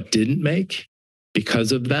 but didn't make,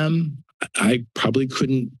 because of them, I probably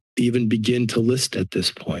couldn't even begin to list at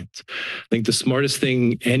this point. I think the smartest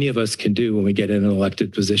thing any of us can do when we get in an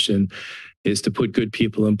elected position is to put good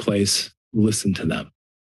people in place, listen to them,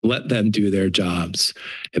 let them do their jobs,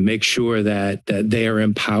 and make sure that they are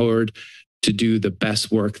empowered to do the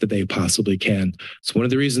best work that they possibly can. It's one of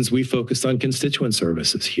the reasons we focused on constituent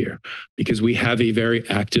services here, because we have a very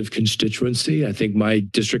active constituency. I think my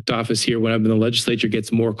district office here, when I'm in the legislature,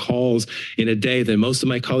 gets more calls in a day than most of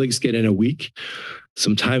my colleagues get in a week,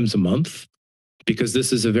 sometimes a month, because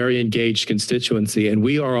this is a very engaged constituency. And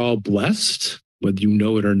we are all blessed, whether you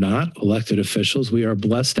know it or not, elected officials, we are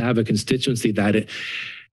blessed to have a constituency that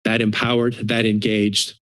empowered, that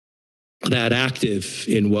engaged, that active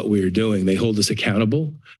in what we're doing. They hold us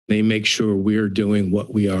accountable. They make sure we're doing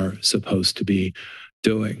what we are supposed to be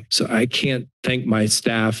doing. So I can't thank my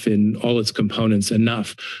staff in all its components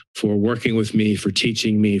enough for working with me, for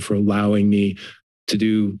teaching me, for allowing me to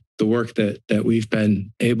do the work that we've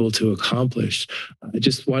been able to accomplish. I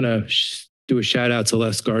just want to do a shout out to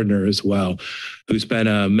Les Gardner as well, who's been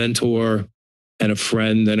a mentor and a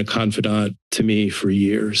friend and a confidant to me for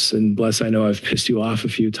years. And bless, I know I've pissed you off a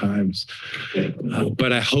few times,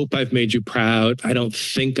 but I hope I've made you proud. I don't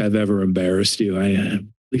think I've ever embarrassed you. At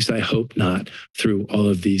least I hope not, through all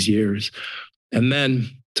of these years. And then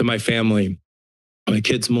to my family, my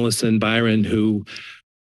kids, Melissa and Byron, who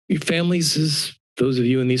families, as those of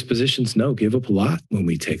you in these positions know, give up a lot when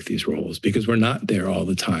we take these roles because we're not there all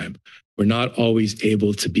the time. We're not always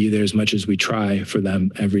able to be there as much as we try for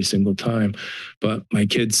them every single time. But my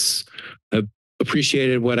kids have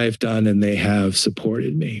appreciated what I've done and they have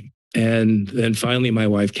supported me. And then finally, my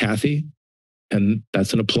wife, Kathy, and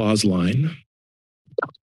that's an applause line.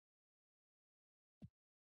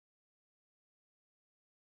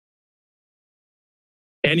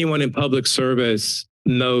 Anyone in public service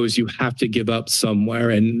knows you have to give up somewhere,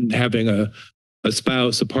 and having a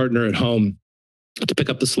spouse, a partner at home to pick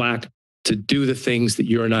up the slack, to do the things that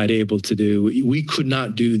you're not able to do. We could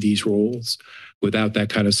not do these roles without that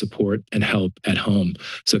kind of support and help at home.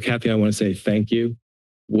 So Kathy, I want to say thank you.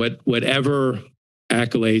 Whatever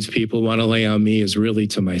accolades people want to lay on me is really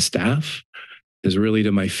to my staff, is really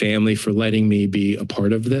to my family for letting me be a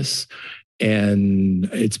part of this. And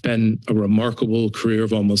it's been a remarkable career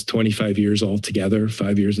of almost 25 years altogether,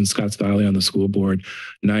 5 years in Scotts Valley on the school board,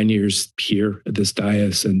 9 years here at this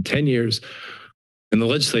dais, and 10 years in the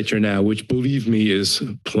legislature now, which, believe me, is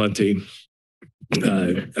plenty.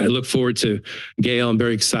 I look forward to Gail. I'm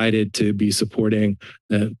very excited to be supporting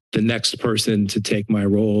the next person to take my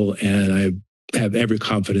role, and I have every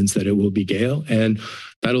confidence that it will be Gail, and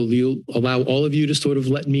that'll allow all of you to sort of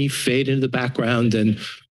let me fade into the background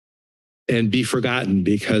and be forgotten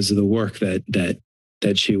because of the work that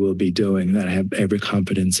she will be doing, that I have every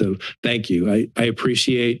confidence. So thank you. I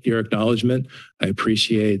appreciate your acknowledgement. I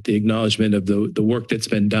appreciate the acknowledgement of the work that's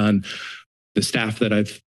been done, the staff that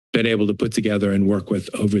I've been able to put together and work with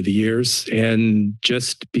over the years. And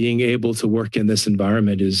just being able to work in this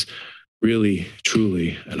environment is really,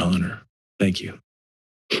 truly an honor. Thank you.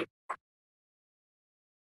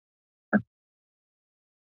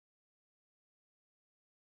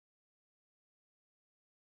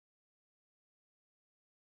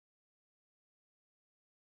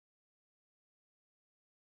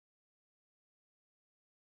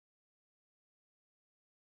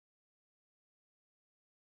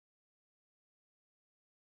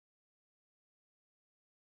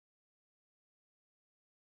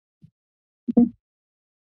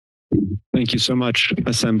 Thank you so much,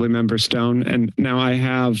 Assemblymember Stone. And now I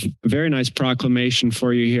have a very nice proclamation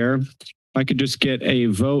for you here. If I could just get a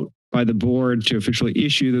vote by the board to officially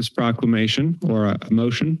issue this proclamation, or a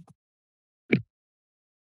motion.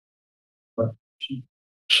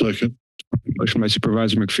 Second. Motion by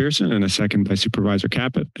Supervisor McPherson and a second by Supervisor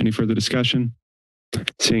Caput. Any further discussion?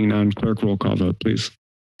 Seeing none, clerk, roll call vote, please.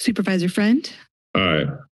 Supervisor Friend? Aye.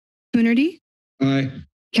 Coonerty? Aye.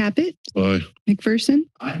 Caput? Aye. McPherson?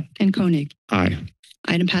 Aye. And Koenig? Aye.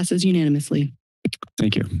 Item passes unanimously.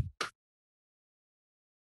 Thank you.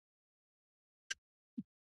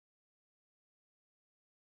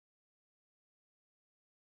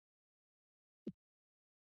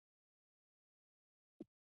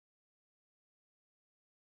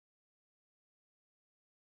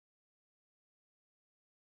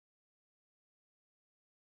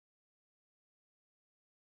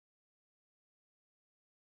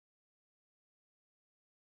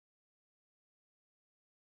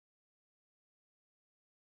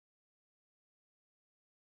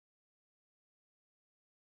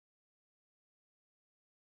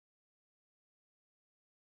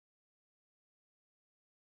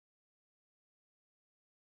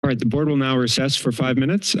 right, the board will now recess for 5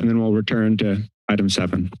 minutes and then we'll return to item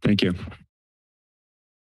 7. Thank you.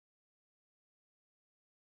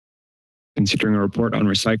 Considering a report on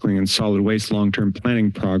recycling and solid waste long-term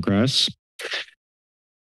planning progress.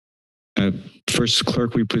 First,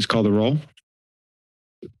 clerk, will you please call the roll?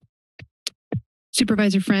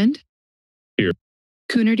 Supervisor Friend? Here.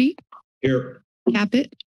 Coonerty? Here.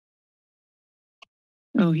 Caput?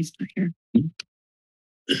 Oh, he's not here.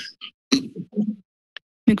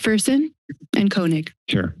 McPherson and Koenig.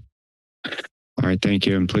 Here. All right, thank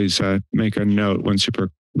you. And please make a note when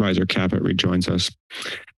Supervisor Caput rejoins us.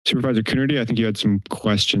 Supervisor Coonerty, I think you had some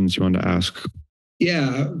questions you wanted to ask.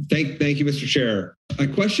 Yeah, thank you, Mr. Chair. My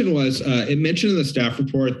question was, it mentioned in the staff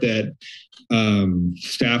report that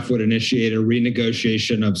staff would initiate a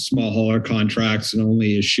renegotiation of small hauler contracts and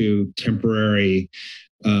only issue temporary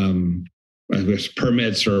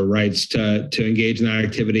permits or rights to engage in that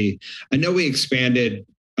activity. I know we expanded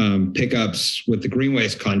pickups with the green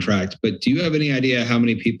waste contract, but do you have any idea how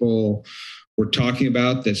many people we're talking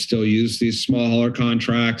about that still use these small hauler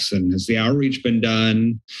contracts, and has the outreach been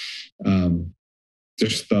done?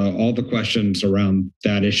 Just all the questions around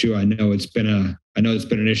that issue. I know it's been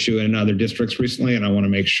an issue in other districts recently, and I want to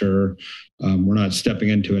make sure we're not stepping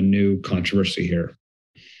into a new controversy here.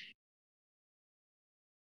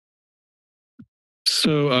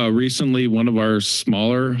 So recently, one of our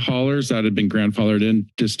smaller haulers that had been grandfathered in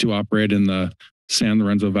just to operate in the San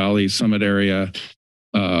Lorenzo Valley Summit area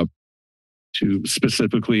to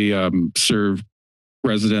specifically serve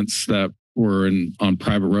residents that were on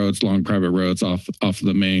private roads, long private roads off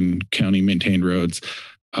the main county maintained roads.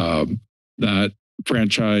 That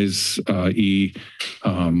franchisee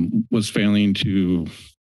was failing to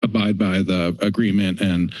abide by the agreement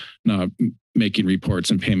and not making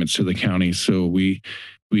reports and payments to the county. So we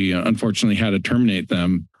unfortunately had to terminate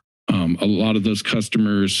them. A lot of those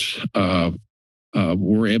customers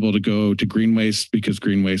were able to go to Green Waste because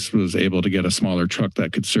Green Waste was able to get a smaller truck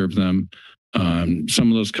that could serve them.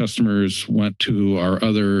 Some of those customers went to our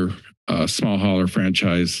other small hauler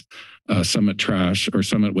franchise, Summit Trash or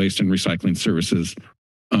Summit Waste and Recycling Services.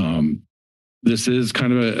 This is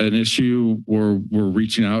kind of an issue where we're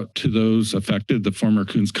reaching out to those affected, the former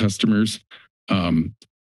Coons customers,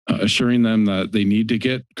 assuring them that they need to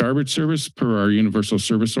get garbage service per our universal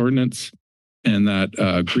service ordinance, and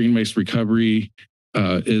that Green Waste Recovery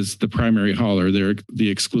is the primary hauler. They're the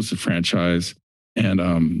exclusive franchise.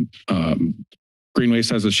 And Green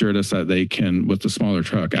Waste has assured us that they can, with the smaller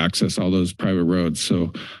truck, access all those private roads.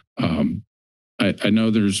 So I know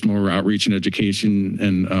there's more outreach and education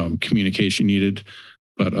and communication needed,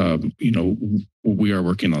 but we are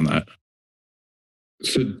working on that.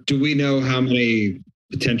 So do we know how many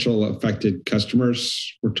potential affected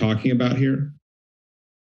customers we're talking about here?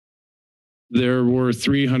 There were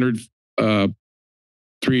 300 to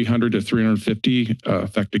 350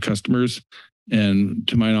 affected customers. And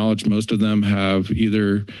to my knowledge, most of them have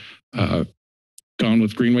either gone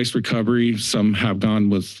with Green Waste Recovery, some have gone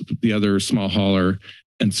with the other small hauler,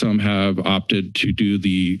 and some have opted to do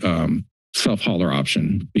the self-hauler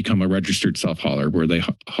option, become a registered self-hauler where they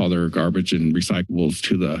haul their garbage and recyclables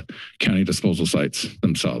to the county disposal sites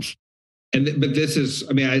themselves. But this is,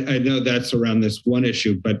 I mean, I know that's around this one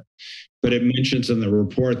issue, but it mentions in the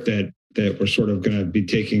report that we're sort of going to be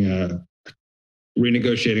taking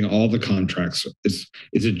renegotiating all the contracts. Is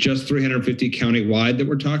it just 350 county-wide that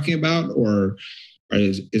we're talking about, or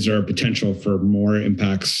is there a potential for more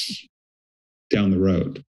impacts down the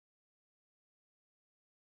road?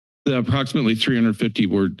 The approximately 350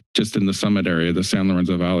 were just in the Summit area, the San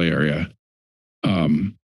Lorenzo Valley area.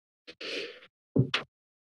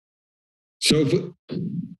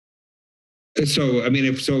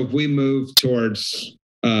 If we move towards,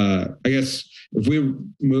 if we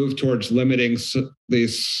move towards limiting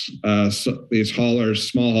these haulers,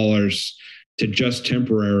 small haulers, to just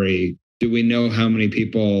temporary, do we know how many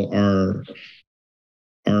people are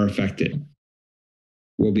affected?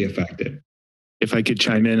 Will be affected? If I could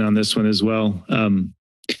chime in on this one as well.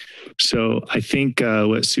 So I think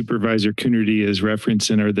what Supervisor Coonerty is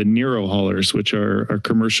referencing are the Nero haulers, which are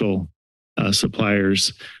commercial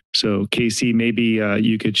suppliers. So Casey, maybe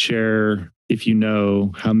you could share, if you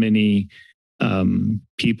know, how many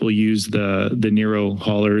people use the Nero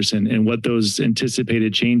haulers and what those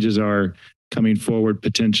anticipated changes are coming forward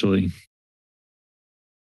potentially.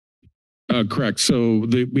 Correct. So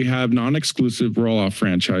we have non-exclusive roll-off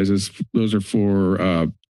franchises. Those are for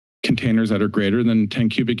containers that are greater than 10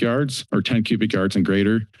 cubic yards or 10 cubic yards and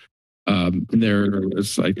greater. There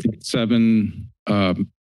is, I think, 7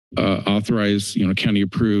 authorized,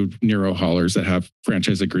 county-approved Nero haulers that have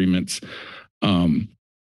franchise agreements.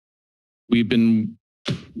 we've been,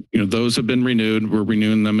 those have been renewed. We're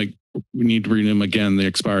renewing them. We need to renew them again. They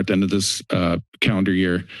expire at the end of this calendar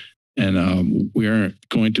year. And we are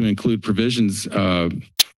going to include provisions.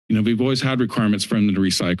 We've always had requirements for them to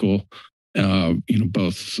recycle,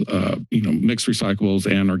 both, mixed recyclables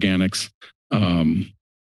and organics.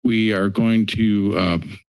 We are going to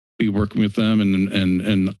be working with them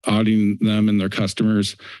and auditing them and their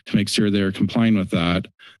customers to make sure they're complying with that.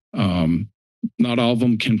 Not all of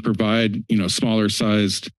them can provide, smaller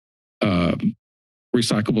sized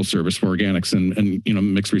recyclable service for organics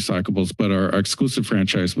and mixed recyclables, but our exclusive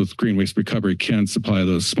franchise with Green Waste Recovery can supply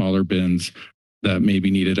those smaller bins that may be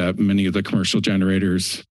needed at many of the commercial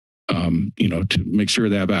generators, to make sure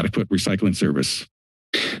they have adequate recycling service.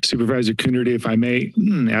 Supervisor Coonerty, if I may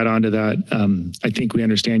add on to that, I think we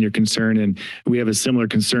understand your concern, and we have a similar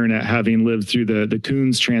concern at having lived through the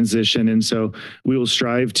Coons transition. And so we will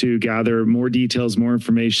strive to gather more details, more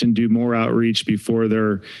information, do more outreach before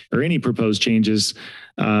there are any proposed changes,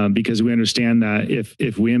 because we understand that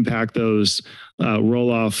if we impact those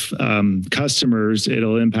roll-off customers,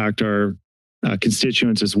 it'll impact our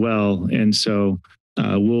constituents as well. And so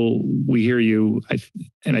we hear you,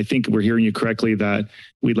 and I think we're hearing you correctly that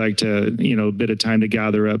we'd like to, a bit of time to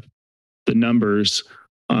gather up the numbers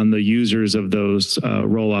on the users of those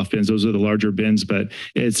roll-off bins. Those are the larger bins, but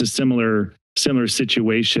it's a similar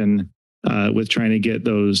situation with trying to get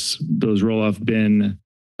those roll-off bin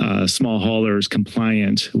small haulers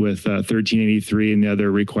compliant with 1383 and the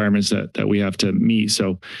other requirements that we have to meet.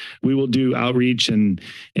 So we will do outreach and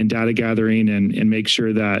data gathering and make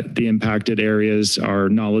sure that the impacted areas are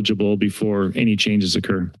knowledgeable before any changes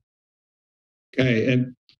occur. Okay,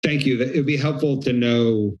 and thank you. It would be helpful to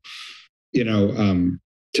know,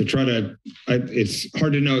 to try to, it's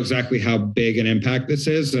hard to know exactly how big an impact this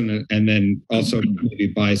is. And then also maybe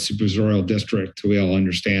by supervisorial district, so we all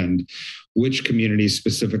understand which communities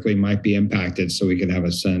specifically might be impacted, so we can have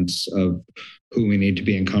a sense of who we need to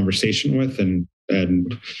be in conversation with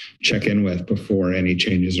and check in with before any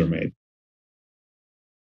changes are made.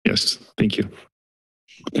 Yes, thank you.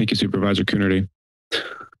 Thank you, Supervisor Coonerty.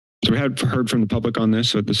 So we had heard from the public on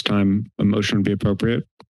this, so at this time, a motion would be appropriate.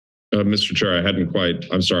 Mr. Chair, I hadn't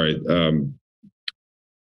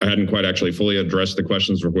quite actually fully addressed the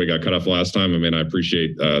questions before we got cut off last time. I mean, I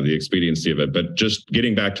appreciate the expediency of it, but just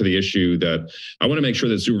getting back to the issue that I want to make sure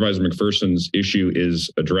that Supervisor McPherson's issue is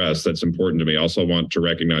addressed. That's important to me. I also want to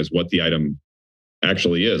recognize what the item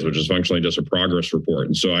actually is, which is functionally just a progress report.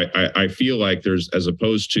 And so I feel like there's, as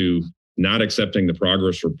opposed to not accepting the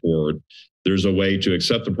progress report, there's a way to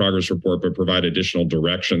accept the progress report, but provide additional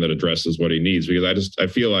direction that addresses what he needs. Because I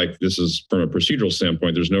feel like this is, from a procedural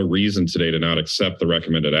standpoint, there's no reason today to not accept the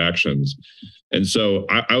recommended actions. And so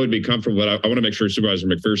I would be comfortable, but I want to make sure Supervisor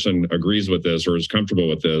McPherson agrees with this or is comfortable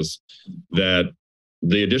with this, that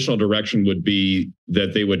the additional direction would be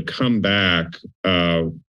that they would come back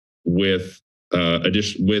with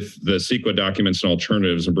the CEQA documents and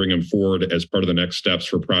alternatives and bring them forward as part of the next steps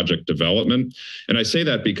for project development. And I say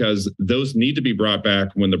that because those need to be brought back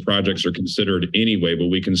when the projects are considered anyway, but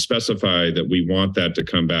we can specify that we want that to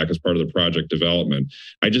come back as part of the project development.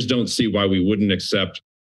 I just don't see why we wouldn't accept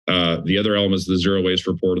the other elements of the zero waste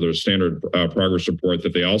report or the standard progress report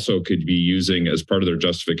that they also could be using as part of their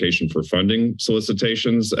justification for funding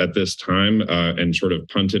solicitations at this time, and sort of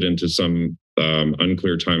punt it into some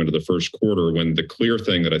unclear time into the first quarter, when the clear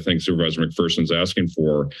thing that I think Supervisor McPherson's asking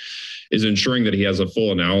for is ensuring that he has a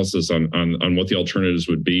full analysis on what the alternatives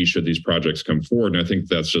would be should these projects come forward. And I think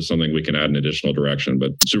that's just something we can add an additional direction.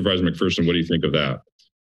 But Supervisor McPherson, what do you think of that?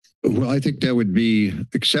 Well, I think that would be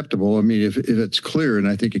acceptable. I mean, if it's clear, and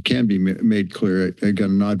I think it can be made clear, I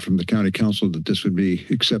got a nod from the county council that this would be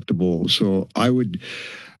acceptable. So I would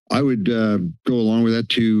go along with that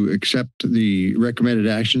to accept the recommended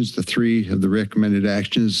actions, the 3 of the recommended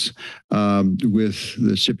actions, with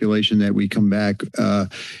the stipulation that we come back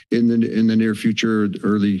in the near future,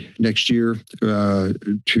 early next year,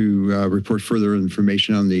 to report further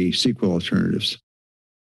information on the CEQA alternatives.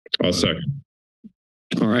 I'll second.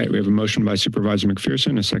 All right, we have a motion by Supervisor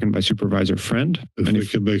McPherson, a second by Supervisor Friend. If I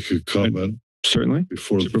can make a comment. Certainly.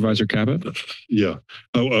 Before Supervisor Cabot. Yeah,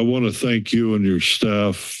 I want to thank you and your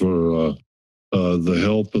staff for the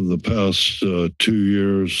help in the past 2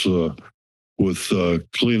 years with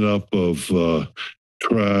cleanup of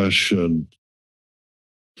trash and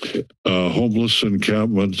homeless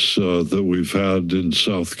encampments that we've had in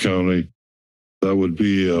South County. That would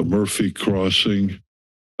be Murphy Crossing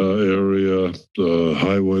area,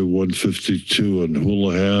 Highway 152 in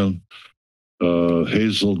Houlihan,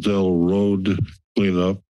 Hazeldale Road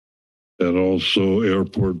cleanup, and also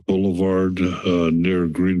Airport Boulevard near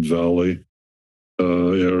Green Valley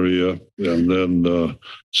area. And then,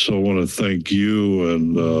 so I want to thank you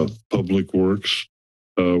and Public Works.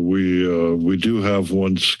 We do have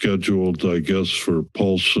one scheduled, I guess, for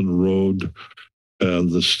Paulson Road,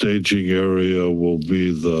 and the staging area will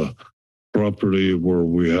be the property where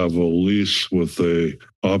we have a lease with a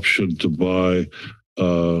option to buy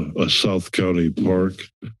a South County park,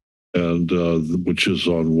 and which is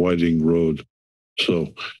on Whiting Road.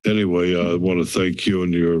 So anyway, I want to thank you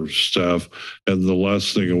and your staff. And the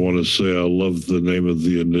last thing I want to say, I love the name of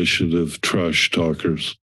the initiative, Trash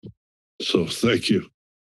Talkers. So thank you.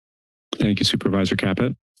 Thank you, Supervisor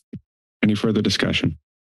Caput. Any further discussion?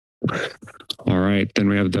 All right, then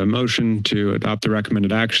we have the motion to adopt the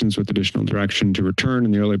recommended actions with additional direction to return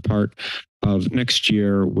in the early part of next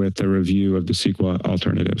year with a review of the CEQA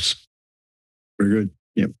alternatives. Very good.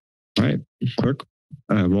 Yep. All right, clerk,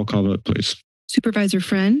 roll call vote, please. Supervisor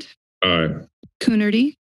Friend, Aye.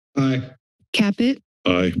 Coonerty, Aye. Caput,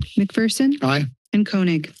 Aye. McPherson, Aye. and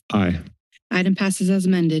Koenig. Aye. Item passes as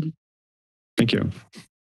amended. Thank you.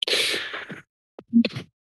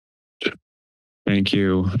 Thank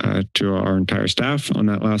you to our entire staff on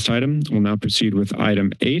that last item. We'll now proceed with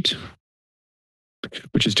item 8,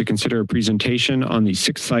 which is to consider a presentation on the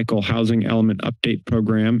 6th cycle housing element update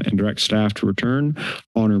program and direct staff to return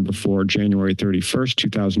on or before January 31st,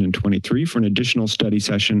 2023 for an additional study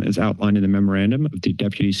session as outlined in the memorandum of the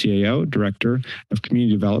Deputy CAO, Director of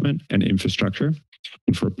Community Development and Infrastructure.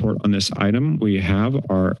 And for report on this item, we have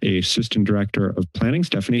our Assistant Director of Planning,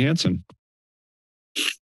 Stephanie Hansen.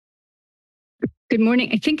 Good morning.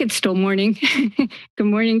 I think it's still morning. Good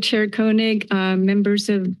morning, Chair Koenig, members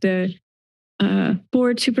of the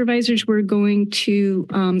board, supervisors. We're going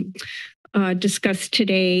to discuss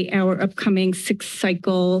today our upcoming 6th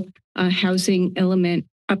cycle housing element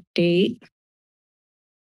update.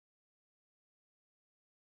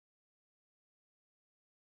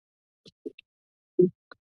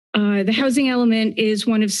 The housing element is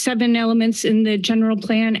one of 7 elements in the general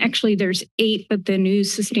plan. Actually, there's 8, but the new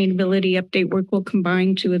sustainability update work will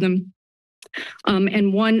combine 2 of them.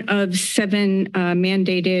 And one of 7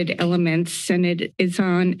 mandated elements, and it is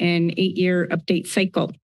on an 8-year update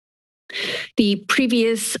cycle. The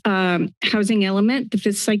previous housing element, the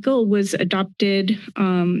 5th cycle, was adopted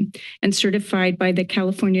and certified by the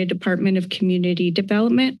California Department of Community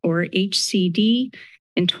Development, or HCD,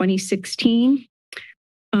 in 2016.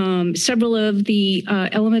 Several of the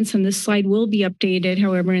elements on this slide will be updated,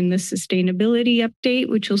 however, in the sustainability update,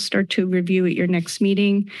 which you'll start to review at your next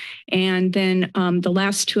meeting. And then the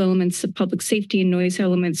last 2 elements, the public safety and noise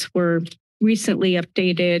elements, were recently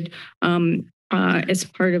updated as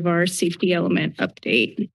part of our safety element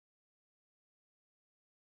update.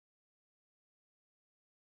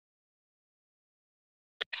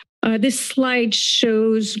 This slide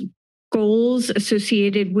shows goals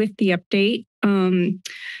associated with the update.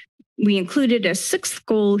 We included a 6th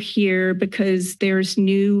goal here because there's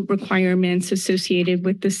new requirements associated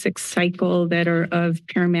with the 6th cycle that are of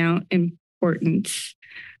paramount importance.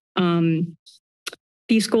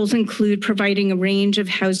 These goals include providing a range of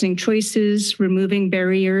housing choices, removing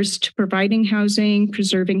barriers to providing housing,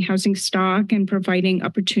 preserving housing stock, and providing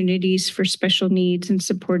opportunities for special needs and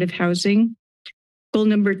supportive housing. Goal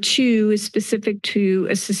number 2 is specific to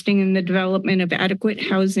assisting in the development of adequate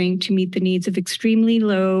housing to meet the needs of extremely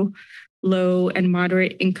low, and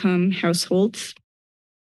moderate income households.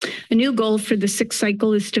 A new goal for the 6th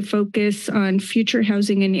cycle is to focus on future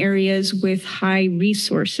housing in areas with high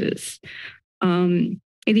resources.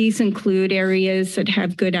 These include areas that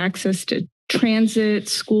have good access to transit,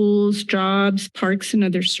 schools, jobs, parks, and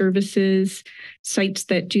other services, sites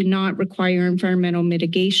that do not require environmental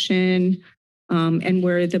mitigation, and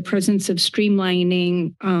where the presence of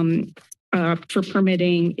streamlining for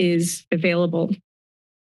permitting is available.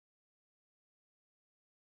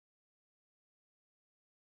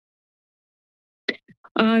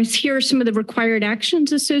 Here are some of the required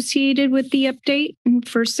actions associated with the update.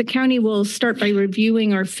 First, the county will start by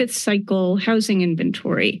reviewing our 5th cycle housing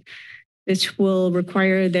inventory. This will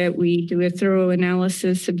require that we do a thorough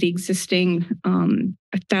analysis of the existing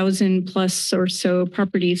 1,000 plus or so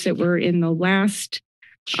properties that were in the last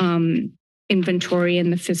inventory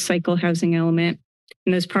in the 5th cycle housing element.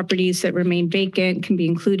 And those properties that remain vacant can be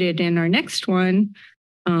included in our next one,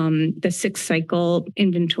 the 6th cycle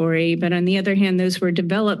inventory. But on the other hand, those were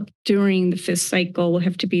developed during the 5th cycle will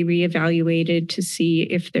have to be reevaluated to see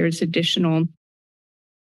if there's additional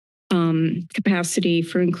capacity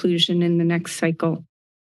for inclusion in the next cycle.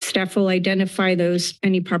 Staff will identify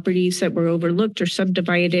any properties that were overlooked or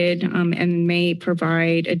subdivided and may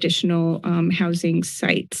provide additional housing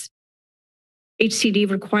sites. HCD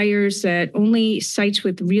requires that only sites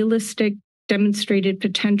with realistic demonstrated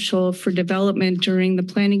potential for development during the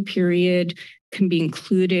planning period can be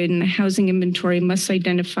included, and the housing inventory must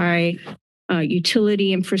identify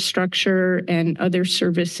utility infrastructure and other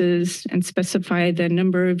services and specify the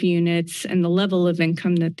number of units and the level of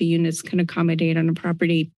income that the units can accommodate on a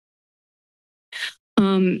property.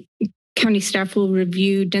 County staff will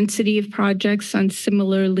review density of projects on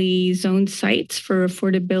similarly zoned sites for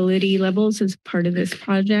affordability levels as part of this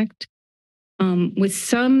project. With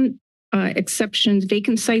some exceptions,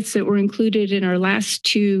 vacant sites that were included in our last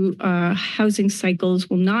two housing cycles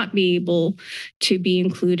will not be able to be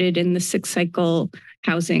included in the 6th cycle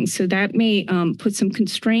housing. So that may put some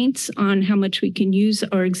constraints on how much we can use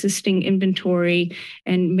our existing inventory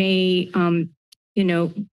and may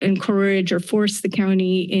encourage or force the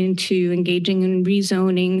county into engaging in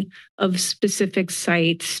rezoning of specific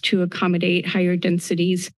sites to accommodate higher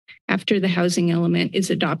densities after the housing element is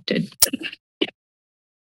adopted.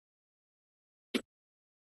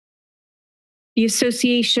 The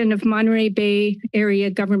Association of Monterey Bay Area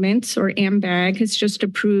Governments, or AMBAG, has just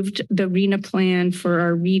approved the RENA plan for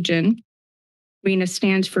our region. RENA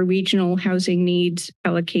stands for Regional Housing Needs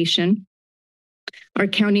Allocation. Our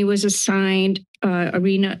county was assigned a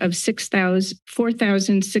RENA of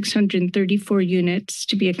 4,634 units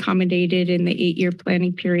to be accommodated in the 8-year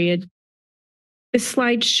planning period. This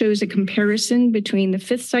slide shows a comparison between the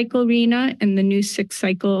 5th cycle RENA and the new 6th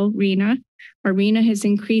cycle RENA. Our RENA has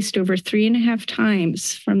increased over 3.5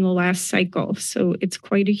 times from the last cycle, so it's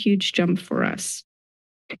quite a huge jump for us.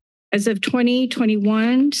 As of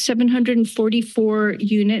 2021, 744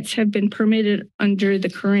 units have been permitted under the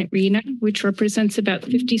current RENA, which represents about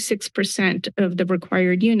 56% of the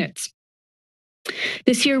required units.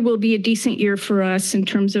 This year will be a decent year for us in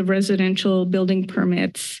terms of residential building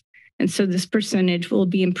permits, and so this percentage will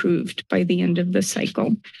be improved by the end of the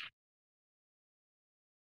cycle.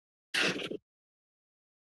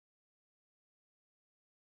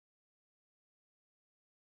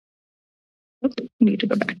 Need to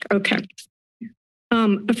go back. Okay.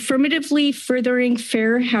 Affirmatively furthering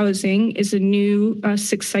fair housing is a new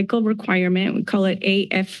 6th cycle requirement. We call it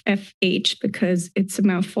AFFH because it's a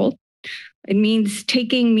mouthful. It means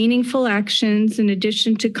taking meaningful actions in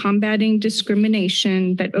addition to combating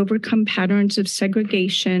discrimination that overcome patterns of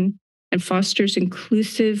segregation and fosters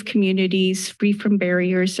inclusive communities free from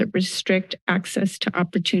barriers that restrict access to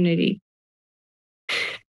opportunity.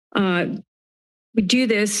 We do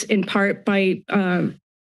this in part by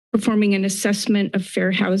performing an assessment of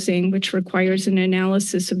fair housing, which requires an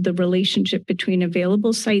analysis of the relationship between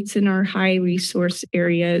available sites in our high resource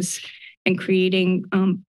areas and creating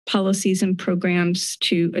policies and programs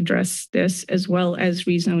to address this, as well as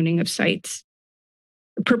rezoning of sites.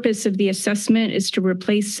 The purpose of the assessment is to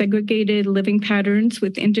replace segregated living patterns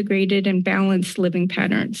with integrated and balanced living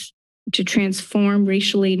patterns, to transform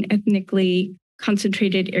racially and ethnically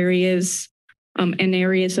concentrated areas and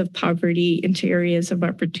areas of poverty into areas of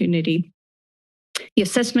opportunity. The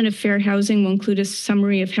assessment of fair housing will include a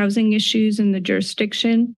summary of housing issues in the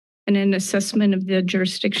jurisdiction and an assessment of the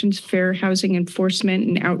jurisdiction's fair housing enforcement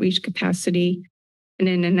and outreach capacity, and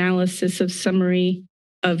an analysis of summary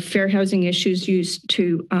of fair housing issues used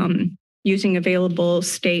to using available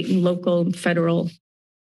state and local and federal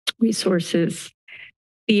resources.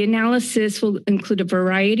 The analysis will include a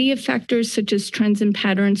variety of factors such as trends and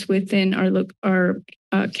patterns within our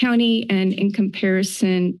county and in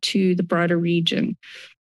comparison to the broader region.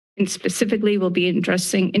 And specifically, we'll be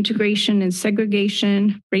addressing integration and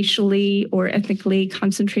segregation, racially or ethnically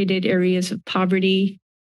concentrated areas of poverty,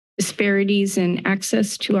 disparities in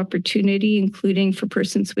access to opportunity, including for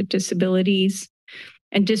persons with disabilities,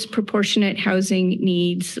 and disproportionate housing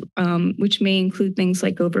needs, which may include things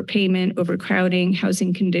like overpayment, overcrowding,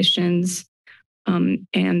 housing conditions, and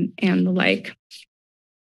the like.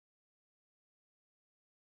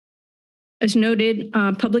 As noted,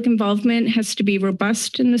 public involvement has to be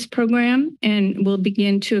robust in this program and will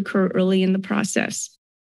begin to occur early in the process.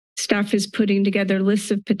 Staff is putting together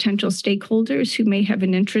lists of potential stakeholders who may have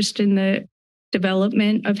an interest in the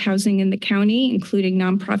development of housing in the county, including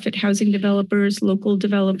nonprofit housing developers, local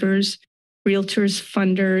developers, realtors,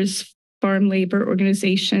 funders, farm labor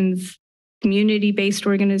organizations, community-based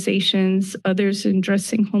organizations, others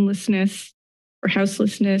addressing homelessness or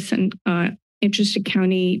houselessness, and interested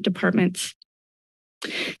county departments.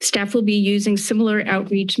 Staff will be using similar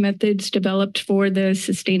outreach methods developed for the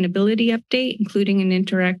sustainability update, including an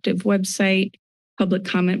interactive website, public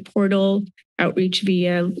comment portal, outreach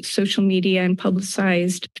via social media, and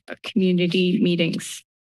publicized community meetings.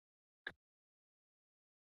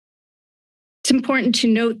 It's important to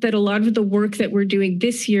note that a lot of the work that we're doing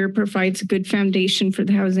this year provides a good foundation for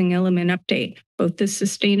the housing element update. Both the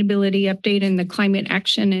sustainability update and the climate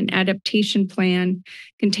action and adaptation plan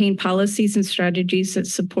contain policies and strategies that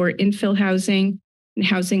support infill housing and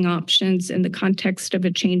housing options in the context of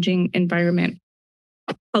a changing environment.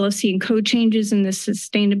 Policy and code changes in the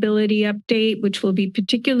sustainability update, which will be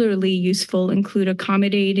particularly useful, include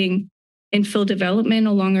accommodating infill development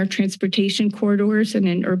along our transportation corridors and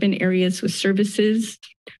in urban areas with services,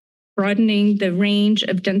 broadening the range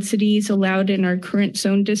of densities allowed in our current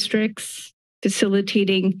zone districts,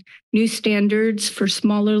 facilitating new standards for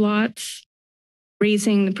smaller lots,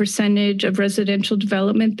 raising the percentage of residential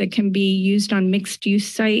development that can be used on mixed-use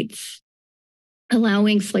sites,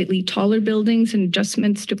 allowing slightly taller buildings and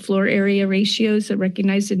adjustments to floor area ratios that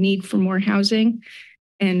recognize the need for more housing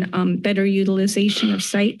and better utilization of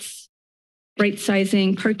sites,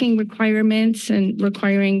 right-sizing parking requirements and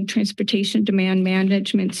requiring transportation demand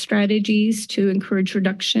management strategies to encourage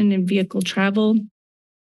reduction in vehicle travel,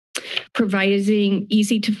 providing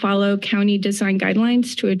easy-to-follow county design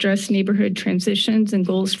guidelines to address neighborhood transitions and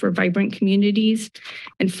goals for vibrant communities,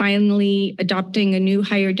 and finally, adopting a new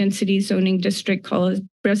higher density zoning district called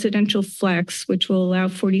Residential Flex, which will allow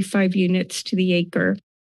 45 units to the acre,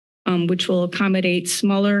 which will accommodate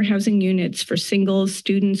smaller housing units for singles,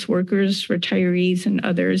 students, workers, retirees, and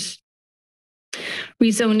others.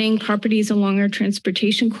 Rezoning properties along our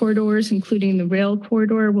transportation corridors, including the rail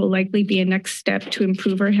corridor, will likely be a next step to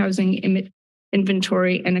improve our housing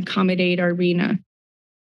inventory and accommodate our RENA.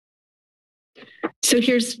 So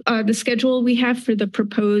here's the schedule we have for the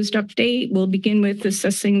proposed update. We'll begin with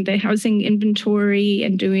assessing the housing inventory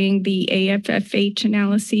and doing the AFFH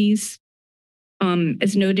analyses.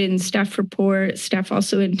 As noted in staff report, staff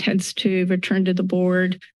also intends to return to the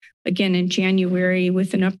board again in January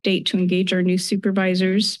with an update to engage our new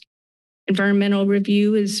supervisors. Environmental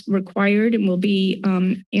review is required and will be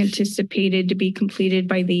anticipated to be completed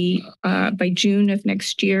by June of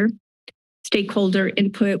next year. Stakeholder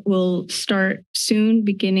input will start soon,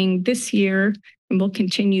 beginning this year, and will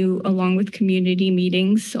continue along with community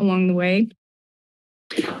meetings along the way.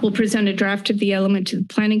 We'll present a draft of the element to the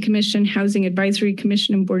Planning Commission, Housing Advisory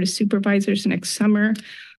Commission, and Board of Supervisors next summer,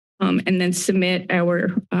 and then submit our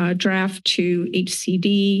draft to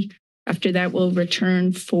HCD. After that, we'll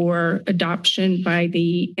return for adoption by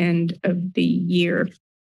the end of the year.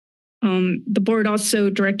 The board also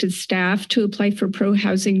directed staff to apply for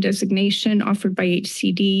pro-housing designation offered by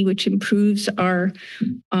HCD, which improves our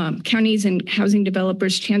counties and housing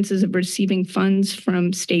developers' chances of receiving funds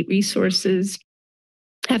from state resources.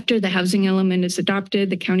 After the housing element is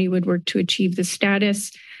adopted, the county would work to achieve the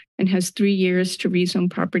status and has 3 years to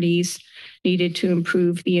rezone properties needed to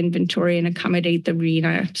improve the inventory and accommodate the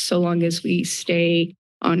RENA, so long as we stay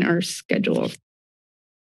on our schedule.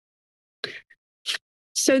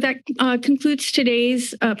 So that concludes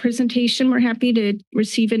today's presentation. We're happy to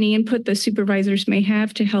receive any input the supervisors may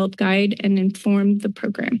have to help guide and inform the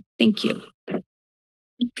program. Thank you.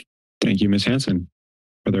 Thank you, Ms. Hanson.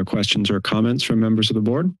 Are there questions or comments from members of the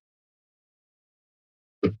board?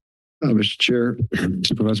 Mr. Chair,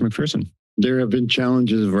 Supervisor McPherson. There have been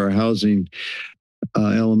challenges of our housing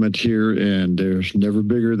element here, and they're never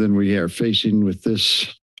bigger than we are facing with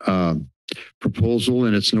this proposal,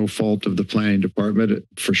 and it's no fault of the planning department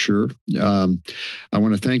for sure. I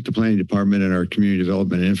want to thank the planning department and our community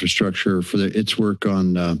development and infrastructure for its work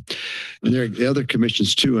on and the other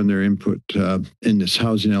commissions too, on their input in this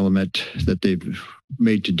housing element that they've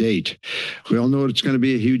made to date. We all know it's going to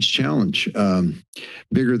be a huge challenge,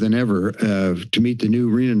 bigger than ever, to meet the new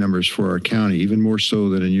RENA numbers for our county, even more so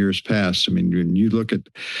than in years past. I mean, when you look at,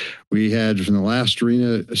 we had from the last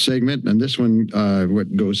RENA segment, and this one,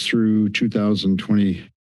 what goes through 2020, I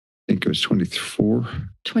think it was 24,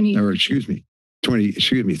 20, or excuse me,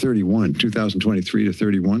 31, 2023 to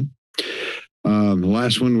 31. The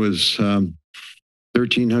last one was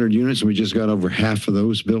 1,300 units, and we just got over half of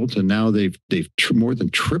those built, and now they've more than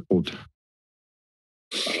tripled.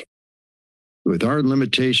 With our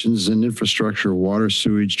limitations in infrastructure, water,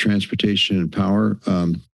 sewage, transportation, and power,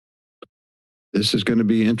 this is going to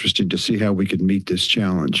be interesting to see how we can meet this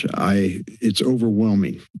challenge. It's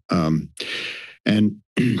overwhelming, and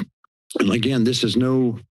again, this is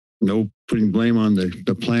no putting blame on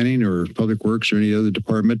the planning or public works or any other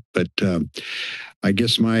department, but I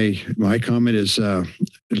guess my comment is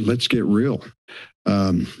let's get real.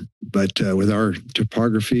 But with our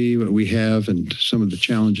topography, what we have, and some of the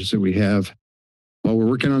challenges that we have, while we're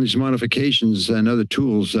working on these modifications and other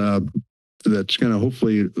tools, that's going to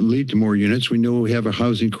hopefully lead to more units. We know we have a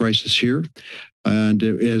housing crisis here, and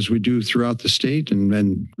as we do throughout the state and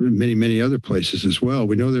many, many other places as well.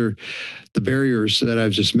 We know the barriers that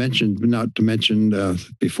I've just mentioned, not to mention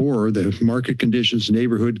before, the market conditions,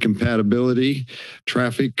 neighborhood compatibility,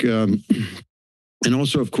 traffic, and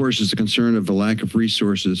also, of course, is the concern of the lack of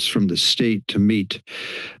resources from the state to meet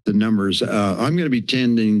the numbers. I'm going to be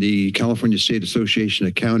attending the California State Association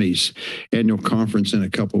of Counties annual conference in a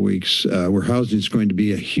couple of weeks, where housing is going to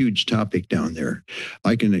be a huge topic down there.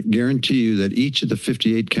 I can guarantee you that each of the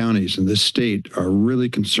 58 counties in this state are really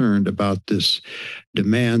concerned about this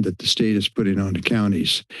demand that the state is putting on the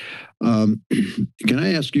counties. Can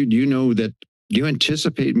I ask you, do you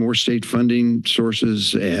anticipate more state funding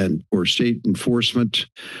sources or state enforcement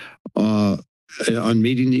on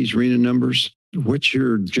meeting these RHNA numbers? What's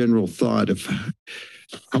your general thought of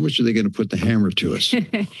how much are they going to put the hammer to us?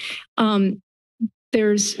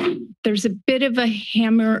 There's a bit of a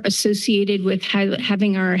hammer associated with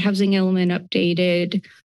having our housing element updated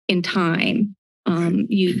in time.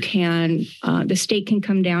 The state can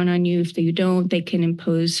come down on you if you don't. They can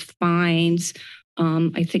impose fines.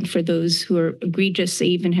 I think for those who are egregious, they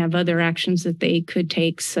even have other actions that they could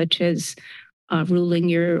take, such as ruling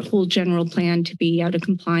your whole general plan to be out of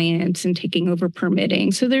compliance and taking over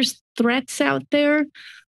permitting. So there's threats out there.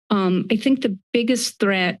 I think the biggest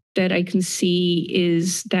threat that I can see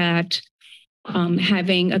is that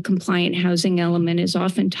having a compliant housing element is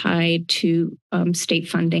often tied to state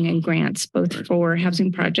funding and grants, both for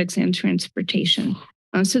housing projects and transportation.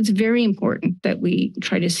 So it's very important that we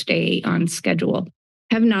try to stay on schedule.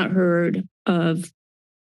 Have not heard of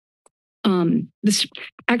this.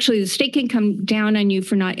 Actually, the state can come down on you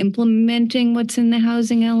for not implementing what's in the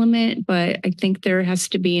housing element, but I think there has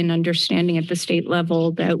to be an understanding at the state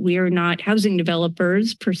level that we are not housing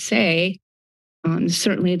developers per se.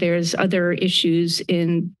 Certainly, there's other issues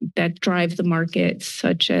that drive the market,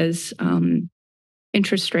 such as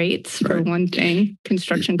interest rates, for one thing,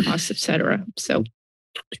 construction costs, et cetera. So.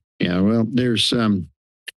 Yeah, well, it's going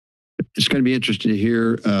to be interesting to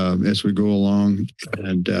hear as we go along.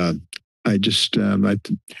 And there's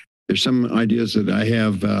some ideas that I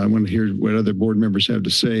have. I want to hear what other board members have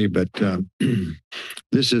to say, but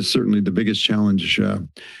this is certainly the biggest challenge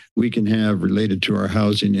we can have related to our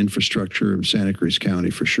housing infrastructure in Santa Cruz County,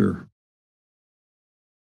 for sure.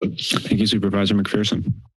 Thank you, Supervisor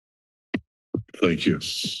McPherson. Thank you.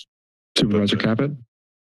 Supervisor Caput.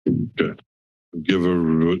 Okay. Give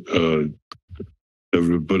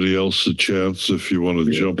everybody else a chance if you want to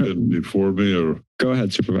jump in before me, or go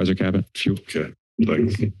ahead, Supervisor Caput. Okay,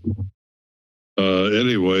 thanks.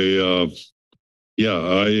 Anyway,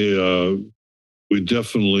 we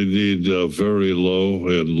definitely need very low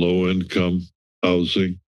and low income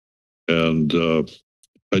housing, and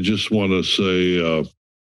I just want to say,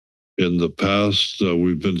 in the past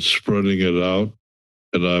we've been spreading it out.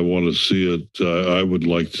 And I want to see it, I would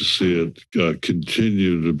like to see it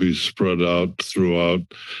continue to be spread out throughout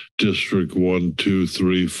District 1, 2,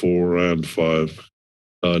 3, 4, and 5,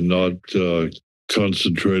 not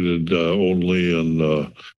concentrated only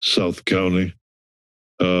in South County.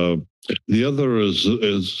 The other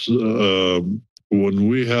is when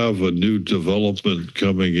we have a new development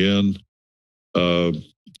coming in,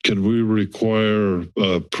 can we require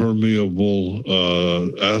permeable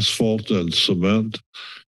asphalt and cement,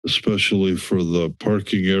 especially for the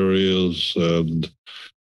parking areas and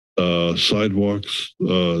sidewalks?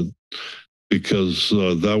 Because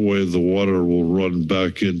that way the water will run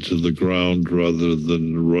back into the ground rather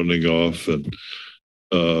than running off and,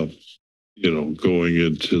 going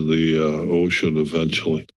into the ocean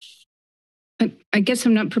eventually. I guess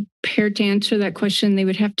I'm not prepared to answer that question. They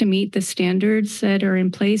would have to meet the standards that are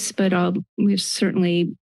in place, but we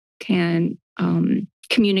certainly can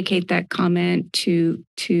communicate that comment to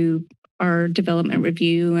our development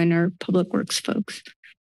review and our public works folks.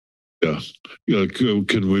 Yeah.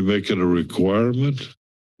 Can we make it a requirement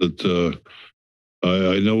that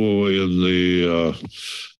I know in the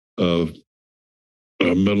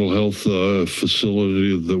mental health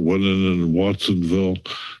facility that went in Watsonville,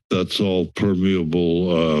 that's all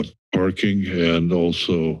permeable parking and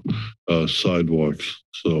also sidewalks.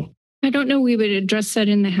 So I don't know. We would address that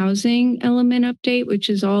in the housing element update, which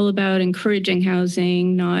is all about encouraging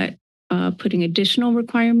housing, not putting additional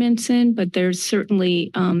requirements in. But there's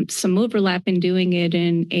certainly some overlap in doing it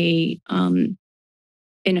in a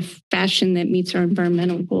fashion that meets our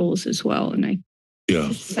environmental goals as well. And I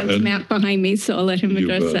sense Matt behind me, so I'll let him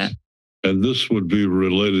address that. And this would be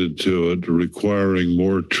related to it requiring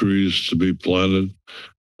more trees to be planted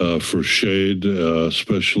for shade,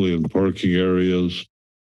 especially in parking areas.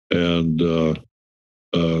 And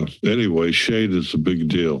anyway, shade is a big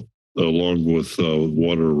deal, along with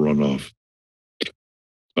water runoff.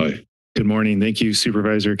 Hi. Good morning. Thank you,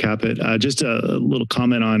 Supervisor Caput. Just a little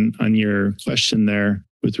comment on your question there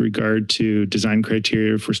with regard to design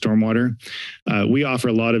criteria for stormwater. We offer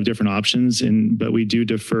a lot of different options, but we do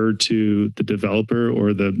defer to the developer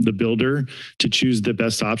or the builder to choose the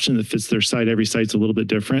best option that fits their site. Every site's a little bit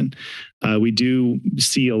different. We do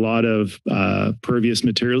see a lot of pervious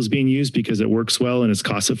materials being used because it works well and it's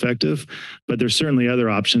cost effective, but there's certainly other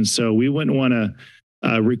options. So we wouldn't want to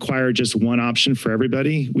require just one option for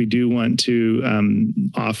everybody. We do want to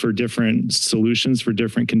offer different solutions for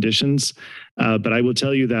different conditions. But I will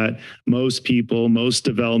tell you that most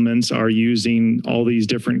developments are using all these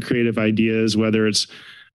different creative ideas, whether it's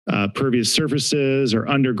pervious surfaces or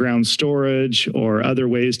underground storage or other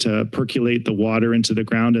ways to percolate the water into the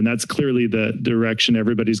ground. And that's clearly the direction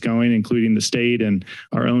everybody's going, including the state and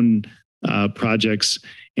our own projects.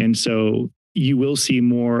 And so you will see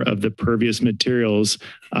more of the pervious materials,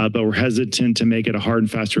 but we're hesitant to make it a hard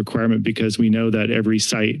and fast requirement because we know that every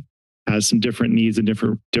site has some different needs and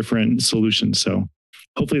different solutions. So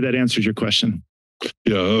hopefully that answers your question.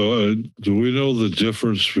 Yeah. Do we know the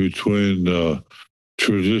difference between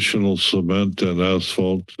traditional cement and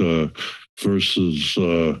asphalt versus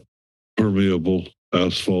permeable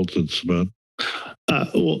asphalt and cement?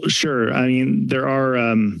 Well, sure. I mean, there are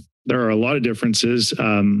a lot of differences.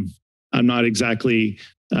 I'm not exactly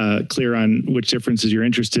clear on which differences you're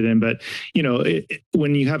interested in, but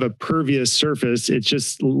when you have a pervious surface, it's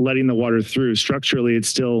just letting the water through. Structurally, it's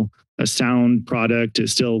still a sound product. It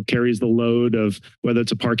still carries the load of whether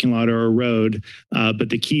it's a parking lot or a road. But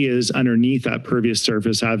the key is underneath that pervious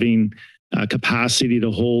surface, having capacity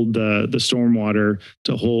to hold the stormwater,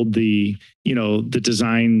 to hold the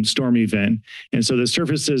design storm event. And so the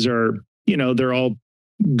surfaces are, they're all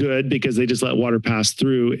good because they just let water pass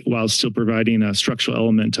through while still providing a structural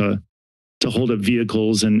element to hold up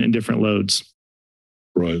vehicles and different loads.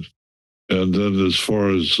 Right. And then as far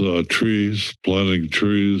as trees, planting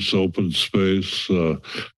trees, open space,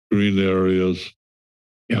 green areas,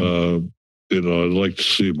 I'd like to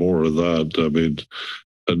see more of that. I mean,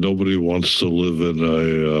 nobody wants to live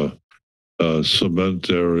in a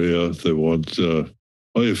cement area. They want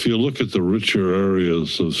if you look at the richer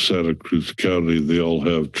areas of Santa Cruz County, they all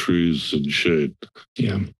have trees and shade.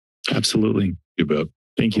 Yeah, absolutely. You bet.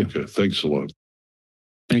 Thank you. Okay, thanks a lot.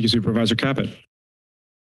 Thank you, Supervisor Caput.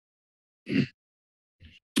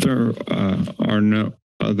 There are no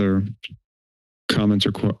other comments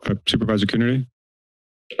or Supervisor Coonerty?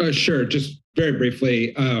 Sure, just very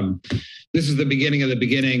briefly. This is the beginning of the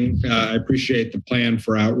beginning. I appreciate the plan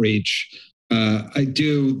for outreach. I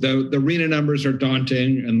do. The RENA numbers are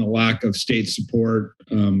daunting, and the lack of state support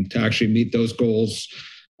to actually meet those goals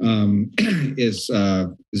is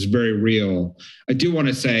very real. I do want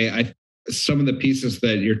to say some of the pieces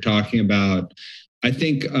that you're talking about, I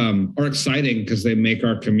think, are exciting because they make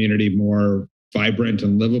our community more vibrant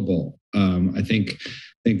and livable. I think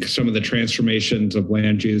some of the transformations of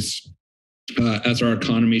land use as our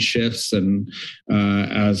economy shifts and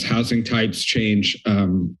as housing types change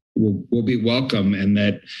will be welcome, and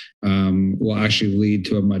that will actually lead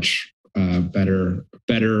to a much better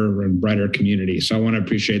and brighter community. So I want to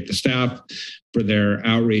appreciate the staff for their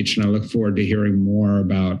outreach, and I look forward to hearing more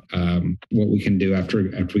about what we can do after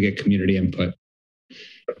we get community input.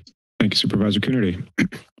 Thank you, Supervisor Coonerty.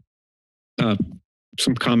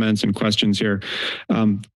 Some comments and questions here.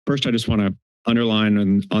 First, I just want to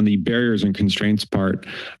underline on the barriers and constraints part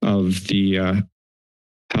of the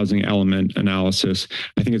housing element analysis.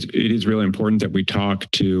 I think it is really important that we talk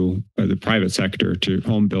to the private sector, to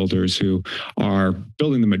home builders who are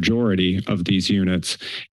building the majority of these units,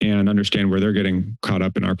 and understand where they're getting caught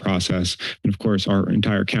up in our process. And of course, our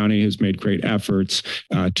entire county has made great efforts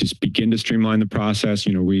to begin to streamline the process.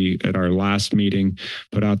 We, at our last meeting,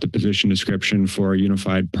 put out the position description for a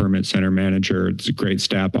unified permit center manager. It's a great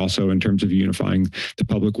step also in terms of unifying the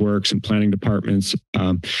public works and planning departments.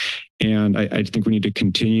 And I think we need to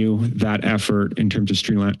continue that effort in terms of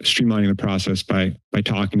streamlining the process by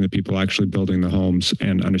talking to the people actually building the homes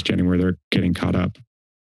and understanding where they're getting caught up.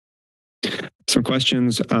 Some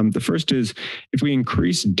questions. The first is, if we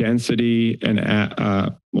increase density and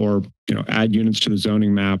add units to the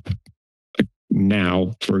zoning map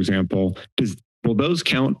now, for example, will those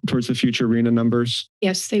count towards the future RENA numbers?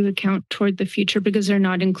 Yes, they would count toward the future because they're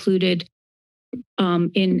not included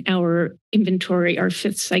in our inventory, our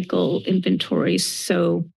fifth cycle inventory.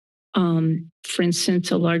 So For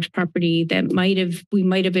instance, a large property that we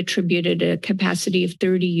might have attributed a capacity of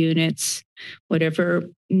 30 units, whatever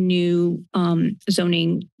new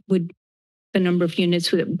zoning would, the number of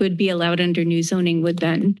units would be allowed under new zoning would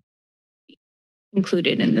then be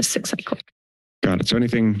included in the 6th cycle. Got it. So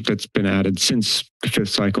anything that's been added since the 5th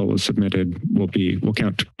cycle was submitted will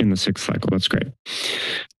count in the 6th cycle. That's great.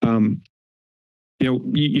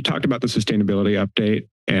 You talked about the sustainability update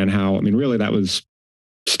and how, really that was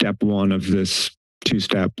step one of this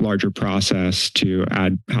 2-step larger process to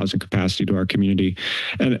add housing capacity to our community.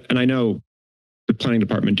 And I know the planning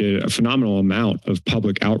department did a phenomenal amount of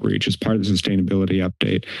public outreach as part of the sustainability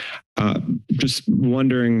update. Just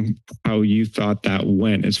wondering how you thought that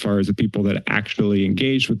went as far as the people that actually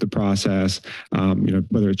engaged with the process,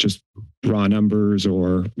 whether it's just raw numbers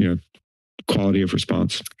or, quality of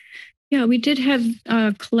response. Yeah, we did have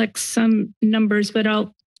collect some numbers, but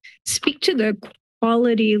I'll speak to the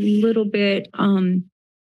quality a little bit.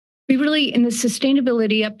 We really, in the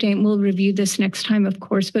sustainability update, we'll review this next time, of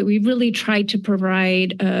course, but we really tried to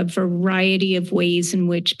provide a variety of ways in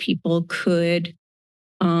which people could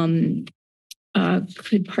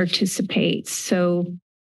participate. So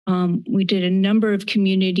we did a number of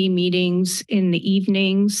community meetings in the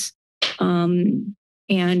evenings,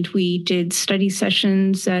 and we did study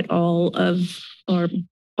sessions at all of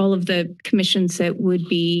the commissions that would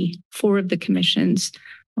be 4 of the commissions.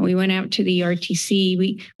 We went out to the RTC.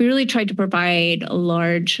 We really tried to provide a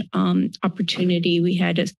large opportunity. We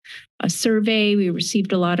had a survey. We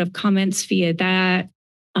received a lot of comments via that.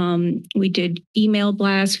 We did email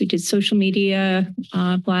blasts. We did social media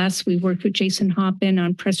blasts. We worked with Jason Hoppin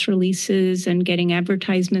on press releases and getting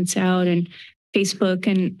advertisements out, and Facebook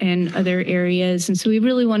and other areas. And so we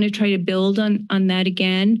really want to try to build on that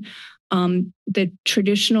again. The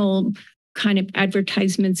traditional kind of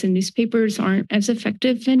advertisements in newspapers aren't as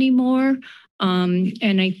effective anymore.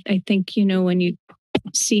 And I think, when you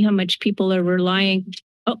see how much people are relying,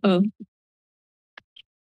 Go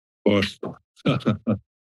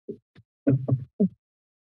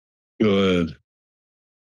ahead.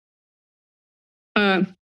 A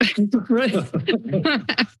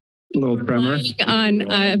little tremor.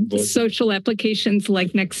 On social applications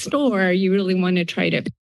like Nextdoor, you really want to try to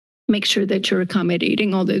make sure that you're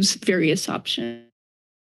accommodating all those various options.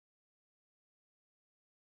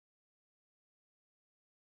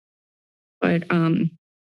 But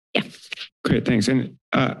yeah. Great, thanks. And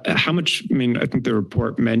how much, I think the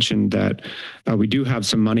report mentioned that we do have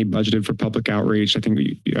some money budgeted for public outreach. I think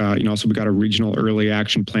also we got a regional early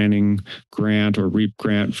action planning grant or REAP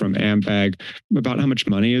grant from AMBAG. About how much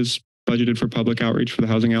money is budgeted for public outreach for the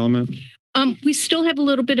housing element? We still have a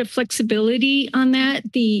little bit of flexibility on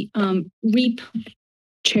that. The REAP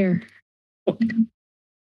chair.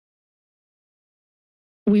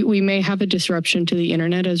 We may have a disruption to the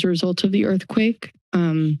internet as a result of the earthquake.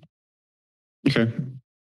 Okay.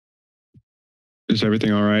 Is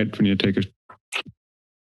everything all right when you take a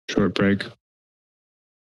short break?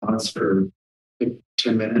 Pause for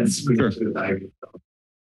 10 minutes. Sure.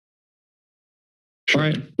 All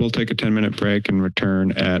right, we'll take a 10-minute break and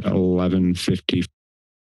return at 11:50.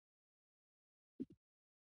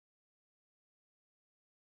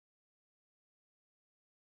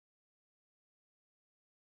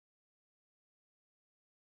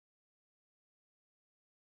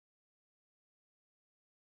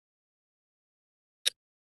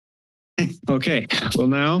 Okay, well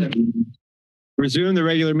now resume the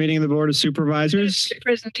regular meeting of the Board of Supervisors.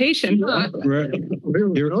 Presentation.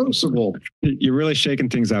 You're noticeable. You're really shaking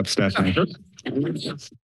things up, Stephanie.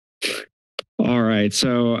 All right,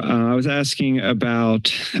 so I was asking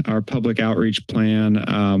about our public outreach plan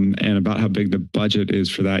and about how big the budget is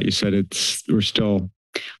for that. You said we're still.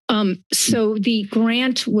 So the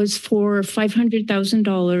grant was for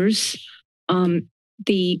 $500,000.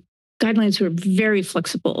 The guidelines were very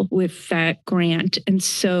flexible with that grant. And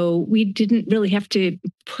so we didn't really have to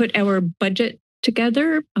put our budget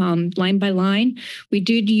together line by line. We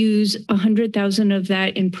did use 100,000 of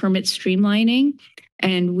that in permit streamlining.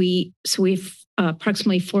 And we've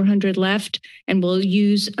approximately 400 left, and we'll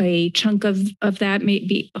use a chunk of that,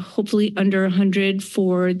 maybe hopefully under 100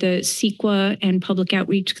 for the CEQA and public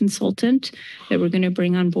outreach consultant that we're going to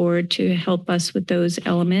bring on board to help us with those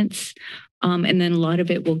elements. And then a lot of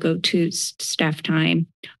it will go to staff time.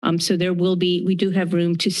 So we do have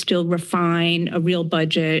room to still refine a real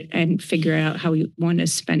budget and figure out how we want to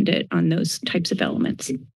spend it on those types of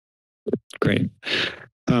elements. Great.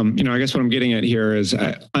 I guess what I'm getting at here is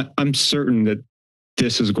I'm certain that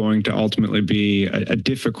this is going to ultimately be a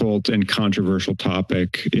difficult and controversial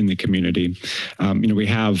topic in the community. We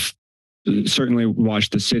have certainly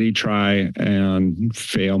watched the city try and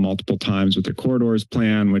fail multiple times with the corridors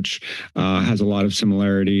plan, which has a lot of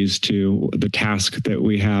similarities to the task that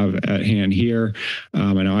we have at hand here.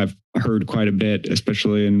 I know I've heard quite a bit,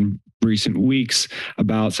 especially in recent weeks,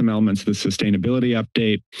 about some elements of the sustainability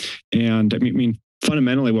update. And I mean,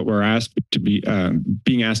 fundamentally what we're asked to be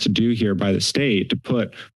being asked to do here by the state to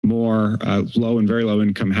put more low and very low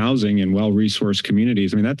income housing in well-resourced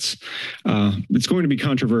communities. I mean, that's it's going to be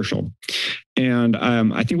controversial. And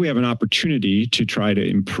I think we have an opportunity to try to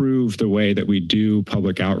improve the way that we do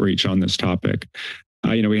public outreach on this topic.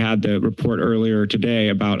 We had the report earlier today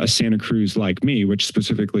about a Santa Cruz like me, which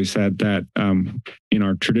specifically said that in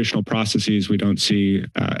our traditional processes, we don't see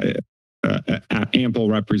ample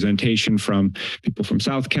representation from people from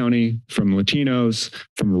South County, from Latinos,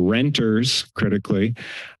 from renters, critically,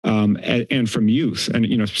 and from youth. And,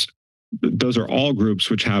 those are all groups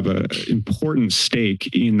which have an important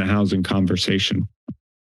stake in the housing conversation.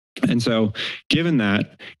 And so given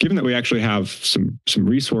that we actually have some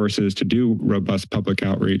resources to do robust public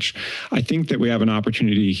outreach, I think that we have an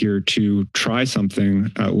opportunity here to try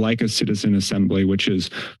something like a citizen assembly, which is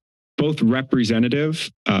both representative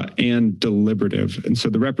and deliberative. And so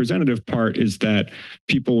the representative part is that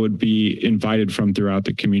people would be invited from throughout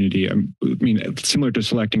the community. I mean, similar to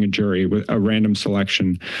selecting a jury with a random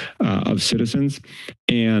selection of citizens.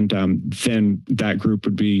 And then that group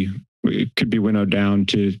could be winnowed down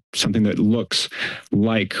to something that looks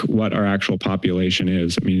like what our actual population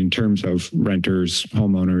is. I mean, in terms of renters,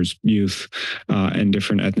 homeowners, youth, and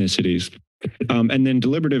different ethnicities. And then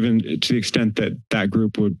deliberative to the extent that that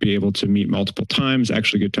group would be able to meet multiple times,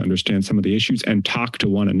 actually get to understand some of the issues and talk to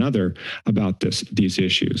one another about these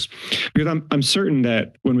issues. Because I'm certain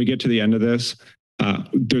that when we get to the end of this,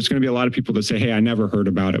 there's going to be a lot of people that say, hey, I never heard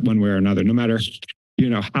about it one way or another, no matter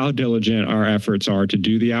how diligent our efforts are to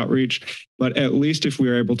do the outreach. But at least if we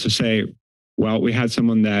are able to say, well, we had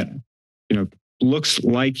someone that, looks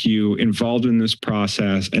like you involved in this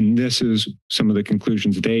process, and this is some of the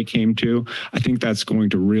conclusions they came to, I think that's going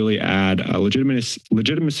to really add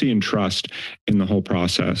legitimacy and trust in the whole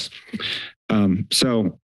process. And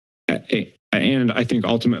I think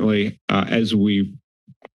ultimately, as we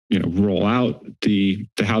roll out the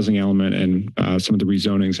housing element and some of the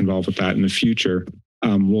rezonings involved with that in the future,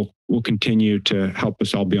 we'll continue to help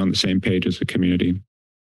us all be on the same page as a community.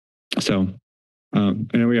 So I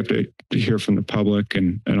know we have to hear from the public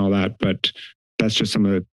and all that, but that's just some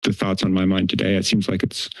of the thoughts on my mind today. It seems like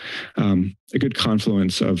it's a good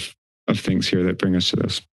confluence of things here that bring us to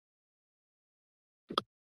this.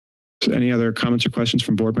 So any other comments or questions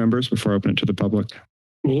from board members before I open it to the public?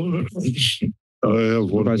 Well, I have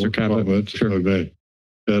one more comment, sure. If I may.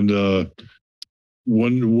 And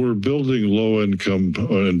when we're building low income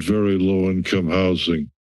and very low income housing,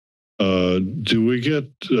 do you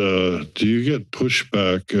get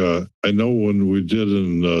pushback? I know when we did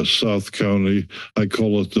in South County, I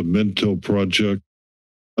call it the Minto Project.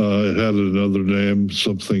 It had another name,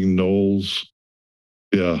 something Knowles.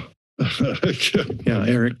 Yeah. Yeah,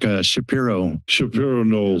 Eric Shapiro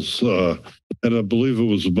Knowles. And I believe it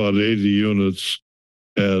was about 80 units.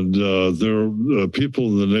 And there people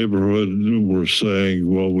in the neighborhood were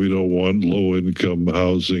saying, well, we don't want low income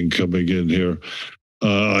housing coming in here.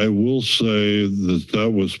 I will say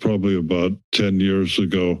that was probably about 10 years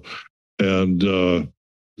ago. And the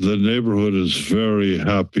neighborhood is very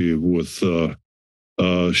happy with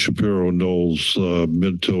Shapiro Knowles,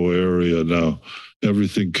 Minto area now.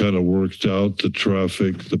 Everything kind of worked out, the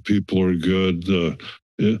traffic, the people are good.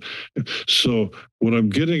 So what I'm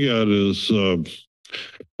getting at is,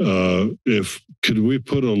 could we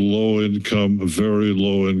put a very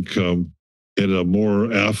low income in a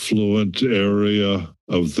more affluent area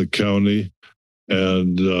of the county,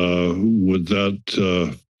 and would that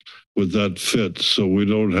fit? So we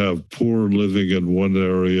don't have poor living in one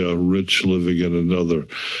area, rich living in another.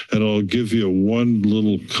 And I'll give you one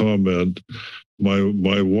little comment.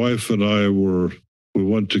 My wife and I we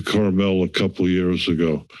went to Carmel a couple of years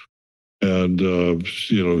ago, and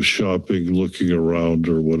shopping, looking around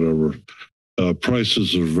or whatever.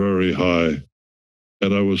 Prices are very high.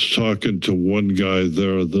 And I was talking to one guy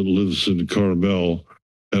there that lives in Carmel,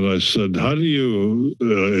 and I said, how do you,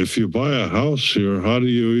 if you buy a house here, how do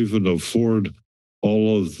you even afford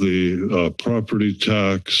all of the property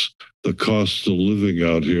tax, the cost of living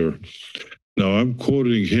out here? Now, I'm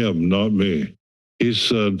quoting him, not me. He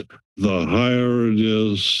said, the higher it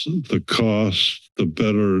is, the cost, the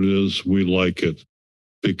better it is, we like it,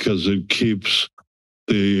 because it keeps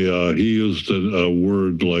he used a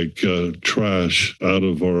word like trash out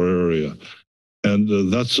of our area.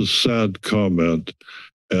 And that's a sad comment.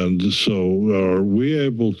 And so are we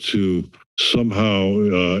able to somehow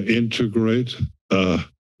integrate the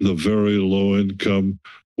very low income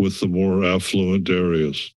with the more affluent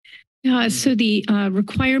areas? Yeah, so the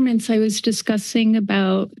requirements I was discussing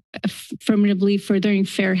about affirmatively furthering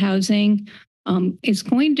fair housing is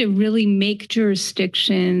going to really make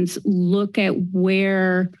jurisdictions look at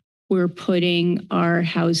where we're putting our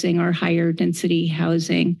housing, our higher density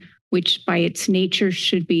housing, which by its nature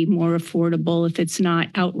should be more affordable if it's not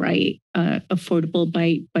outright affordable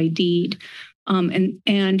by deed.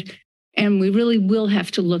 And we really will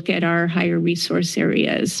have to look at our higher resource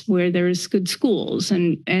areas where there's good schools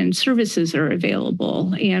and services are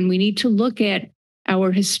available. And we need to look at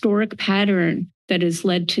our historic pattern that has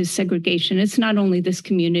led to segregation. It's not only this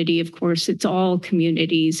community, of course, it's all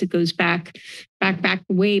communities. It goes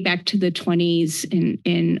way back to the 20s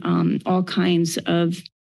in all kinds of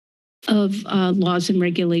laws and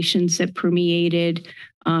regulations that permeated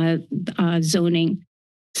zoning.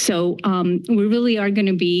 So we really are going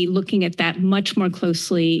to be looking at that much more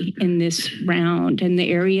closely in this round. And the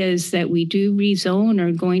areas that we do rezone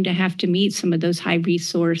are going to have to meet some of those high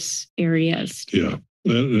resource areas. Yeah.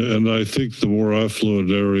 And I think the more affluent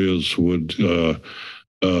areas would,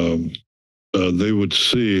 they would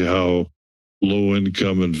see how low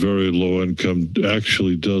income and very low income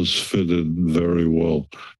actually does fit in very well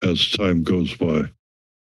as time goes by.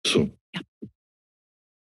 So. Yeah.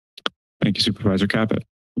 Thank you, Supervisor Caput.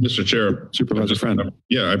 Mr. Chair, Supervisor Friend.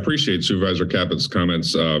 Yeah, I appreciate Supervisor Caput's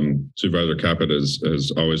comments. Supervisor Caput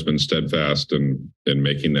has always been steadfast in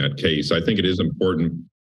making that case. I think it is important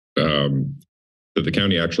that the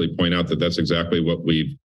county actually point out that that's exactly what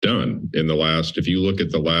we've done in the last, if you look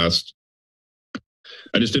at the last,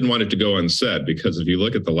 I just didn't want it to go unsaid, because if you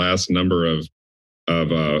look at the last number of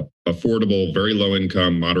affordable, very low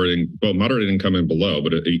income, moderate income and below,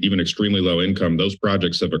 but even extremely low income, those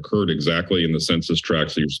projects have occurred exactly in the census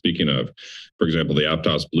tracts that you're speaking of. For example, the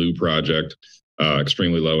Aptos Blue project,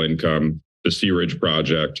 extremely low income, the Sea Ridge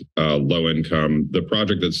project, low income. The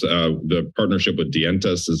project that's the partnership with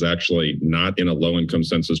Dientas is actually not in a low income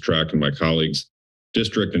census tract in my colleague's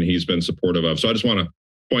district, and he's been supportive of. So I just want to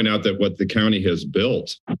point out that what the county has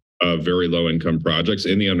built very low income projects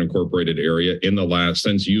in the unincorporated area in the last,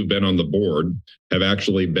 since you've been on the board, have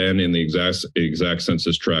actually been in the exact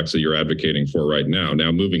census tracts that you're advocating for right now.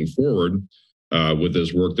 Now, moving forward with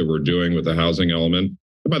this work that we're doing with the housing element,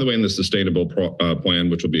 and by the way, in the sustainable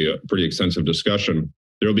plan, which will be a pretty extensive discussion,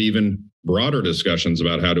 there'll be even broader discussions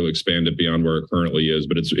about how to expand it beyond where it currently is.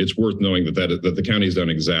 But it's worth knowing that the county's done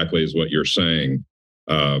exactly as what you're saying,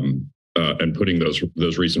 and putting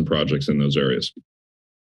those recent projects in those areas.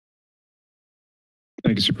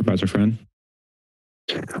 Thank you, Supervisor Friend.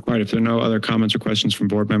 All right, if there are no other comments or questions from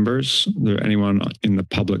board members, is there anyone in the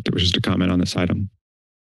public that wishes to comment on this item?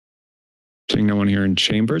 Seeing no one here in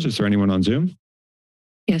chambers, is there anyone on Zoom?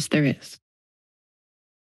 Yes, there is.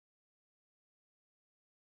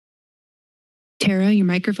 Tara, your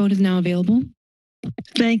microphone is now available.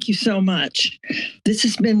 Thank you so much. This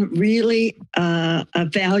has been really a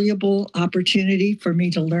valuable opportunity for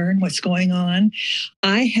me to learn what's going on.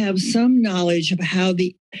 I have some knowledge of how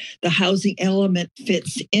the housing element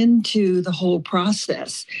fits into the whole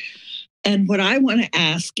process. And what I want to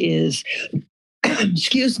ask is,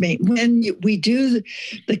 excuse me, when we do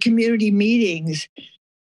the community meetings,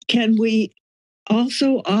 can we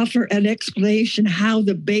also offer an explanation how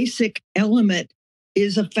the basic element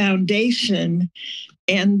is a foundation,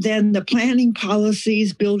 and then the planning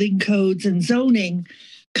policies, building codes, and zoning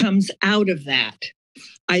comes out of that?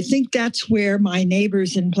 I think that's where my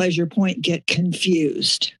neighbors in Pleasure Point get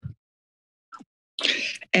confused.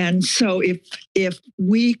 And so if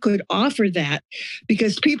we could offer that,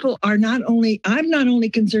 because people are I'm not only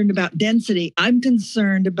concerned about density, I'm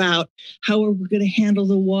concerned about how are we going to handle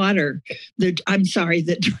the water, the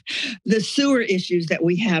sewer issues that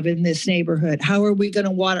we have in this neighborhood. How are we going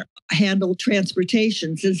to handle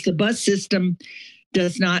transportation, since the bus system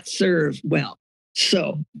does not serve well?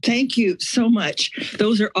 So thank you so much.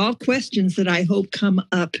 Those are all questions that I hope come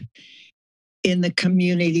up in the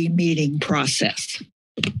community meeting process.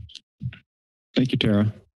 Thank you,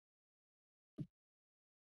 Tara.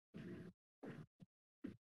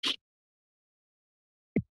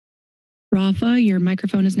 Rafa, your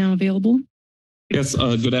microphone is now available. Yes,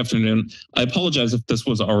 good afternoon. I apologize if this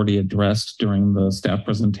was already addressed during the staff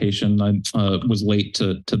presentation. I was late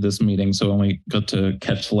to this meeting, so I only got to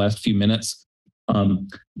catch the last few minutes.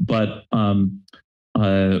 But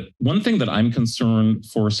one thing that I'm concerned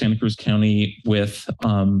for Santa Cruz County with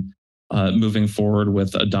moving forward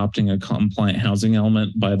with adopting a compliant housing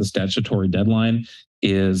element by the statutory deadline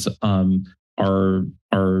is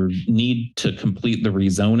our need to complete the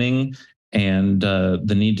rezoning and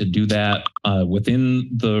the need to do that within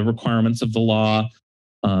the requirements of the law.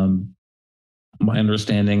 My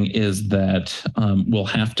understanding is that we'll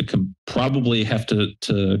have to probably have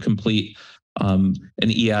to complete an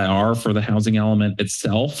EIR for the housing element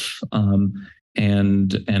itself.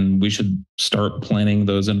 And we should start planning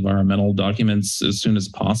those environmental documents as soon as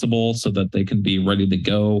possible so that they can be ready to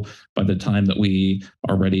go by the time that we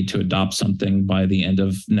are ready to adopt something by the end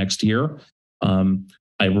of next year.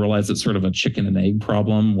 I realize it's sort of a chicken and egg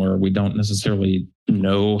problem where we don't necessarily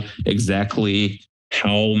know exactly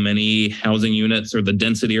how many housing units or the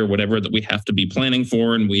density or whatever that we have to be planning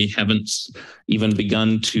for. And we haven't even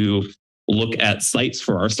begun to look at sites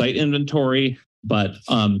for our site inventory. But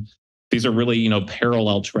these are really,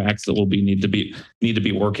 parallel tracks that we'll need to be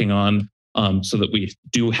working on so that we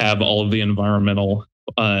do have all of the environmental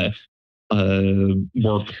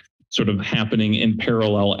work sort of happening in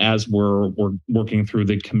parallel as we're working through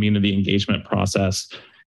the community engagement process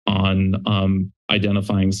on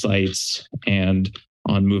identifying sites and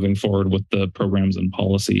on moving forward with the programs and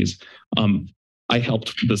policies. I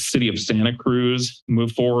helped the city of Santa Cruz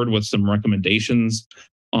move forward with some recommendations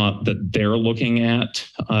that they're looking at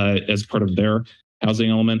as part of their housing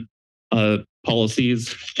element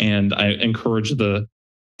policies. And I encourage the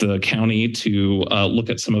county to look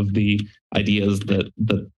at some of the ideas that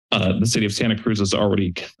the city of Santa Cruz is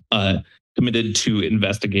already committed to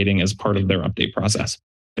investigating as part of their update process.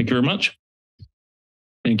 Thank you very much.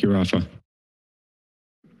 Thank you, Rafa.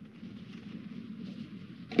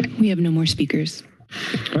 We have no more speakers.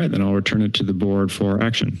 All right, then I'll return it to the board for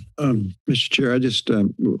action. Mr. Chair, I just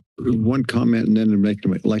one comment and then I'd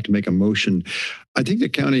like to make a motion. I think the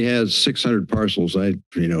county has 600 parcels.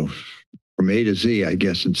 From A to Z, I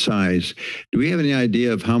guess, in size. Do we have any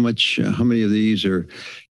idea of how many of these are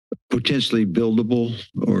potentially buildable,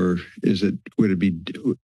 or would it be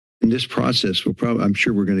in this process? I'm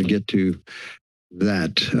sure we're going to get to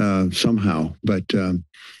that somehow, but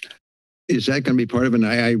is that going to be part of it? And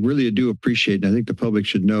I really do appreciate, and I think the public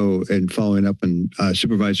should know, and following up on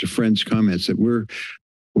Supervisor Friend's comments, that we're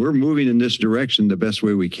moving in this direction the best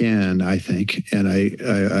way we can, I think. And I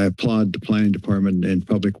applaud the planning department and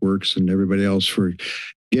public works and everybody else for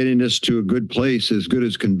getting this to a good place, as good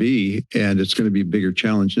as can be. And it's going to be a bigger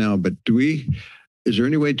challenge now. But is there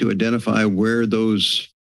any way to identify where those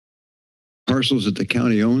parcels that the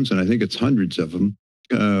county owns, and I think it's hundreds of them,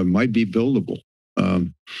 might be buildable?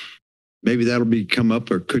 Maybe that'll come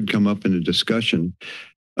up or could come up in a discussion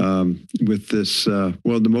with this, the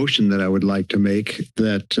motion that I would like to make,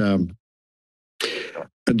 that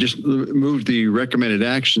just move the recommended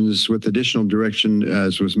actions with additional direction,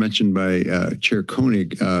 as was mentioned by Chair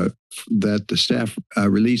Koenig, that the staff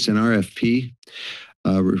release an RFP,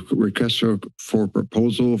 request for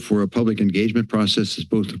proposal for a public engagement process is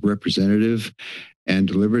both representative and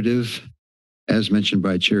deliberative, as mentioned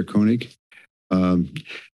by Chair Koenig.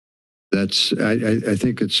 I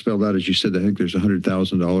think it's spelled out, as you said. I think there's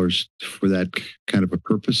 $100,000 for that kind of a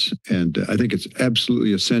purpose. And I think it's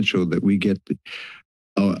absolutely essential that we get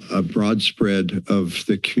a broad spread of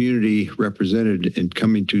the community represented in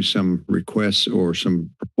coming to some requests or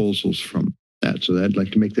some proposals from that. So I'd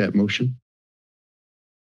like to make that motion,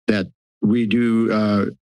 that we do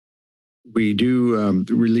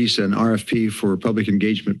release an RFP for a public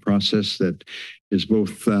engagement process that is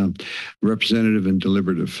both representative and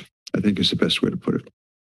deliberative, I think is the best way to put it.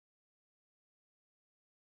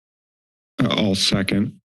 I'll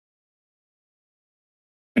second.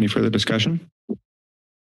 Any further discussion?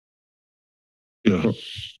 Yeah.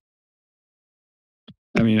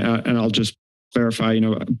 I mean, and I'll just clarify,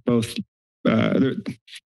 both, I'm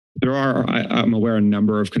aware a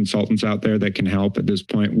number of consultants out there that can help at this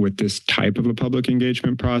point with this type of a public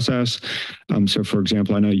engagement process. So for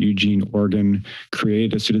example, I know Eugene, Oregon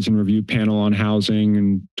created a citizen review panel on housing,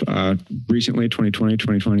 and recently 2020,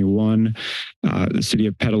 2021, the city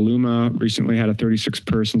of Petaluma recently had a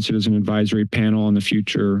 36-person citizen advisory panel on the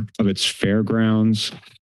future of its fairgrounds.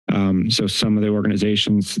 So some of the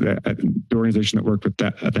organizations the organization that worked with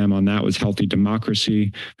them on that was Healthy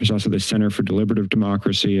Democracy. There's also the Center for Deliberative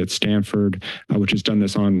Democracy at Stanford, which has done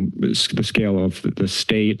this on the scale of the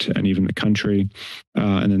state and even the country,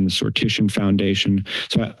 and then the Sortition Foundation.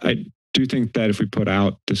 So I do think that if we put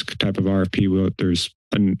out this type of RFP, there's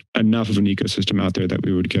enough of an ecosystem out there that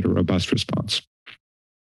we would get a robust response.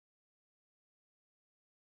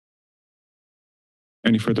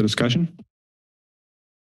 Any further discussion?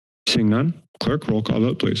 Seeing none, clerk, roll call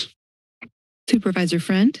vote, please. Supervisor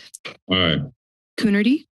Friend? Aye.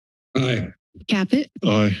 Coonerty? Aye. Caput?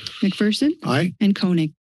 Aye. McPherson? Aye. And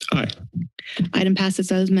Koenig? Aye. Item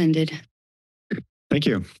passes as amended. Thank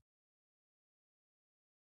you.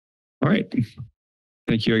 All right.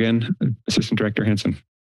 Thank you again, Assistant Director Hanson.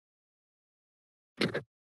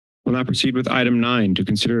 We'll now proceed with item 9 to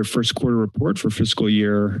consider a first quarter report for fiscal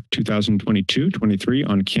year 2022-23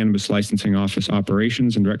 on cannabis licensing office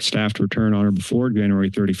operations and direct staff to return on or before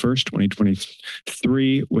January 31st,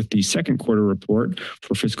 2023, with the second quarter report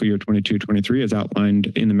for fiscal year 22-23 as outlined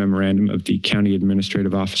in the memorandum of the County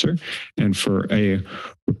Administrative Officer. And for a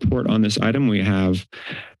report on this item, we have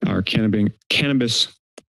our cannabis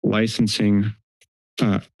licensing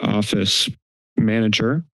office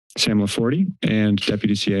manager, Sam Laforte, and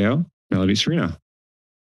Deputy CAO, Melody Serino.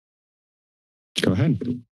 Go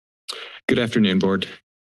ahead. Good afternoon, Board.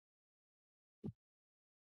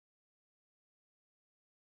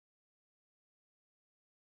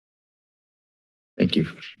 Thank you.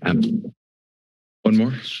 One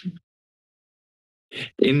more.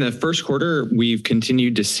 In the first quarter, we've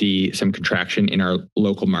continued to see some contraction in our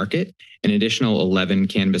local market. An additional 11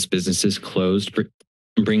 cannabis businesses closed,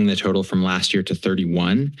 bringing the total from last year to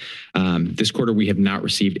 31. This quarter, we have not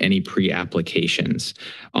received any pre-applications.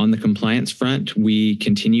 On the compliance front, we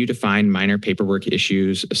continue to find minor paperwork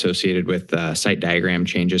issues associated with site diagram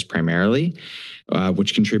changes primarily,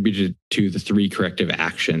 which contributed to the 3 corrective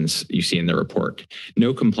actions you see in the report.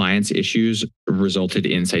 No compliance issues resulted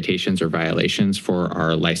in citations or violations for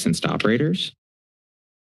our licensed operators.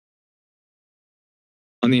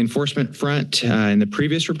 On the enforcement front, in the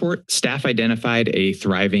previous report, staff identified a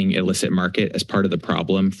thriving illicit market as part of the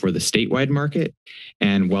problem for the statewide market.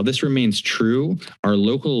 And while this remains true, our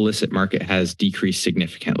local illicit market has decreased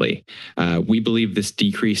significantly. We believe this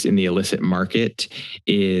decrease in the illicit market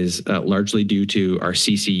is largely due to our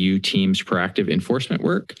CCU team's proactive enforcement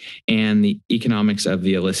work, and the economics of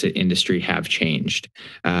the illicit industry have changed.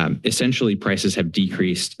 Essentially, prices have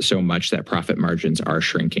decreased so much that profit margins are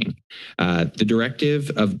shrinking. The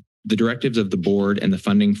directives of the board and the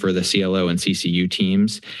funding for the CLO and CCU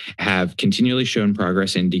teams have continually shown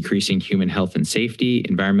progress in decreasing human health and safety,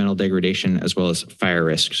 environmental degradation, as well as fire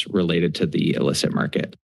risks related to the illicit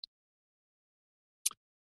market.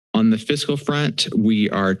 On the fiscal front, we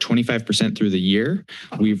are 25% through the year.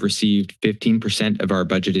 We've received 15% of our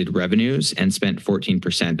budgeted revenues and spent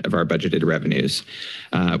 14% of our budgeted revenues,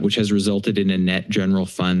 which has resulted in a net general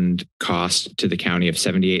fund cost to the county of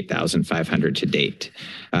 $78,500 to date.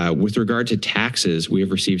 With regard to taxes, we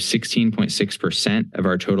have received 16.6% of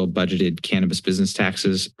our total budgeted cannabis business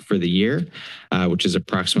taxes for the year, which is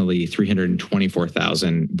approximately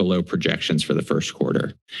 $324,000 below projections for the first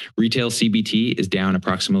quarter. Retail CBT is down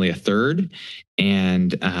approximately a third,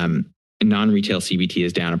 and non-retail CBT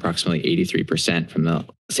is down approximately 83% from the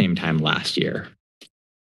same time last year.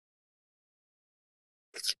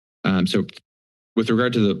 So with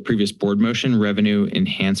regard to the previous board motion, revenue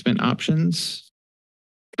enhancement options,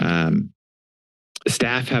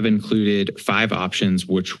 staff have included 5 options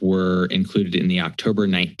which were included in the October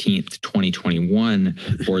 19th, 2021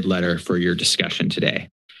 board letter for your discussion today.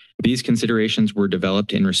 These considerations were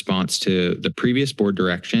developed in response to the previous board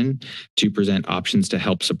direction to present options to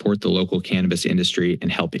help support the local cannabis industry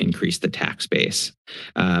and help increase the tax base.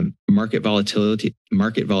 Market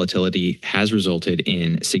volatility has resulted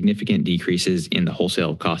in significant decreases in the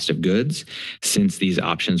wholesale cost of goods since these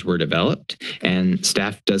options were developed, and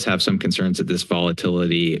staff does have some concerns that this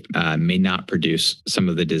volatility may not produce some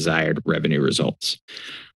of the desired revenue results.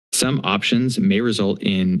 Some options may result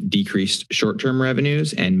in decreased short-term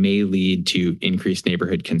revenues and may lead to increased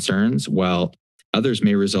neighborhood concerns, while others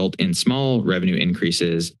may result in small revenue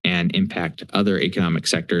increases and impact other economic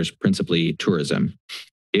sectors, principally tourism.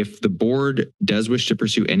 If the board does wish to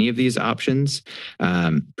pursue any of these options,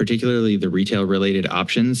 particularly the retail-related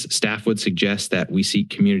options, staff would suggest that we seek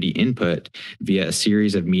community input via a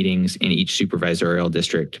series of meetings in each supervisorial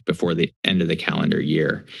district before the end of the calendar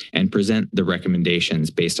year and present the recommendations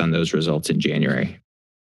based on those results in January.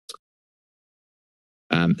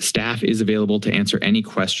 Staff is available to answer any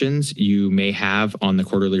questions you may have on the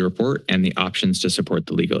quarterly report and the options to support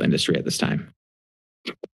the legal industry at this time.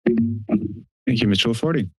 Thank you, Mr.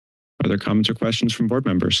 Laforte. Are there comments or questions from board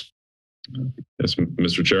members? Yes,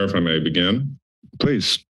 Mr. Chair, if I may begin.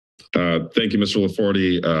 Please. Thank you, Mr.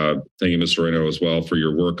 Laforte. Thank you, Mr. Reno, as well, for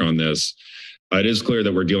your work on this. It is clear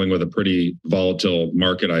that we're dealing with a pretty volatile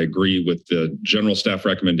market. I agree with the general staff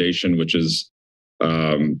recommendation, which is,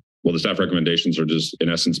 well, the staff recommendations are just, in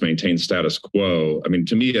essence, maintain status quo. I mean,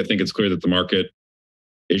 to me, I think it's clear that the market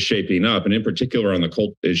is shaping up, and in particular on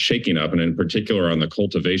the shaking up, and in particular on the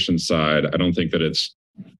cultivation side, I don't think that it's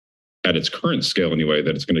at its current scale anyway,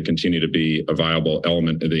 that it's going to continue to be a viable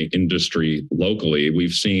element of the industry locally.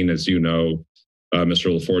 We've seen, as you know,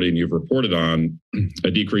 Mr. Laforte, and you've reported on,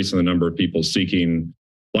 a decrease in the number of people seeking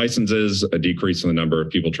licenses, a decrease in the number of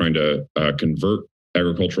people trying to convert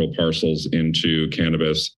agricultural parcels into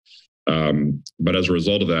cannabis. But as a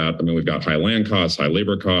result of that, I mean, we've got high land costs, high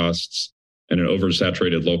labor costs, and an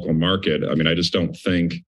oversaturated local market. I mean, I just don't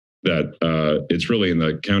think that it's really in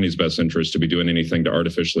the county's best interest to be doing anything to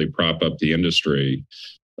artificially prop up the industry,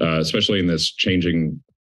 especially in this changing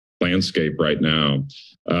landscape right now.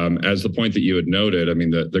 As the point that you had noted, I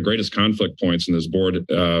mean, the greatest conflict points, and this board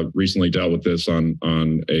recently dealt with this on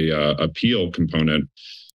a appeal component,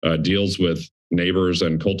 deals with neighbors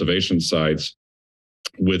and cultivation sites,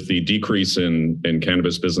 with the decrease in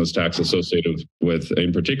cannabis business tax associated with,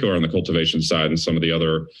 in particular on the cultivation side and some of the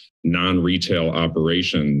other non-retail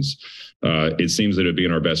operations. It seems that it would be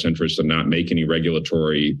in our best interest to not make any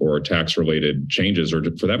regulatory or tax-related changes, or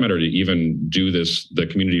for that matter, to even do the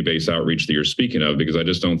community-based outreach that you're speaking of, because I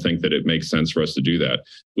just don't think that it makes sense for us to do that.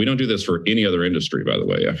 We don't do this for any other industry, by the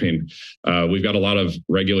way. I mean, we've got a lot of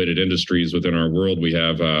regulated industries within our world. We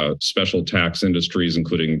have special tax industries,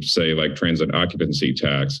 including, say, like transit occupancy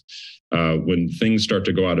tax. When things start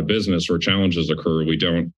to go out of business or challenges occur, we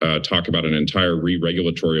don't talk about an entire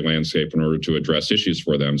re-regulatory landscape in order to address issues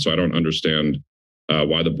for them. So I don't understand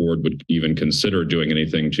why the board would even consider doing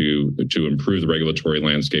anything to improve the regulatory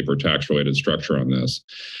landscape or tax-related structure on this.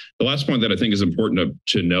 The last point that I think is important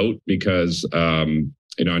to note, because I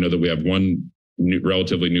know that we have one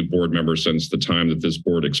relatively new board member since the time that this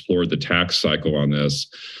board explored the tax cycle on this.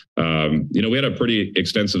 We had a pretty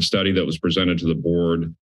extensive study that was presented to the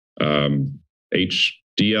board.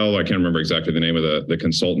 HDL, I can't remember exactly the name of the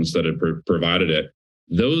consultants that had provided it.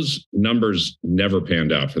 Those numbers never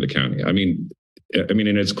panned out for the county. I mean, and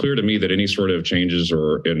it's clear to me that any sort of changes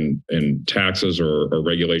or in taxes or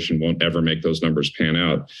regulation won't ever make those numbers pan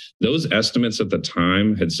out. Those estimates at the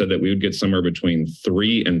time had said that we would get somewhere between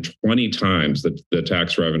 3 and 20 times the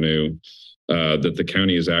tax revenue that the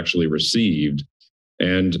county has actually received.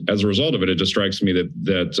 And as a result of it, it just strikes me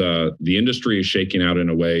that the industry is shaking out in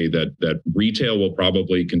a way that retail will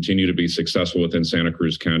probably continue to be successful within Santa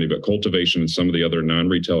Cruz County, but cultivation and some of the other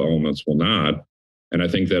non-retail elements will not. And I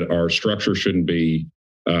think that our structure shouldn't be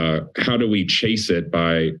how do we chase it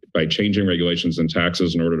by changing regulations and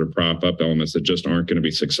taxes in order to prop up elements that just aren't going to be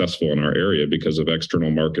successful in our area because of external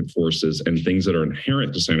market forces and things that are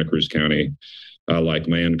inherent to Santa Cruz County, like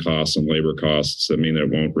land costs and labor costs, that mean that it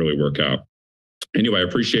won't really work out. Anyway, I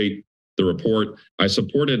appreciate the report. I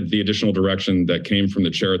supported the additional direction that came from the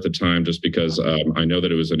chair at the time, just because I know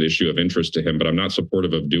that it was an issue of interest to him, but I'm not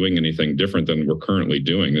supportive of doing anything different than we're currently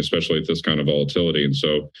doing, especially at this kind of volatility. And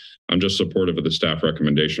so I'm just supportive of the staff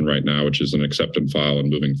recommendation right now, which is an accept and file and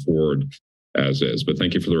moving forward as is. But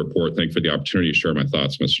thank you for the report. Thank you for the opportunity to share my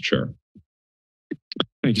thoughts, Mr. Chair.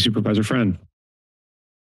 Thank you, Supervisor Friend.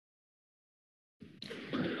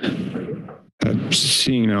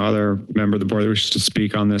 Seeing no other member of the board that wishes to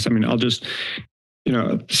speak on this, I mean, I'll just,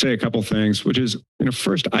 say a couple things, which is,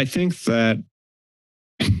 first, I think that,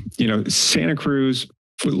 Santa Cruz,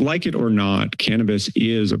 like it or not, cannabis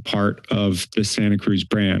is a part of the Santa Cruz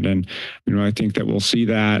brand. And, I think that we'll see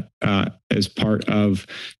that as part of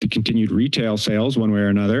the continued retail sales one way or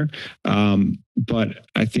another. But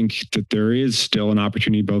I think that there is still an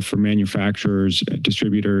opportunity both for manufacturers,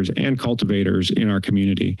 distributors, and cultivators in our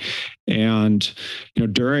community. And,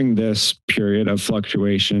 during this period of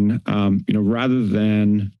fluctuation, rather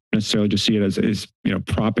than necessarily just see it as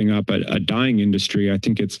propping up a dying industry, I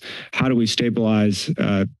think it's how do we stabilize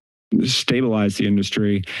the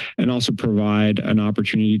industry and also provide an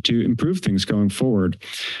opportunity to improve things going forward.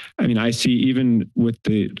 I mean, I see even with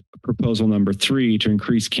the proposal number 3 to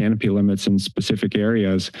increase canopy limits in specific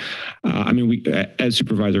areas. We, as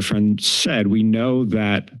Supervisor Friend said, we know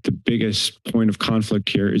that the biggest point of conflict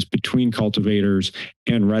here is between cultivators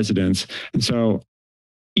and residents. And so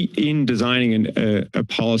in designing a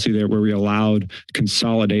policy there where we allowed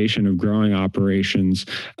consolidation of growing operations,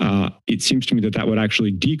 it seems to me that would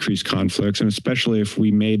actually decrease conflicts, and especially if we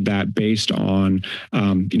made that based on,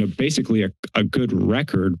 basically a good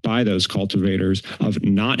record by those cultivators of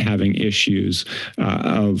not having issues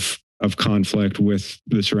of conflict with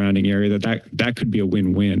the surrounding area, that could be a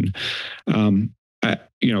win-win.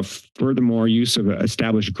 Furthermore, use of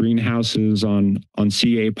established greenhouses on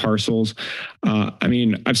CA parcels.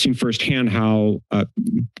 I've seen firsthand how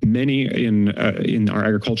many in our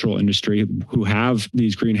agricultural industry who have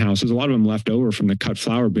these greenhouses, a lot of them left over from the cut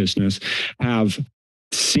flower business, have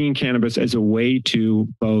seeing cannabis as a way to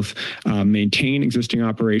both maintain existing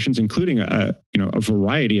operations, including a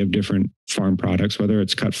variety of different farm products, whether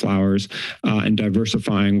it's cut flowers and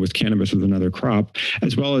diversifying with cannabis with another crop,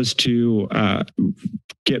 as well as to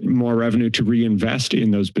get more revenue to reinvest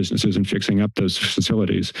in those businesses and fixing up those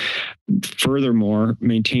facilities. Furthermore,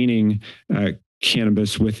 maintaining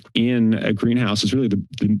cannabis within a greenhouse is really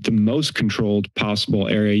the most controlled possible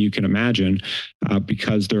area you can imagine,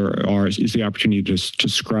 because is the opportunity to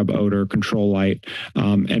scrub odor, control light,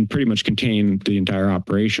 and pretty much contain the entire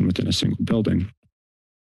operation within a single building.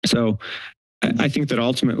 So I think that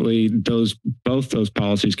ultimately both those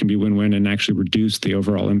policies can be win-win and actually reduce the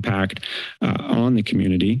overall impact on the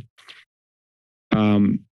community.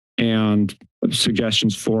 And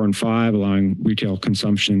suggestions 4 and 5, allowing retail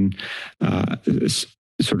consumption,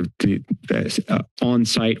 sort of the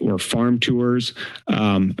on-site or farm tours.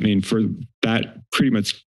 For that pretty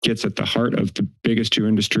much gets at the heart of the biggest two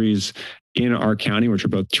industries in our county, which are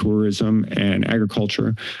both tourism and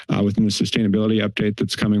agriculture. Within the sustainability update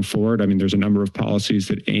that's coming forward, there's a number of policies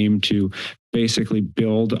that aim to basically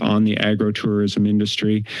build on the agritourism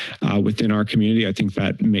industry within our community. I think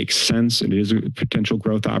that makes sense. It is a potential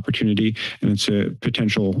growth opportunity, and it's a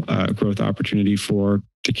potential growth opportunity for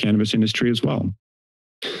the cannabis industry as well.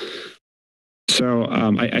 So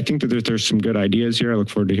I think that there's some good ideas here. I look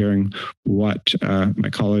forward to hearing what my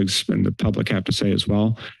colleagues and the public have to say as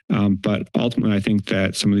well. But ultimately, I think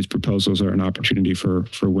that some of these proposals are an opportunity for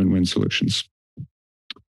win-win solutions.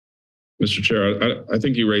 Mr. Chair, I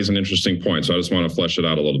think you raise an interesting point, so I just want to flesh it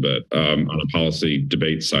out a little bit on a policy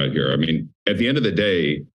debate side here. At the end of the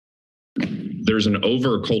day, there's an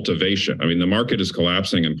over-cultivation. The market is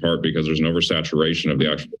collapsing in part because there's an oversaturation of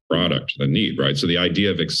the actual product, the need, right? So the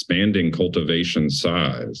idea of expanding cultivation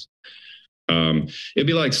size, it'd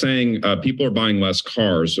be like saying people are buying less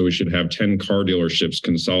cars, so we should have 10 car dealerships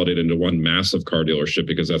consolidated into one massive car dealership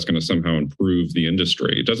because that's going to somehow improve the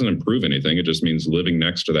industry. It doesn't improve anything. It just means living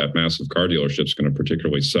next to that massive car dealership is going to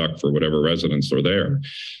particularly suck for whatever residents are there.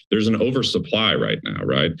 There's an oversupply right now,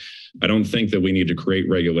 right? I don't think that we need to create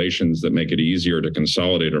regulations that make it easier to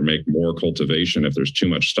consolidate or make more cultivation. If there's too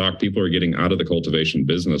much stock, people are getting out of the cultivation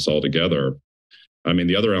business altogether.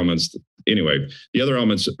 The other elements, the other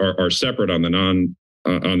elements are separate on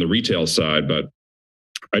the retail side, but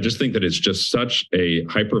I just think that it's just such a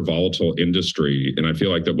hyper volatile industry. And I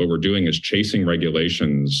feel like that what we're doing is chasing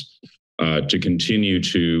regulations to continue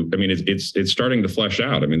to, it's starting to flesh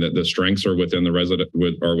out. The strengths are within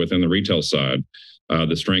the retail side.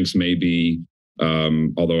 The strengths may be,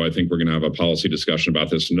 although I think we're going to have a policy discussion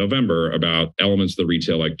about this in November about elements of the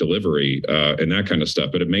retail like delivery and that kind of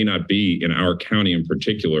stuff, but it may not be in our county in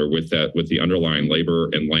particular with the underlying labor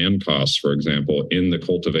and land costs, for example, in the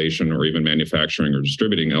cultivation or even manufacturing or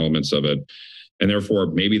distributing elements of it. And therefore,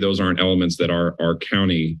 maybe those aren't elements that our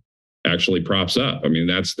county actually props up.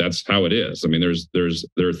 That's how it is.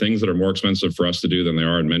 There are things that are more expensive for us to do than they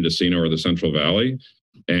are in Mendocino or the Central Valley.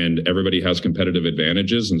 And everybody has competitive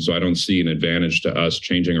advantages. And so I don't see an advantage to us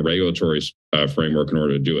changing a regulatory framework in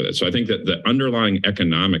order to do it. So I think that the underlying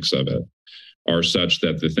economics of it are such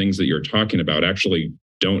that the things that you're talking about actually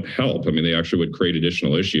don't help. They actually would create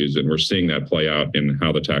additional issues. And we're seeing that play out in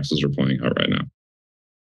how the taxes are playing out right now.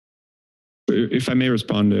 If I may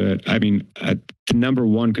respond to it, the number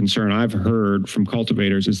one concern I've heard from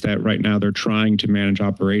cultivators is that right now they're trying to manage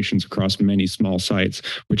operations across many small sites,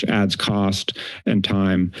 which adds cost and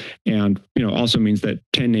time, and also means that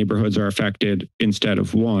 10 neighborhoods are affected instead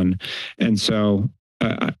of one. And so,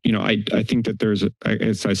 I think that there's,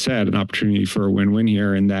 as I said, an opportunity for a win-win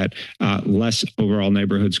here, in that less overall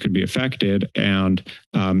neighborhoods could be affected, and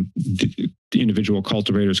the individual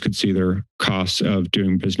cultivators could see their costs of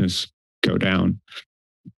doing business go down.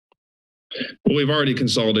 Well, we've already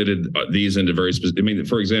consolidated these into very specific.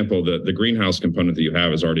 For example, the greenhouse component that you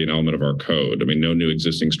have is already an element of our code. No new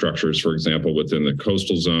existing structures, for example, within the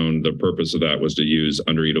coastal zone. The purpose of that was to use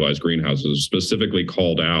underutilized greenhouses, specifically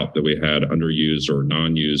called out that we had underused or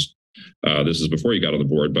non-used. This is before you got on the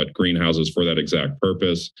board, but greenhouses for that exact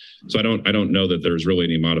purpose. So I don't know that there's really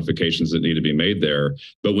any modifications that need to be made there.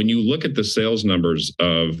 But when you look at the sales numbers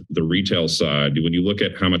of the retail side, when you look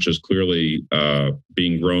at how much is clearly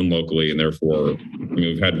being grown locally, and therefore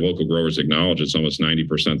we've had local growers acknowledge it's almost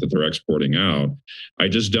 90% that they're exporting out. I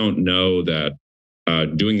just don't know that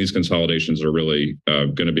doing these consolidations are really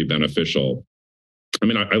going to be beneficial. I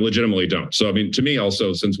mean, I legitimately don't. So, I mean, to me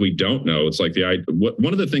also, since we don't know, it's like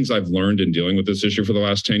one of the things I've learned in dealing with this issue for the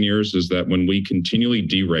last 10 years is that when we continually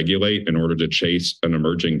deregulate in order to chase an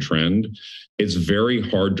emerging trend, it's very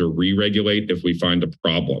hard to re-regulate if we find a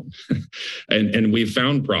problem. and we've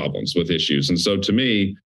found problems with issues. And so to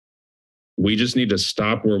me, we just need to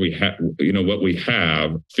stop where we have, what we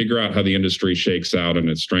have, figure out how the industry shakes out and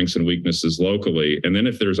its strengths and weaknesses locally. And then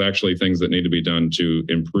if there's actually things that need to be done to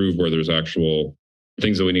improve where there's actual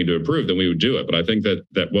things that we need to improve, then we would do it. But I think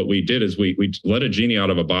that what we did is we let a genie out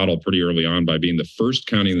of a bottle pretty early on by being the first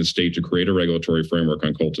county in the state to create a regulatory framework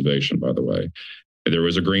on cultivation, by the way. There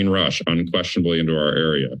was a green rush unquestionably into our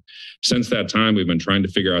area. Since that time, we've been trying to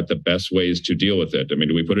figure out the best ways to deal with it. I mean,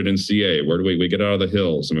 do we put it in CA? Where do we get out of the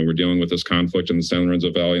hills? I mean, we're dealing with this conflict in the San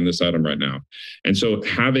Lorenzo Valley in this item right now. And so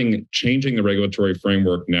changing the regulatory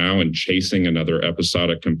framework now and chasing another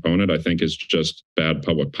episodic component, I think is just bad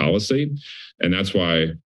public policy. And that's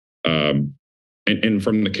why, and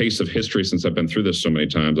from the case of history, since I've been through this so many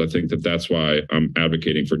times, I think that's why I'm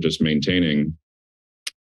advocating for just maintaining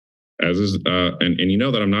as is, and you know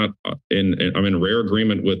that I'm not I'm in rare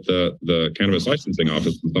agreement with the Cannabis Licensing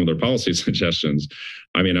Office and some of their policy suggestions.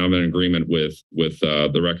 I mean, I'm in agreement with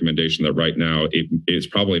the recommendation that right now it's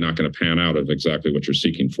probably not going to pan out of exactly what you're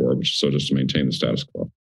seeking for, which is so just to maintain the status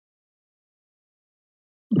quo.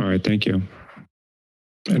 All right, thank you.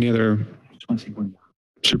 Any other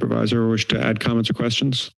supervisor wish to add comments or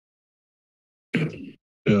questions?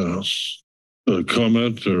 Yeah, a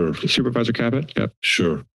comment or Supervisor Cabot? Yep.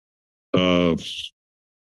 Sure. We're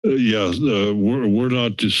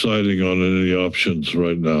not deciding on any options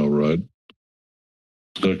right now, right?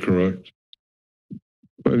 Is that correct?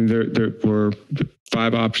 There were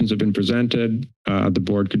 5 options have been presented. The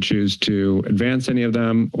board could choose to advance any of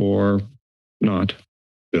them or not.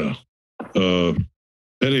 Yeah.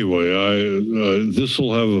 Anyway, this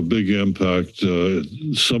will have a big impact.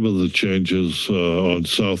 Some of the changes on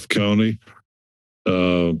South County.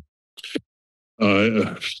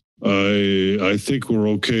 I think we're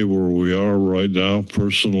okay where we are right now,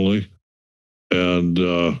 personally. And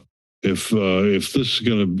if this is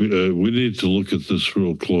going to be, we need to look at this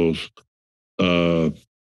real close.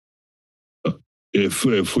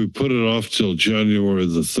 If we put it off till January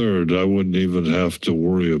the 3rd, I wouldn't even have to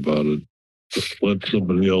worry about it. Let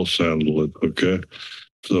somebody else handle it, okay?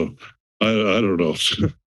 So I don't know.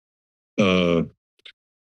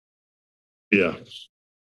 Yeah.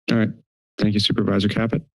 All right. Thank you, Supervisor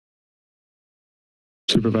Caput.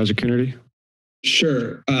 Supervisor Coonerty.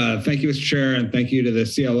 Sure. Thank you, Mr. Chair, and thank you to the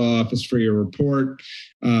CLO office for your report.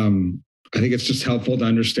 I think it's just helpful to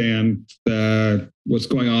understand what's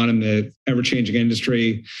going on in the ever-changing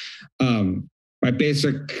industry. My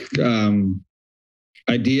basic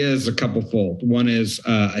idea is a couple-fold. One is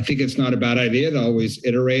I think it's not a bad idea to always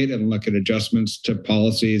iterate and look at adjustments to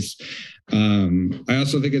policies. I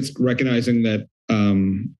also think it's recognizing that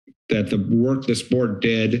that the work this board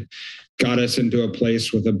did got us into a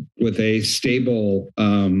place with a stable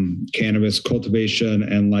cannabis cultivation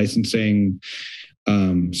and licensing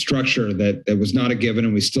structure that was not a given,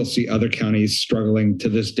 and we still see other counties struggling to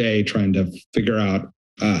this day trying to figure out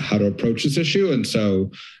how to approach this issue. And so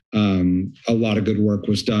a lot of good work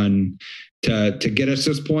was done to get us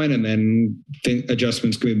to this point, and then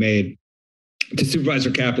adjustments can be made. To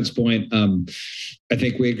Supervisor Caput's point, I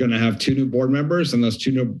think we're going to have 2 new board members, and those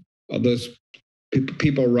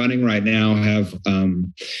people running right now have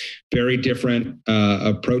very different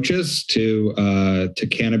approaches to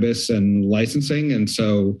cannabis and licensing. And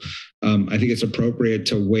so I think it's appropriate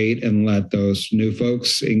to wait and let those new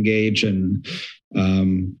folks engage and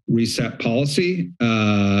reset policy.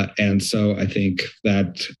 And so I think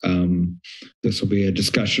that this will be a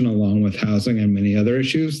discussion along with housing and many other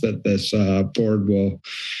issues that this board will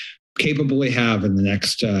capably have in the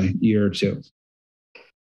next year or 2.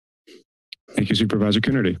 Thank you, Supervisor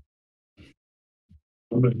Coonerty.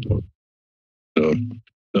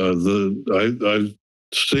 I've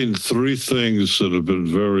seen 3 things that have been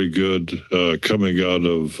very good coming out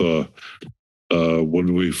of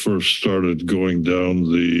when we first started going down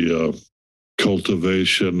the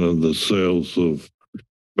cultivation and the sales of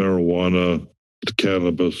marijuana,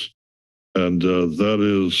 cannabis, and that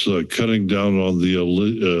is cutting down on the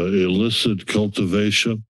illicit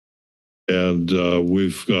cultivation. And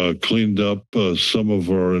we've cleaned up some of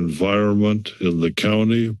our environment in the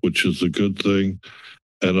county, which is a good thing.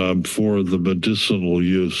 And I'm for the medicinal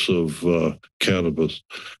use of cannabis.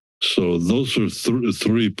 So those are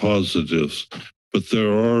 3 positives. But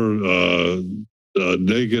there are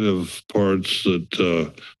negative parts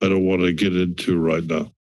that I don't want to get into right now.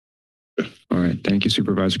 All right. Thank you,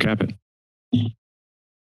 Supervisor Caput.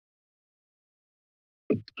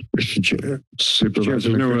 Mr. Chair, Supervisor, there's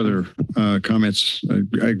no other comments.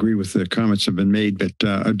 I agree with the comments that have been made, but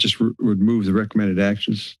I just would move the recommended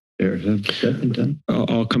actions. There, has that been done?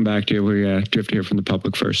 I'll come back to you. We have to hear from the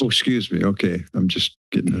public first. Oh, excuse me. Okay, I'm just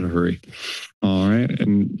getting in a hurry. All right,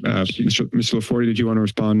 and Mr. LaForte, did you want to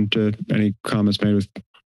respond to any comments made with?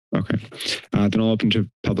 Okay, then I'll open to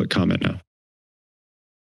public comment now.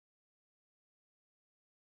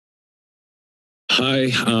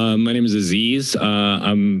 Hi, my name is Aziz.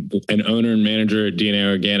 I'm an owner and manager at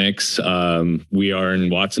DNA Organics. We are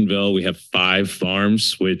in Watsonville. We have 5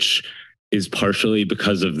 farms, which is partially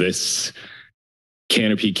because of this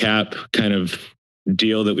canopy cap kind of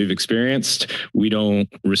deal that we've experienced. We don't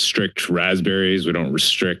restrict raspberries. We don't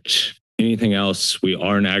restrict anything else. We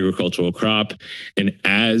are an agricultural crop. And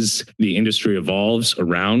as the industry evolves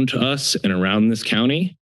around us and around this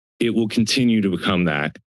county, it will continue to become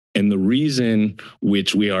that. And the reason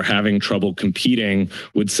which we are having trouble competing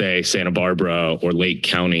with, say, Santa Barbara or Lake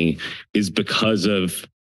County is because of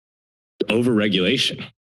overregulation.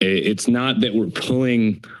 It's not that we're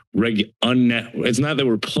pulling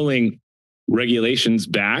regulations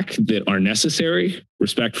back that are necessary.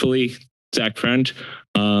 Respectfully, Zach Friend,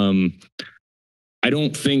 I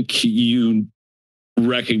don't think you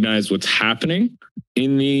recognize what's happening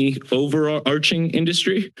in the overarching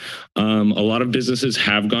industry. A lot of businesses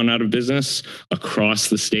have gone out of business across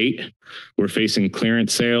the state. We're facing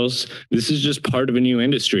clearance sales. This is just part of a new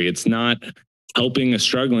industry. It's not helping a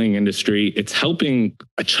struggling industry. It's helping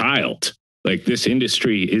a child. Like, this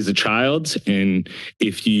industry is a child, and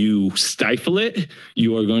if you stifle it,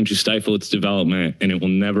 you are going to stifle its development, and it will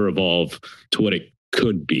never evolve to what it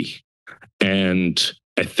could be. And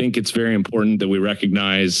I think it's very important that we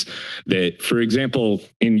recognize that, for example,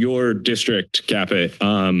 in your district, Capit,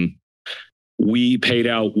 we paid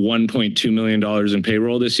out $1.2 million in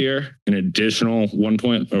payroll this year, an additional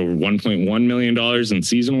 $1.1 million in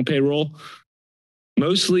seasonal payroll,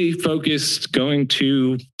 mostly focused going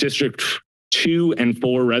to District 2 and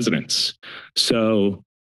 4 residents. So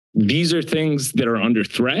these are things that are under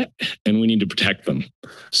threat, and we need to protect them.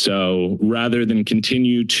 So rather than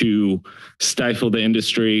continue to stifle the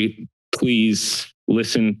industry, please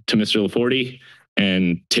listen to Mr. LaForte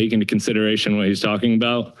and take into consideration what he's talking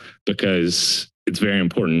about, because it's very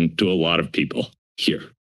important to a lot of people here.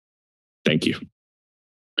 Thank you.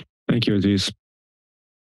 Thank you, Aziz.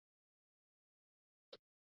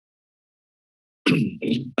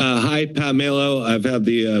 Hi, Pat Malo. I've had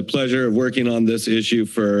the pleasure of working on this issue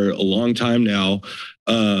for a long time now.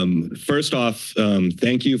 First off,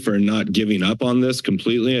 thank you for not giving up on this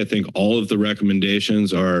completely. I think all of the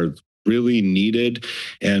recommendations are really needed,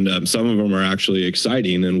 and some of them are actually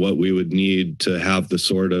exciting and what we would need to have the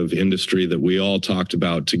sort of industry that we all talked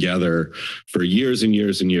about together for years and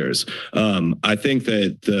years and years. I think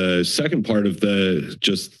that the second part of the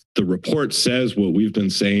report says what we've been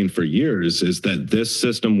saying for years, is that this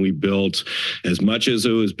system we built, as much as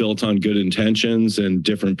it was built on good intentions and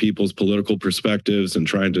different people's political perspectives and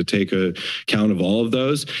trying to take account of all of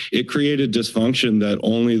those, it created dysfunction that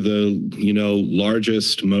only the,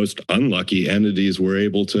 largest, most unlucky entities were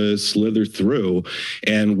able to slither through.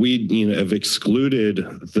 And we, have excluded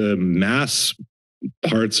the mass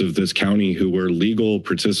parts of this county who were legal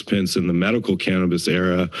participants in the medical cannabis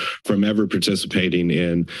era from ever participating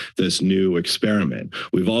in this new experiment.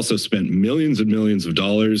 We've also spent millions and millions of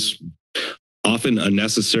dollars, often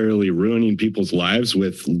unnecessarily ruining people's lives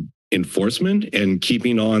with enforcement and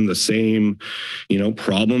keeping on the same,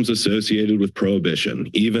 problems associated with prohibition,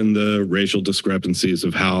 even the racial discrepancies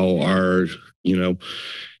of how our,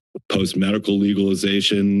 post-medical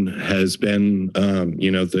legalization has been,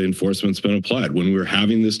 the enforcement's been applied. When we were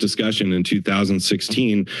having this discussion in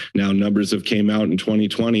 2016, now numbers have came out in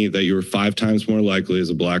 2020 that you were 5 times more likely as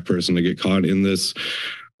a Black person to get caught in this,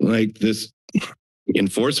 this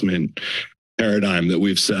enforcement paradigm that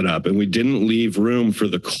we've set up. And we didn't leave room for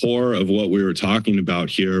the core of what we were talking about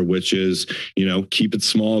here, which is, keep it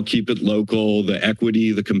small, keep it local, the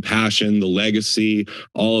equity, the compassion, the legacy,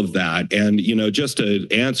 all of that. And, just to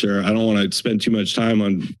answer, I don't want to spend too much time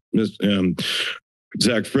on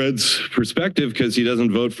Zach Fred's perspective, because he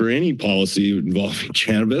doesn't vote for any policy involving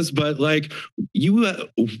cannabis, but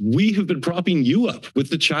we have been propping you up with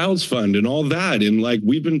the Child's Fund and all that, and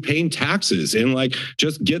we've been paying taxes, and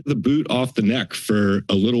just get the boot off the neck for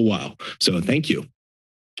a little while. So thank you.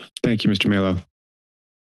 Thank you, Mr. Malo.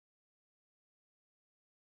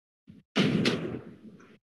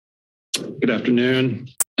 Good afternoon.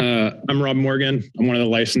 I'm Rob Morgan. I'm one of the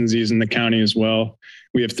licensees in the county as well.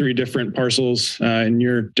 We have 3 different parcels in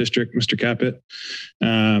your district, Mr. Caput.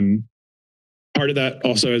 Part part of that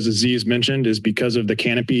also, as Aziz mentioned, is because of the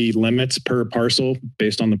canopy limits per parcel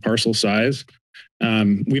based on the parcel size.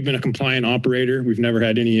 We've been a compliant operator. We've never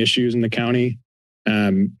had any issues in the county.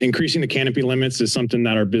 Increasing the canopy limits is something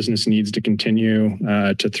that our business needs to continue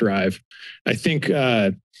to thrive. I think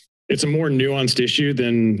it's a more nuanced issue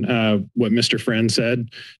than what Mr. Friend said,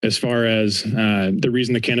 as far as the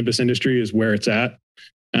reason the cannabis industry is where it's at.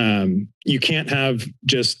 You can't have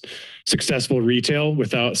just successful retail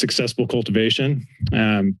without successful cultivation.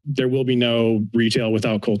 There will be no retail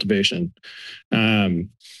without cultivation. I'm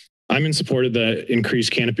in support of the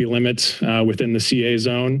increased canopy limits within the CA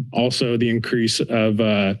zone. Also, the increase of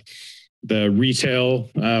the retail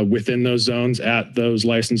within those zones at those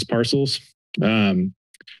licensed parcels.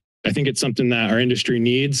 I think it's something that our industry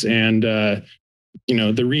needs. And,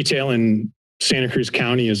 the retail in Santa Cruz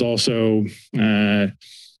County is also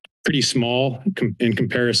pretty small in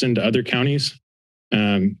comparison to other counties.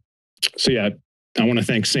 So yeah, I want to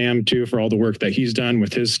thank Sam too for all the work that he's done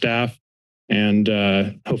with his staff. And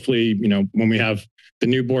hopefully, when we have the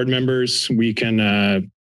new board members, we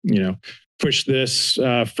can, push this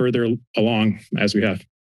further along as we have.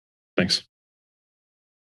 Thanks.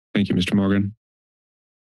 Thank you, Mr. Morgan.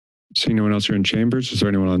 Seeing no one else here in chambers, is there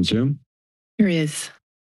anyone on Zoom? There is.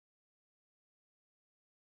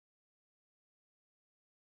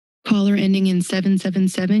 Caller ending in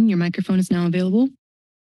 777, your microphone is now available.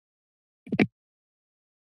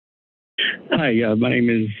 Hi, my name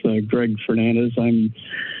is Greg Fernandez. I'm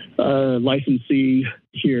a licensee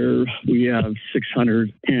here. We have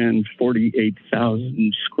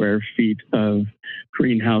 648,000 square feet of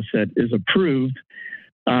greenhouse that is approved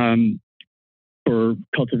for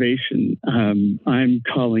cultivation. I'm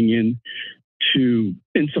calling in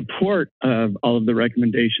support of all of the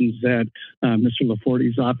recommendations that Mr.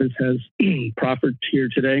 LaForte's office has proffered here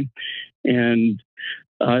today. And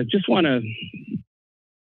just want to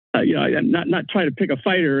I'm not trying to pick a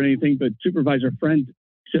fight or anything, but Supervisor Friend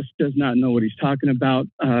just does not know what he's talking about.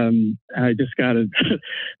 I just got to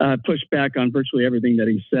push back on virtually everything that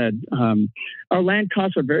he said. Our land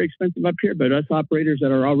costs are very expensive up here, but us operators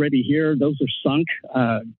that are already here, those are sunk.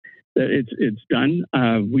 It's done.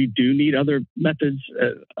 We do need other methods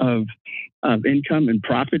of income and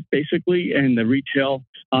profit, basically, and the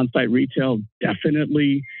on-site retail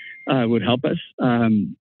definitely would help us.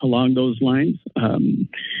 Along those lines,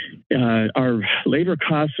 our labor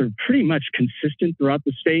costs are pretty much consistent throughout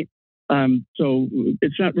the state. So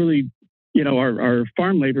it's not really, our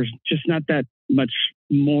farm labor is just not that much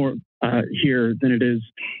more here than it is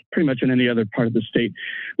pretty much in any other part of the state,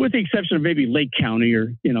 with the exception of maybe Lake County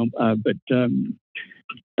or,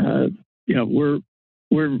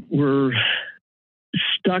 we're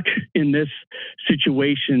stuck in this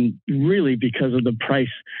situation really because of the price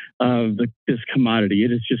of this commodity.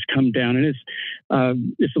 It has just come down, and it's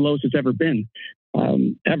the lowest it's ever been,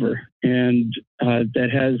 ever. And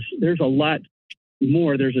there's a lot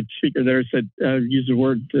more. There's a speaker there said, use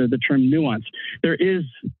the term nuance. There is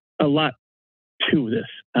a lot to this.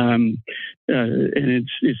 And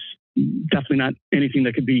it's definitely not anything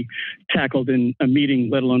that could be tackled in a meeting,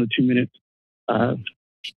 let alone a 2-minute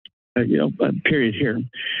period here.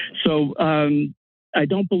 So I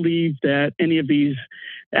don't believe that any of these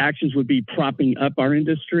actions would be propping up our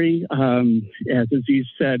industry. As Aziz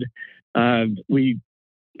said, and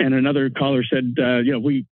another caller said,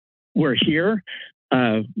 we're here.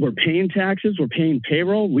 We're paying taxes. We're paying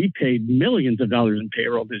payroll. We paid millions of dollars in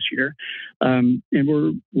payroll this year, and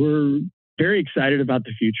we're very excited about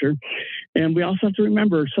the future. And we also have to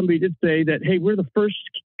remember, somebody did say that, hey, we're the first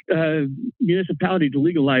municipality to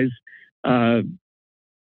legalize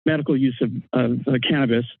medical use of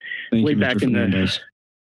cannabis way back in the.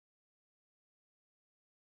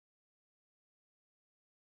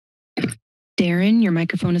 Darren, your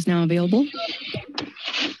microphone is now available.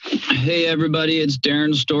 Hey, everybody, it's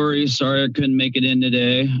Darren Story. Sorry I couldn't make it in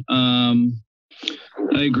today. I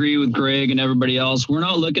agree with Greg and everybody else. We're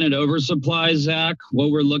not looking at oversupply, Zach.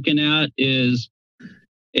 What we're looking at is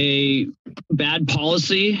a bad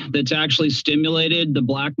policy that's actually stimulated the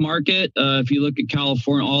black market. If you look at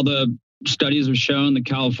California, all the studies have shown the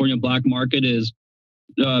California black market is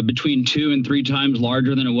between 2 and 3 times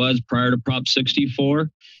larger than it was prior to Prop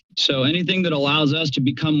 64. So anything that allows us to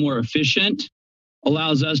become more efficient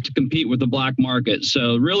allows us to compete with the black market.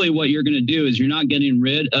 So really what you're going to do is you're not getting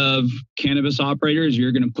rid of cannabis operators.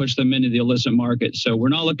 You're going to push them into the illicit market. So we're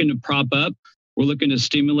not looking to prop up. We're looking to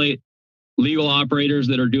stimulate legal operators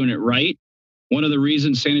that are doing it right. One of the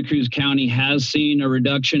reasons Santa Cruz County has seen a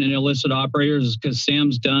reduction in illicit operators is because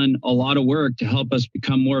Sam's done a lot of work to help us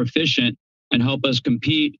become more efficient and help us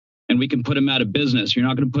compete and we can put them out of business. You're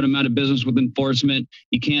not going to put them out of business with enforcement.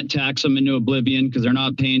 You can't tax them into oblivion because they're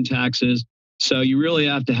not paying taxes. So you really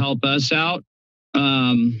have to help us out.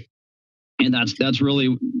 And that's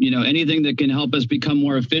really, anything that can help us become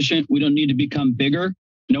more efficient. We don't need to become bigger.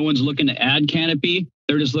 No one's looking to add canopy.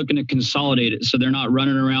 They're just looking to consolidate it. So they're not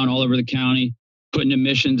running around all over the county, putting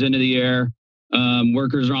emissions into the air.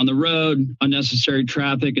 Workers are on the road, unnecessary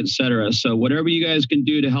traffic, et cetera. So whatever you guys can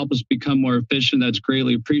do to help us become more efficient, that's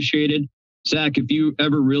greatly appreciated. Zach, if you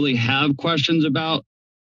ever really have questions about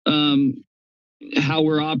how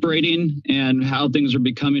we're operating and how things are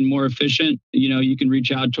becoming more efficient, you can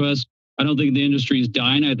reach out to us. I don't think the industry is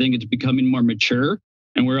dying. I think it's becoming more mature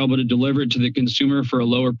and we're able to deliver it to the consumer for a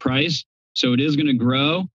lower price. So it is going to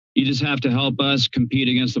grow. You just have to help us compete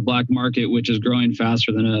against the black market, which is growing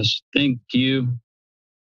faster than us. Thank you.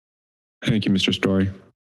 Thank you, Mr. Story.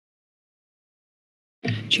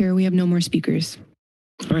 Chair, we have no more speakers.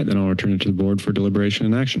 All right, then I'll return it to the board for deliberation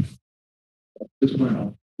and action. This one,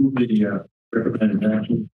 I'll move the recommended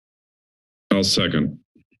action. I'll second.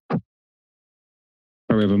 All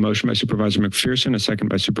right, we have a motion by Supervisor McPherson, a second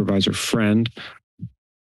by Supervisor Friend.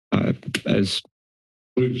 What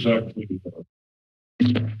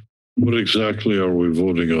exactly are we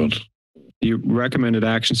voting on? The recommended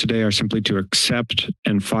actions today are simply to accept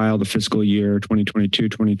and file the fiscal year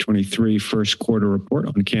 2022-2023 first quarter report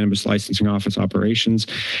on Cannabis Licensing Office operations,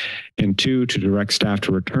 and 2, to direct staff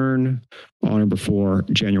to return on or before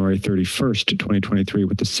January 31st, 2023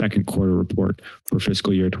 with the second quarter report for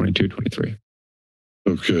fiscal year 22-23.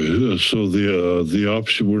 Okay, so the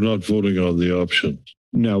option, we're not voting on the option.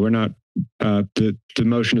 No, we're not. The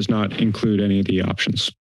motion does not include any of the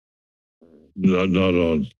options. Not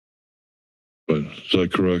on. But is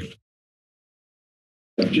that correct?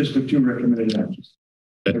 Just the 2 recommended actions.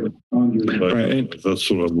 Right.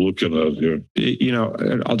 That's what I'm looking at here.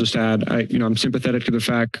 I'll just add, I'm sympathetic to the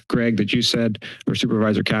fact, Greg, that you said, or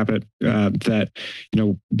Supervisor Caput, that,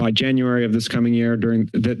 by January of this coming year, during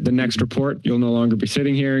the next report, you'll no longer be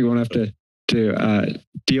sitting here. You won't have to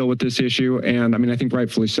deal with this issue. And I think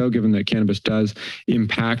rightfully so, given that cannabis does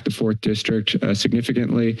impact the 4th district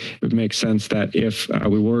significantly. It would make sense that if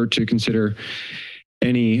we were to consider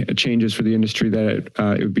any changes for the industry, that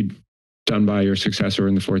it would be done by your successor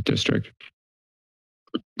in the 4th district.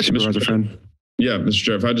 Supervisor Friend. Yeah, Mr.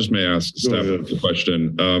 Chair, if I just may ask staff a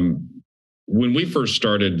question. When we first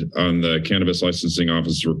started on the Cannabis Licensing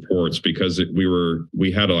Office reports, because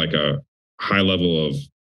we had like a high level of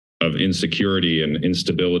insecurity and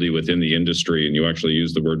instability within the industry, and you actually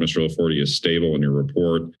used the word, Mr. Laforte, is stable in your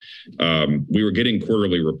report. We were getting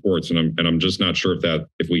quarterly reports, and I'm just not sure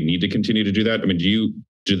if we need to continue to do that.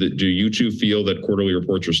 Do you two feel that quarterly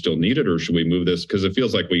reports are still needed, or should we move this? Because it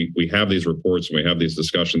feels like we have these reports and we have these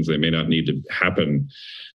discussions. They may not need to happen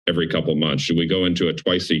every couple of months. Should we go into a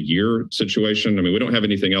twice a year situation? We don't have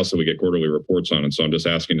anything else that we get quarterly reports on. And so I'm just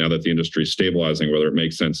asking, now that the industry is stabilizing, whether it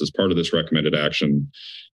makes sense as part of this recommended action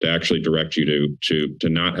to actually direct you to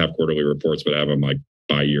not have quarterly reports, but have them like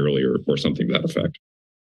bi-yearly or something to that effect.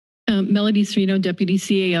 Melody Serino, Deputy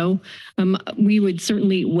CAO. We would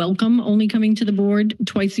certainly welcome only coming to the board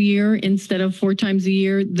twice a year instead of 4 times a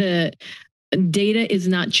year. The data is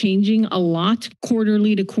not changing a lot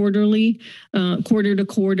quarterly to quarterly, quarter to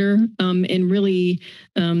quarter. And really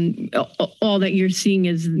all that you're seeing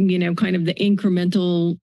is, kind of the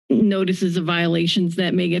incremental notices of violations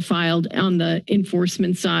that may get filed on the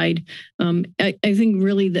enforcement side. I think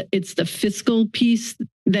really that it's the fiscal piece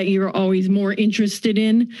that you're always more interested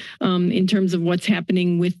in terms of what's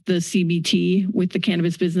happening with the CBT, with the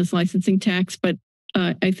cannabis business licensing tax. But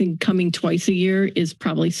I think coming twice a year is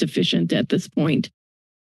probably sufficient at this point.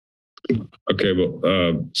 Okay,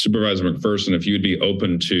 well, Supervisor McPherson, if you'd be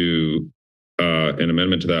open to an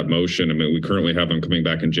amendment to that motion. We currently have them coming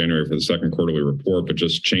back in January for the second quarterly report, but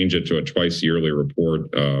just change it to a twice yearly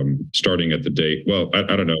report starting at the date. Well,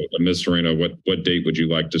 I don't know, Ms. Sereno, what date would you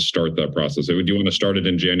like to start that process? Would you want to start it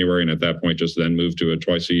in January and at that point just then move to a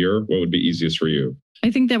twice a year? What would be easiest for you? I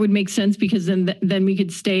think that would make sense because then we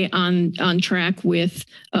could stay on track with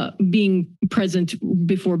being present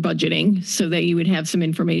before budgeting so that you would have some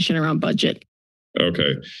information around budget.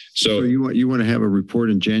 Okay. So you want to have a report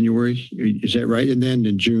in January? Is that right? And then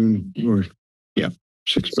in June or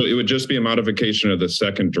So it would just be a modification of the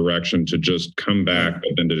second direction to just come back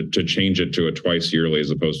and to change it to a twice yearly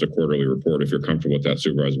as opposed to quarterly report, if you're comfortable with that,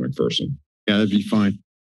 Supervisor McPherson. Yeah, that'd be fine.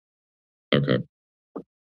 Okay.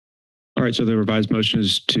 All right, so the revised motion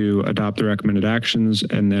is to adopt the recommended actions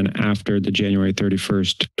and then after the January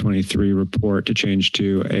 31st, 23 report to change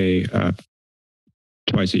to a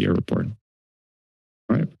twice a year report.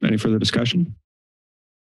 All right, any further discussion?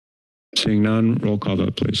 Seeing none, roll call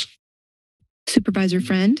vote, please. Supervisor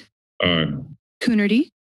Friend, Aye. Coonerty,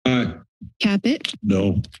 Aye. Caput,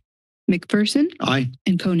 No. McPherson, Aye.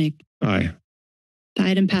 and Koenig. Aye. The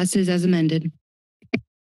item passes as amended.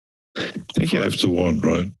 Thank you. 5-1,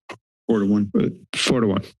 right? 4-1.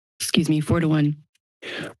 4-1. Excuse me, 4-1.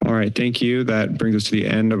 All right, thank you. That brings us to the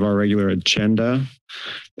end of our regular agenda.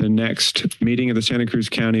 The next meeting of the Santa Cruz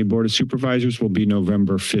County Board of Supervisors will be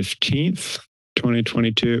November 15th,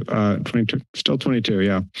 2022. Still 22,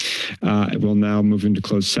 yeah. We'll now move into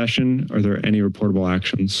closed session. Are there any reportable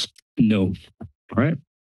actions? No. All right.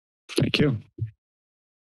 Thank you.